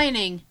was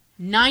signing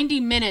 90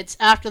 minutes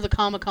after the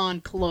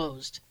Comic-Con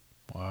closed.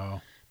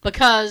 Wow.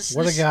 Because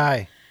What a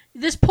guy.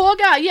 This poor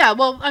guy, yeah,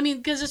 well, I mean,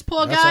 because this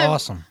poor That's guy...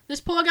 awesome.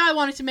 This poor guy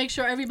wanted to make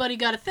sure everybody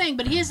got a thing,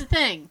 but here's the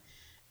thing.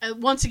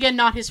 Once again,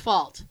 not his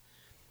fault.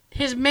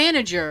 His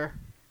manager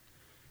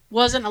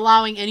wasn't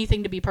allowing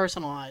anything to be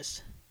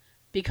personalized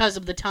because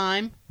of the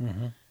time.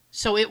 Mm-hmm.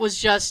 So it was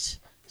just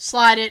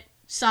slide it,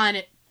 sign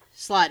it,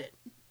 slide it.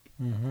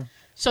 Mm-hmm.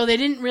 So they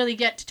didn't really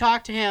get to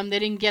talk to him. They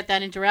didn't get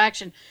that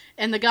interaction.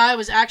 And the guy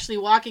was actually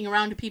walking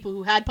around to people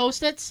who had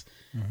Post-its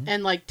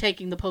and, like,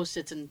 taking the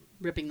Post-its and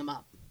ripping them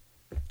up.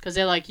 Because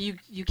they're like,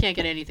 you can't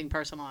get anything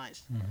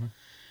personalized. Mm-hmm.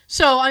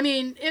 So, I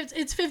mean,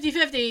 it's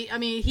 50-50. I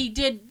mean, he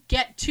did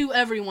get to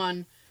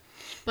everyone,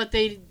 but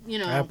they, you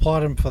know... I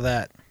applaud him for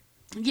that.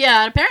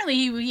 Yeah, apparently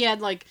he had,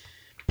 like,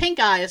 pink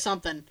eye or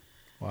something.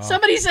 Wow.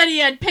 Somebody said he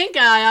had pink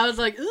eye. I was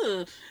like,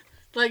 ugh.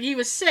 Like, he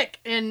was sick,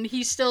 and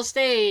he still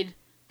stayed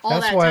all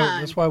that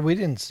time. That's why we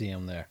didn't see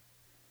him there.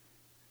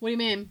 What do you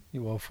mean?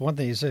 Well, for one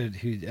thing, you said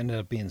he ended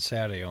up being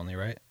Saturday only,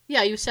 right?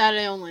 Yeah, he was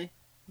Saturday only.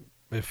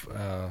 I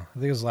think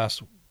it was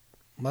last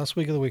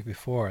week or the week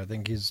before. I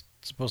think he's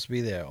supposed to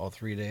be there all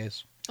 3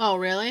 days. Oh,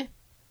 really?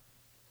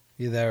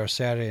 Either there or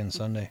Saturday and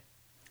Sunday.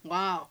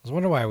 Wow. I was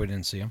wondering why we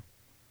didn't see him.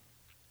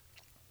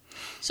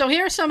 So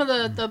here are some of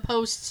the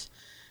posts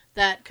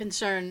that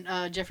concern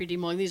Jeffrey D.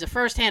 Morgan. These are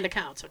first-hand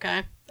accounts,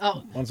 okay?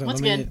 Oh, once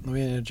again, let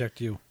me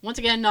interject you. Once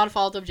again, not a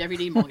fault of Jeffrey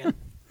D. Morgan.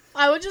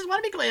 I would just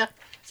want to be clear.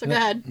 So go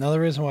ahead. Another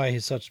reason why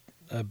he's such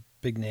a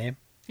big name.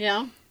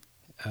 Yeah.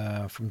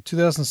 From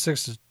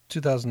 2006 to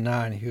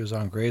 2009, he was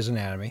on Grey's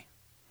Anatomy.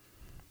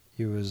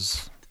 He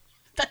was...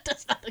 That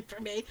does nothing for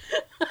me.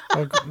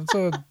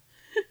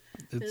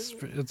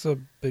 It's a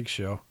big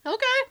show.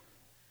 Okay.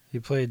 He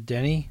played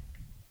Denny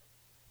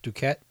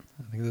Duquette.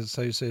 I think that's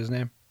how you say his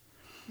name.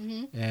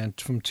 Mm-hmm. And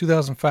from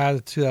 2005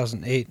 to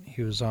 2008,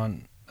 he was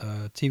on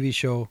a TV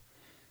show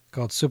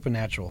called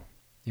Supernatural.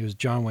 He was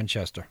John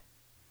Winchester.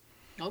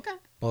 Okay.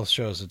 Both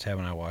shows that Tab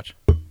and I watch.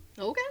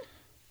 Okay.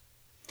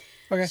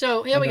 Okay.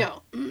 So here we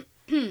go.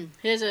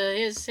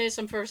 Here's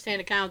some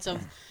first-hand accounts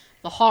of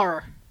the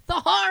horror.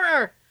 The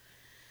horror!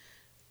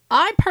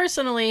 I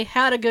personally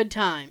had a good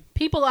time.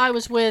 People I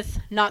was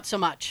with, not so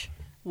much.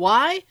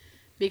 Why?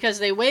 Because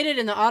they waited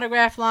in the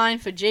autograph line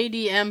for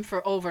JDM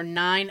for over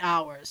 9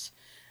 hours.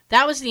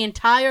 That was the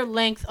entire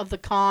length of the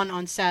con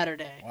on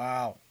Saturday.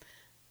 Wow.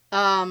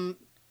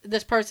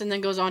 This person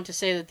then goes on to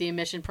say that the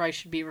admission price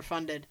should be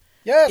refunded.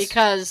 Yes.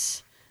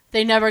 Because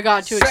they never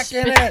got to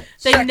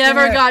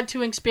got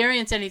to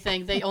experience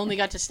anything. They only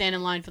got to stand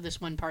in line for this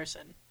one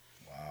person.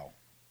 Wow.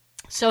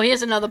 So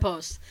here's another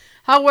post.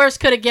 How worse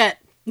could it get?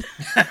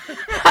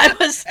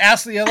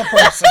 Ask the other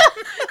person.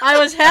 I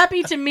was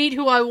happy to meet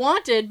who I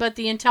wanted, but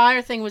the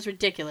entire thing was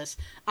ridiculous.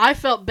 I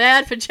felt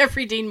bad for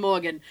Jeffrey Dean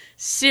Morgan.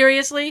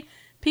 Seriously?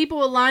 People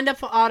were lined up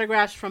for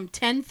autographs from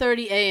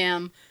 10:30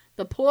 a.m.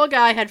 The poor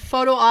guy had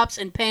photo ops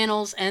and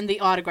panels and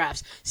the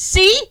autographs.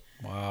 See?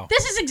 Wow.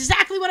 This is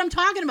exactly what I'm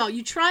talking about.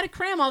 You try to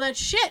cram all that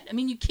shit. I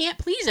mean, you can't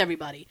please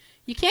everybody.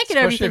 You can't get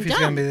everything done. Especially if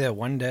he's going to be there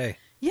one day.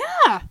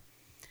 Yeah.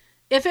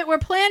 If it were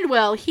planned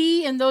well,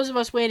 he and those of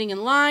us waiting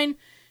in line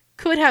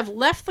could have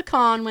left the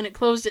con when it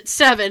closed at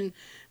 7,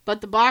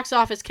 but the box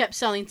office kept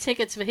selling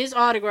tickets for his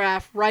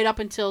autograph right up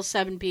until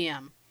 7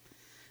 p.m.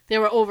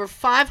 There were over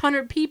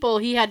 500 people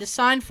he had to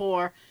sign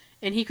for,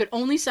 and he could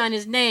only sign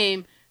his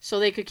name so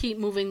they could keep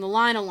moving the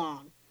line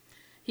along.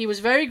 He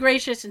was very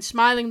gracious and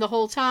smiling the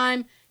whole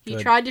time. He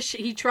tried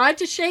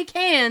to shake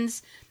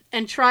hands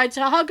and tried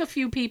to hug a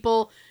few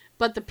people,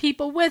 but the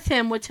people with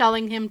him were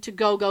telling him to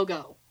go, go,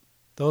 go.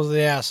 Those are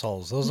the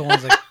assholes. Those are the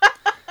ones that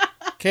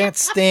can't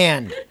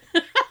stand.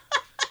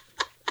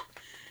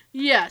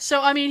 Yeah,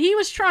 so I mean, he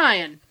was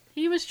trying.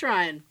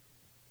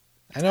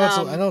 I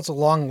know it's a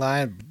long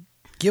line.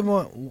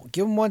 But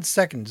give them 1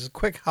 second, just a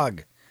quick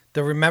hug.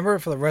 They'll remember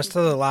it for the rest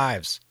of their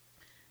lives.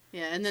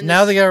 Yeah, and then so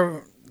now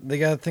they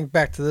gotta think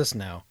back to this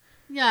now.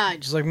 Yeah,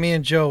 just like me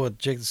and Joe with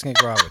Jake the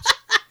Snake Roberts.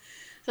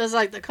 So it's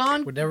like the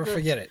con would never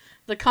forget it.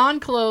 The con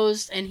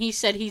closed, and he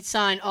said he'd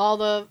sign all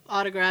the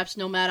autographs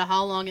no matter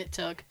how long it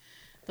took.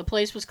 The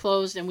place was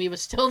closed, and we were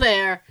still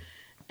there.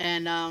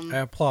 And I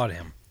applaud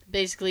him.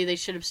 Basically, they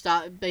should have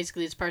stopped.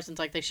 Basically, this person's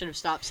like they should have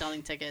stopped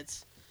selling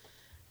tickets.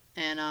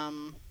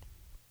 And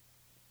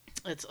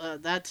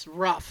that's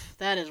rough.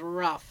 That is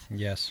rough.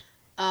 Yes.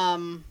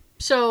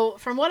 So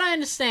from what I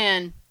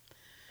understand,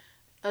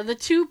 the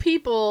two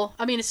people.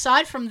 I mean,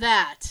 aside from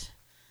that,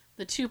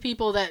 the two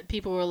people that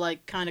people were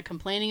like kind of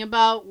complaining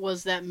about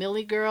was that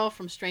Millie girl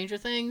from Stranger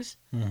Things.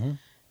 Mm-hmm.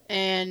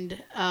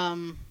 And I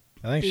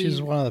think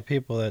she's one of the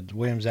people that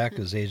William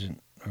Zabka's agent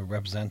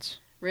represents.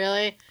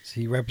 Really?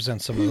 He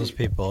represents some of those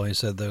people. He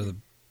said they're the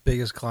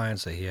biggest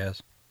clients that he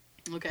has.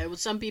 Okay, well,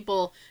 some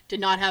people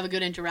did not have a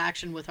good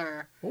interaction with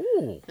her.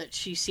 Ooh. That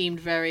she seemed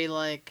very,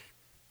 like,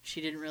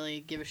 she didn't really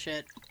give a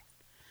shit.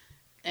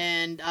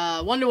 And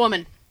Wonder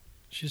Woman.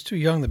 She's too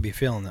young to be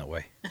feeling that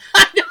way.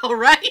 I know,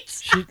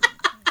 right?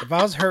 If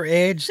I was her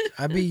age,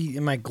 I'd be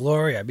in my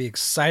glory. I'd be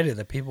excited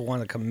that people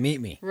want to come meet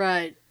me.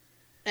 Right.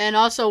 And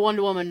also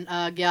Wonder Woman,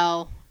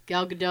 Gal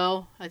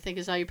Gadot, I think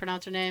is how you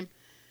pronounce her name.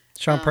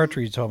 Sean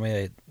Pertwee told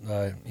me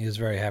he was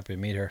very happy to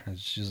meet her.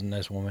 She's a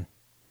nice woman.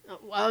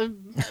 Well,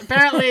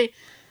 apparently,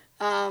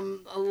 a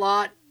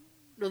lot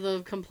of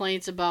the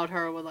complaints about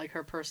her were like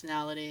her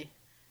personality.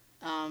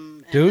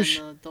 Douche?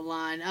 And the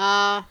line.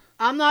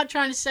 I'm not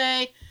trying to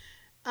say.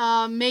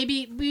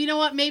 Maybe, you know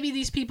what? Maybe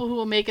these people who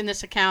were making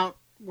this account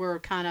were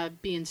kind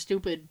of being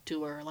stupid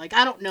to her. Like,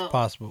 I don't know.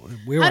 Possible.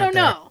 I don't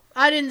know.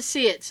 I didn't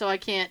see it, so I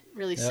can't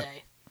really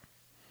say.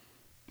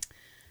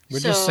 We're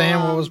just saying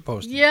what was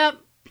posted. Yep.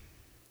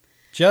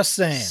 Just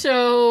saying.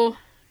 So,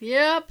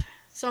 yep.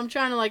 So I'm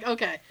trying to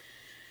okay.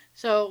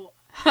 So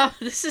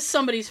this is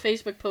somebody's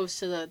Facebook post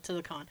to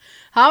the con.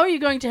 How are you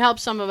going to help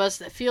some of us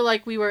that feel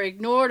like we were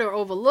ignored or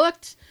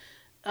overlooked?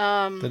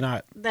 They're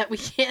not. That we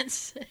can't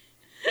say.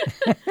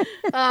 They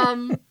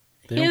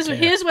don't care.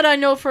 Here's what I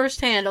know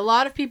firsthand. A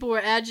lot of people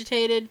were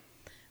agitated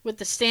with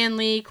the Stan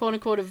Lee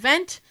quote-unquote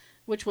event,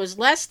 which was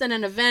less than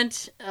an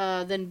event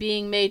than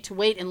being made to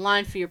wait in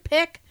line for your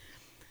pick.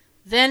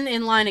 Then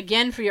in line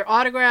again for your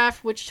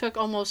autograph, which took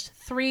almost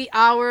 3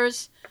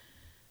 hours.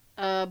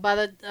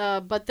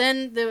 But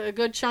then a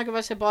good chunk of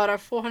us had bought our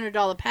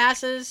 $400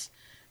 passes.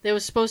 There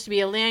was supposed to be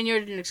a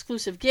lanyard, an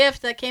exclusive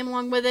gift that came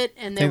along with it,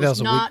 and there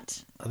was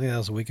not. I think that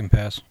was a weekend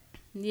pass.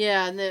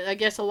 Yeah, and I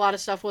guess a lot of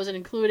stuff wasn't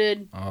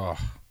included. Oh,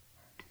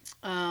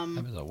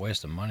 that was a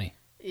waste of money.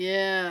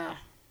 Yeah,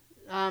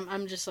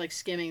 I'm just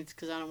skimming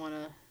because I don't want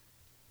to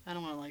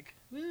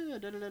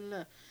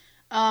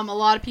a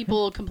lot of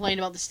people complained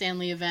about the Stan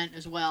Lee event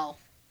as well.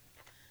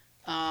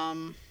 Let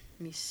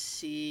me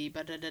see.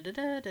 This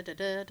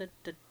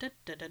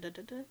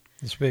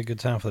would be a good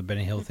time for the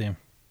Benny Hill theme.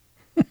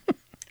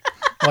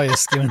 While you're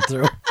skimming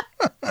through.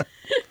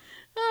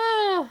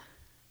 Oh,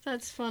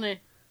 that's funny.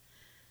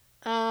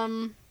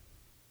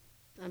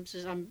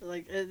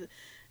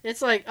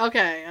 It's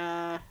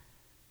okay.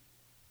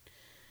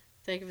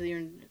 Thank you for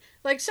your.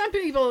 Some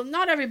people,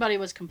 not everybody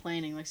was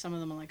complaining. Some of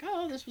them are like,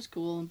 oh, this was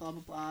cool and blah,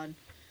 blah, blah.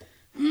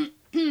 I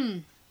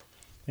think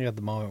at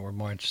the moment we're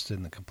more interested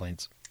in the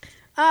complaints.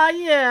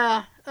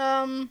 Yeah.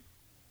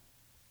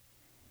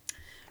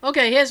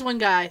 Okay, here's one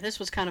guy. This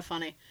was kind of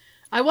funny.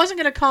 I wasn't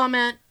going to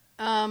comment,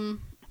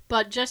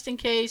 but just in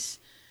case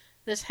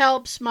this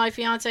helps, my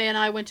fiance and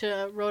I went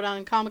to Rhode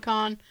Island Comic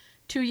Con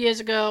 2 years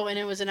ago, and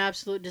it was an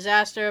absolute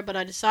disaster, but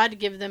I decided to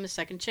give them a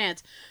second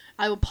chance.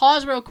 I will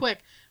pause real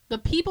quick. The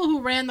people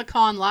who ran the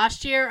con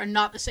last year are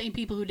not the same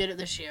people who did it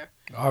this year.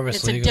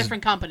 Obviously. It's a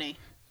different company.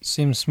 It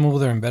seems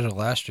smoother and better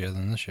last year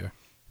than this year.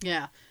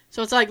 Yeah.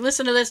 So it's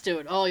listen to this,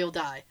 dude. Oh, you'll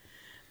die.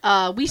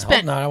 I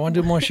hope not. I want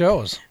to do more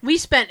shows. We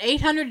spent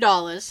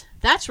 $800.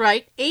 That's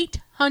right,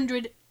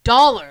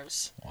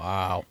 $800.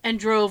 Wow. And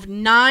drove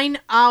 9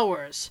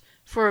 hours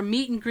for a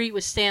meet and greet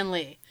with Stan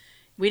Lee.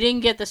 We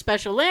didn't get the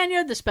special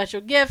lanyard, the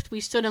special gift. We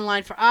stood in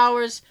line for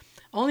hours,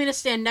 only to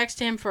stand next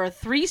to him for a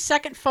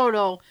 3-second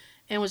photo,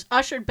 and was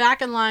ushered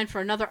back in line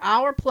for another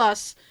hour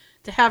plus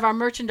to have our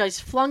merchandise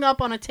flung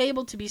up on a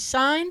table to be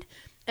signed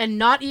and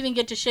not even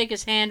get to shake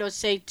his hand or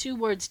say 2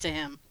 words to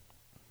him.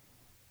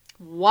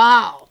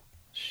 Wow.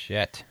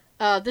 Shit.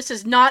 This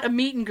is not a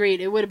meet and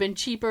greet. It would have been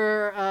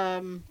cheaper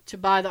to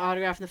buy the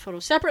autograph and the photo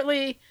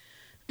separately.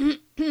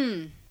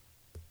 And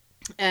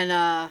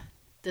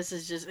this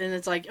is just, and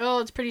it's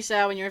it's pretty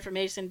sad when your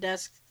information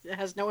desk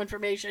has no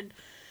information.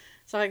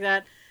 Stuff like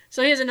that.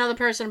 So here's another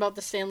person about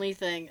the Stan Lee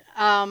thing.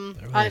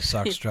 It really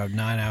sucks. Drove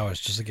 9 hours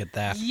just to get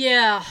that.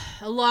 Yeah,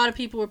 a lot of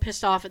people were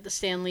pissed off at the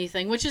Stan Lee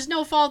thing, which is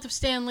no fault of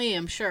Stan Lee,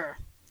 I'm sure.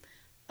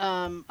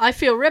 I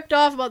feel ripped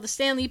off about the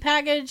Stan Lee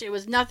package. It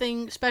was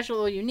nothing special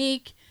or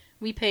unique.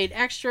 We paid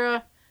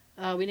extra.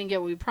 We didn't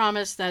get what we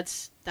promised.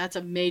 That's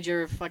a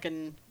major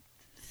fucking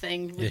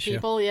thing with issue.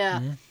 People. Yeah.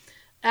 Mm-hmm.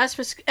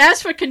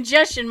 As for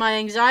congestion, my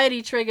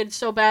anxiety triggered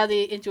so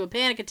badly into a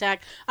panic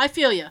attack. I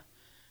feel you.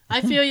 I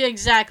feel you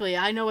exactly.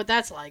 I know what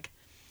that's like.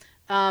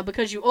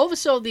 Because you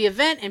oversold the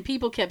event and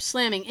people kept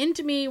slamming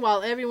into me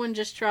while everyone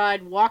just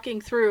tried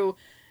walking through,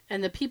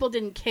 and the people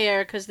didn't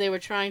care because they were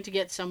trying to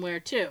get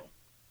somewhere too.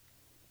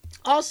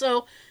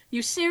 Also,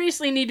 you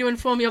seriously need to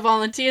inform your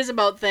volunteers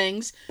about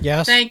things.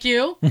 Yes. Thank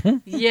you.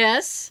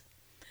 Yes.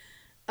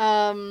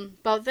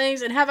 About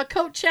things, and have a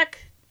coat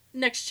check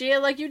next year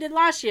like you did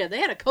last year. They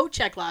had a coat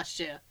check last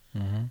year.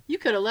 Mm-hmm. You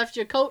could have left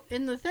your coat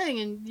in the thing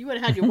and you would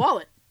have had your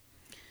wallet.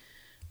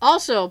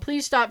 Also,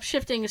 please stop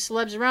shifting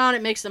celebs around.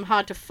 It makes them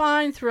hard to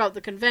find throughout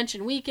the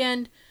convention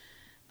weekend.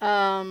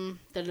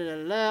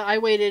 I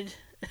waited.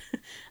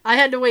 I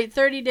had to wait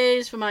 30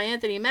 days for my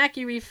Anthony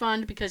Mackie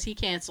refund because he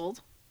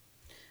canceled.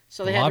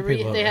 So they had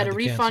to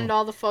refund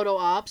all the photo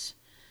ops.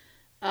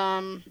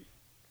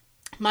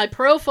 My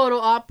pro photo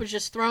op was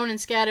just thrown and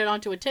scattered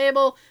onto a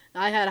table.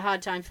 I had a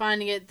hard time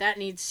finding it. That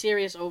needs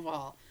serious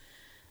overhaul.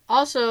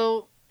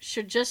 Also,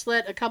 should just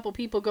let a couple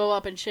people go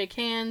up and shake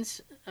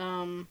hands.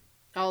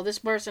 This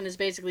person is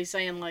basically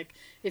saying,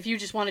 if you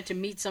just wanted to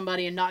meet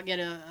somebody and not get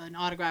an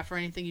autograph or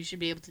anything, you should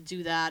be able to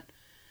do that.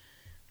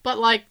 But,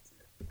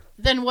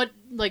 Then what?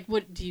 Like,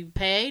 what do you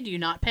pay? Do you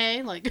not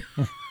pay? Like,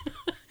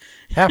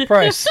 Half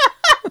price.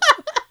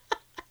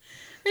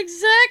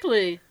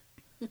 exactly.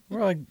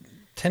 We're like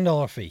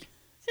 $10 fee.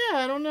 Yeah,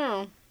 I don't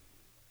know.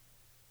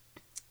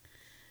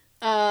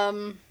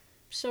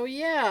 So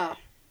yeah.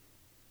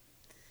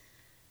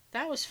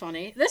 That was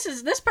funny.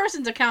 This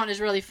person's account is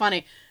really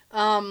funny.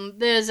 There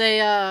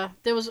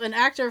was an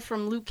actor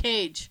from Luke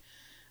Cage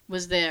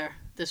was there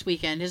this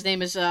weekend. His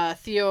name is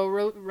Theo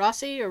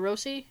Rossi.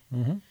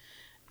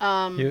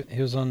 Mm-hmm.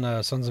 He was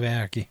on Sons of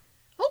Anarchy.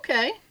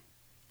 Okay,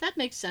 that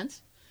makes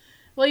sense.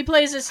 Well, he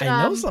plays this.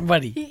 I know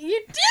somebody.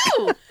 You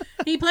do.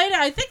 He played.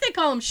 I think they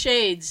call him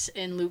Shades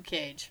in Luke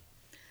Cage.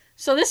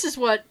 So this is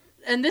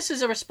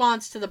a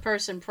response to the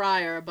person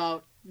prior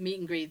about meet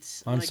and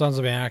greets. On Sons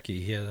of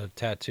Anarchy, he had a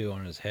tattoo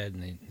on his head,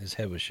 and his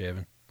head was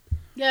shaven.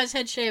 Yeah, his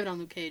head shaved on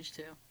Luke Cage,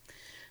 too.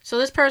 So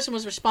this person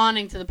was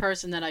responding to the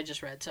person that I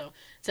just read. So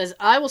it says,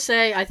 I will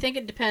say, I think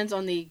it depends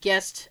on the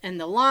guest and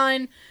the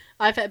line.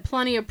 I've had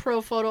plenty of pro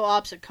photo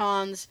ops at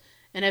cons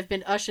and have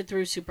been ushered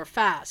through super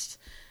fast.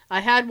 I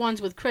had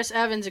ones with Chris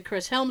Evans and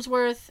Chris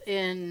Helmsworth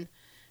in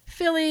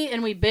Philly,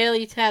 and we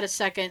barely had a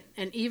second,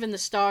 and even the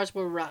stars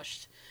were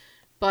rushed.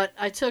 But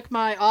I took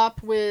my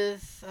op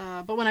with,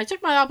 when I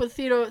took my op with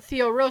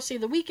Theo Rossi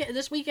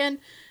this weekend,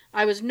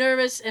 I was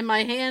nervous and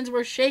my hands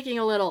were shaking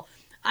a little.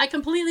 I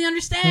completely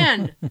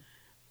understand.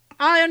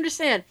 I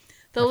understand.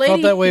 I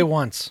felt that way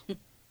once.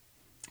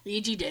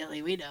 E.G.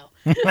 Daily, we know.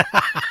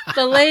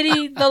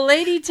 The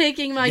lady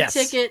taking my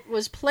ticket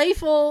was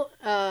playful,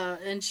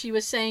 and she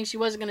was saying she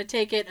wasn't going to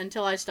take it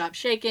until I stopped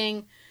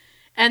shaking,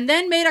 and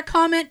then made a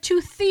comment to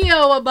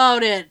Theo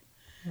about it.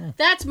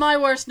 That's my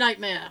worst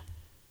nightmare.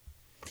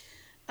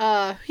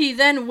 He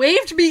then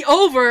waved me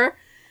over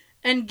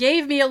and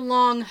gave me a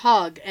long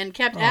hug and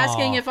kept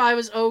asking if I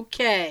was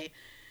okay.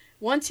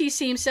 Once he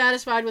seemed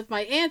satisfied with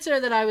my answer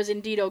that I was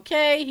indeed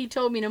okay, he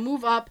told me to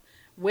move up,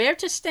 where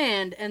to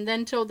stand, and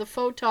then told the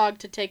photog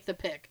to take the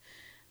pic.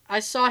 I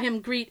saw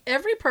him greet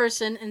every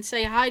person and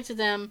say hi to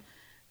them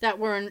that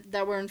were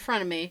in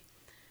front of me.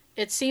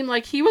 It seemed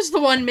like he was the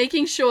one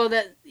making sure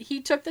that he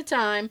took the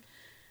time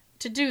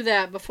to do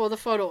that before the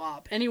photo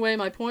op. Anyway,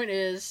 my point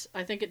is,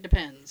 I think it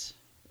depends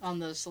on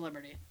the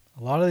celebrity.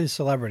 A lot of these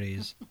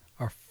celebrities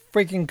are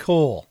freaking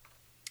cool.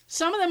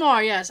 Some of them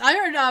are, yes. I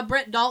heard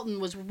Brett Dalton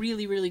was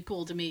really, really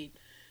cool to meet.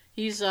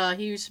 He was on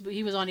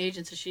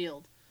Agents of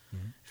S.H.I.E.L.D.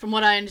 Mm-hmm. From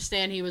what I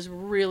understand, he was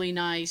really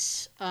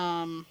nice.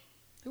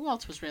 Who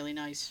else was really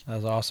nice? That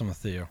was awesome with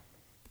Theo.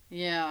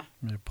 Yeah.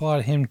 I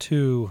applaud him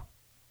too.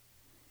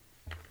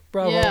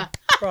 Bravo. Yeah.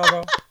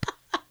 Bravo.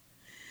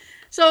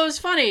 So it was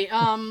funny.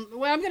 I'm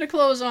going to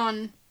close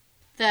on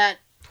that.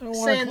 I don't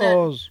want to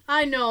close.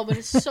 I know, but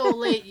it's so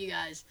late, you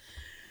guys.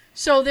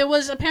 So there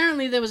was a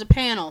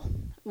panel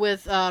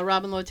with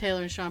Robin Lord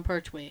Taylor and Sean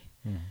Pertwee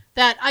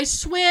that I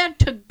swear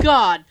to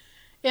God,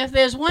 if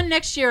there's one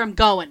next year, I'm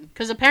going,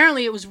 because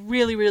apparently it was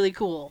really, really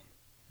cool.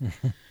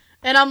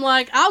 And I'm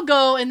like, I'll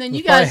go, and then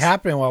you guys. Probably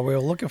happening while we were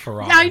looking for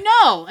Robin. Yeah, I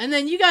know. And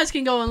then you guys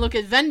can go and look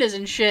at vendors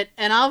and shit,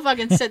 and I'll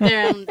fucking sit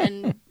there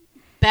and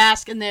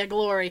bask in their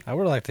glory. I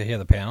would like to hear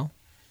the panel.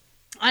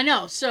 I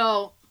know.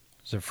 So.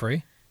 Is it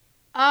free?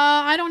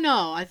 I don't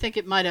know. I think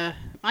it might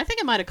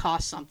have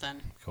cost something.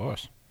 Of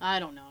course. I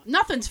don't know.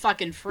 Nothing's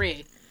fucking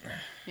free,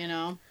 you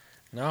know.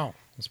 No,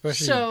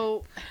 especially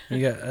so.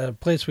 You got a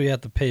place where you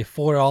have to pay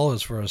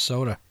 $4 for a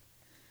soda.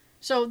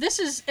 So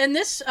this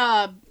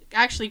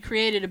actually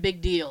created a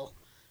big deal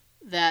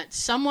that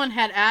someone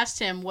had asked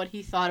him what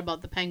he thought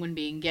about the Penguin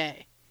being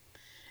gay.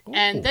 Ooh.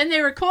 And then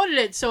they recorded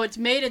it, so it's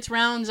made its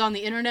rounds on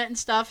the internet and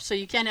stuff, so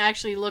you can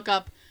actually look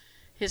up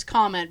his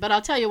comment. But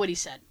I'll tell you what he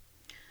said.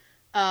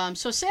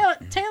 So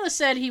Taylor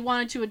said he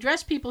wanted to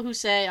address people who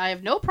say, I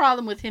have no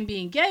problem with him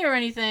being gay or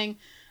anything.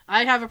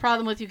 I have a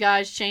problem with you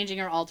guys changing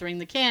or altering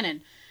the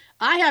canon.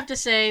 I have to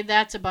say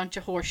that's a bunch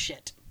of horse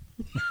shit.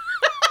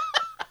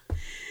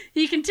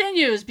 He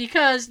continues,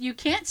 because you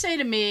can't say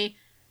to me,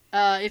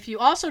 if you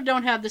also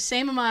don't have the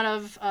same amount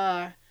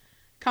of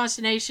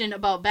consternation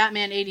about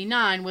Batman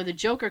 89 where the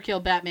Joker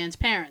killed Batman's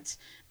parents,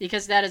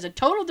 because that is a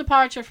total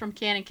departure from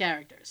canon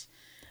characters.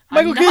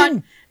 Michael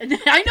Keaton! I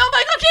know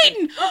Michael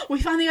Keaton! We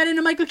finally got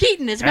into Michael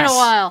Keaton. It's been a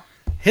while.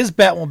 His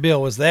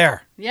Batmobile was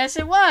there. Yes,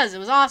 it was. It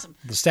was awesome.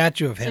 The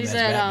statue of him as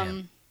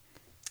Batman.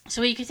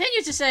 So he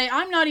continues to say,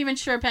 I'm not even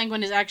sure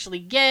Penguin is actually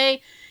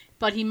gay,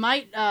 but he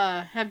might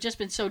have just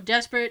been so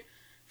desperate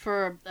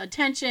for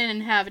attention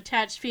and have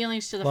attached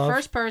feelings to the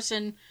first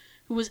person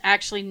who was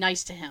actually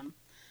nice to him.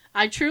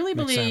 I truly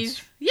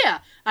believe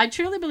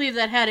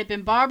that had it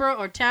been Barbara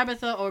or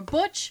Tabitha or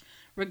Butch,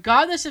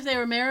 regardless if they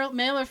were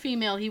male or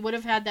female, he would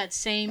have had that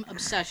same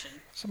obsession.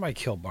 Somebody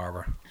killed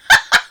Barbara.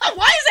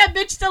 Why is that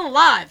bitch still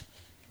alive?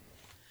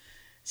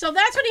 So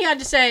that's what he had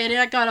to say, and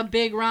that got a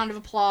big round of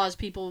applause.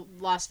 People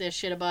lost their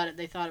shit about it.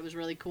 They thought it was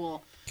really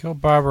cool. Kill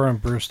Barbara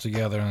and Bruce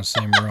together in the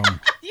same room.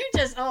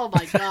 Oh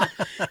my God.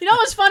 You know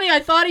what's funny? I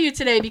thought of you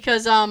today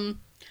because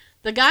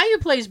the guy who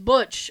plays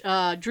Butch,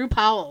 Drew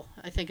Powell,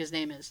 I think his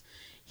name is,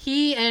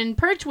 he and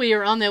Pertwee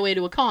are on their way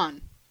to a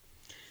con.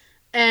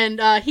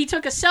 And he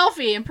took a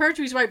selfie, and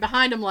Pertwee's right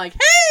behind him like,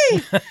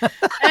 hey!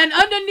 And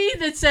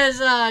underneath it says,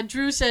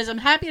 Drew says, I'm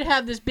happy to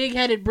have this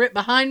big-headed Brit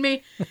behind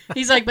me.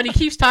 He's like, but he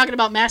keeps talking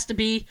about Master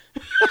B.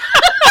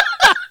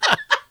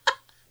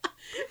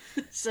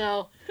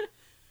 So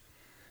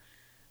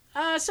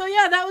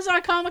yeah, that was our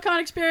Comic-Con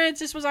experience.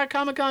 This was our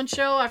Comic-Con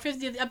show, our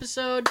 50th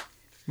episode.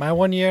 My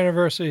 1 year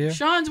anniversary here.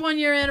 Sean's 1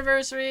 year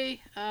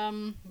anniversary.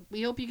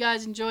 We hope you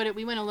guys enjoyed it.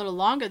 We went a little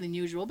longer than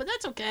usual, but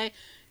that's okay,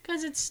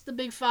 because it's the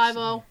big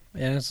 5-0.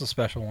 And it's a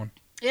special one.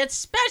 It's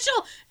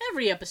special.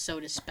 Every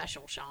episode is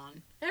special,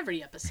 Sean.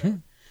 Every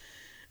episode.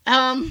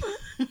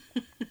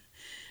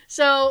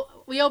 So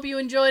we hope you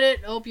enjoyed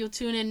it. Hope you'll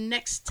tune in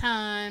next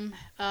time.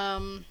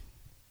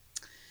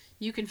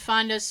 You can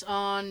find us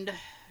on...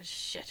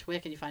 Shit, where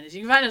can you find us?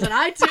 You can find us on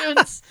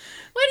iTunes.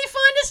 Where do you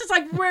find us? It's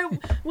like,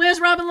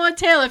 where's Robin Lord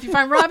Taylor? If you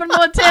find Robin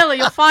Lord Taylor,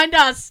 you'll find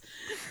us.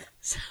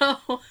 So...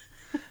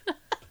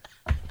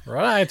 We're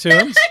on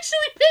iTunes. That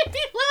actually made me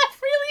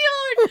laugh really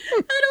hard.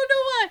 I don't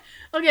know why.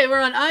 Okay,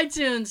 we're on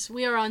iTunes.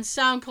 We are on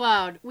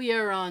SoundCloud. We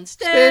are on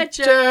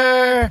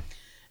Stitcher.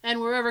 And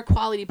wherever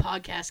quality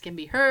podcasts can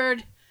be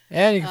heard.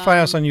 And you can find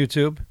us on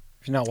YouTube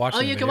if you're not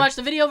watching you can watch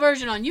the video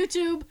version on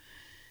YouTube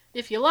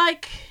if you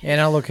like. And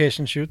our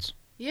location shoots.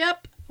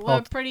 Yep.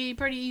 We're pretty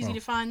easy to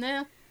find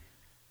there.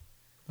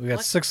 We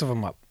got 6 of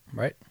them up,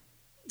 right?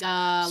 6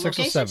 or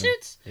location 7.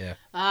 shoots? Yeah.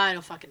 I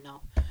don't fucking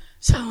know.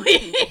 So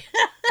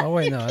oh,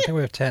 wait, no. I think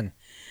we have 10.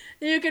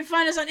 You can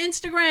find us on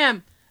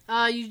Instagram.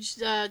 You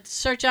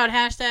search out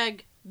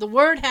the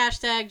word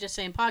hashtag Just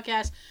Saying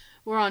Podcast.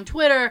 We're on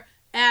Twitter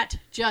at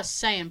Just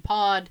Saying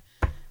Pod.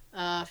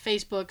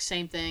 Facebook,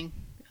 same thing.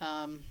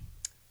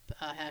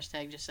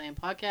 Hashtag Just Saying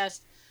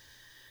Podcast.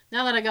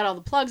 Now that I got all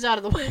the plugs out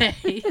of the way,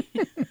 take a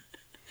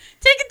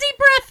deep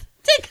breath.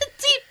 Take a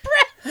deep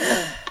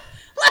breath.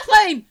 Left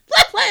lane.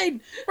 Left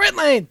lane. Right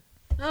lane.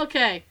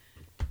 Okay.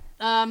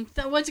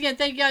 Once again,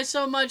 thank you guys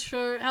so much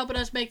for helping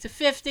us make to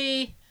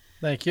 50.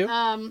 Thank you.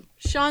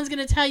 Sean's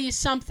going to tell you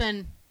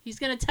something. He's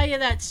going to tell you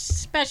that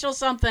special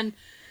something,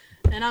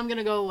 and I'm going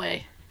to go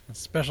away. A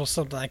special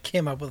something I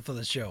came up with for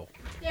the show.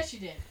 Yes, you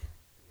did.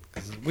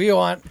 'Cause we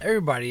want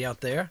everybody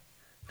out there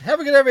to have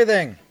a good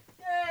everything.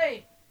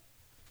 Yay!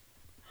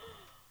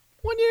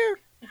 1 year.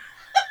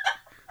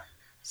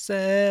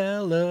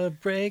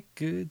 Celebrate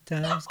good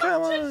times.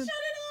 Come on. Shut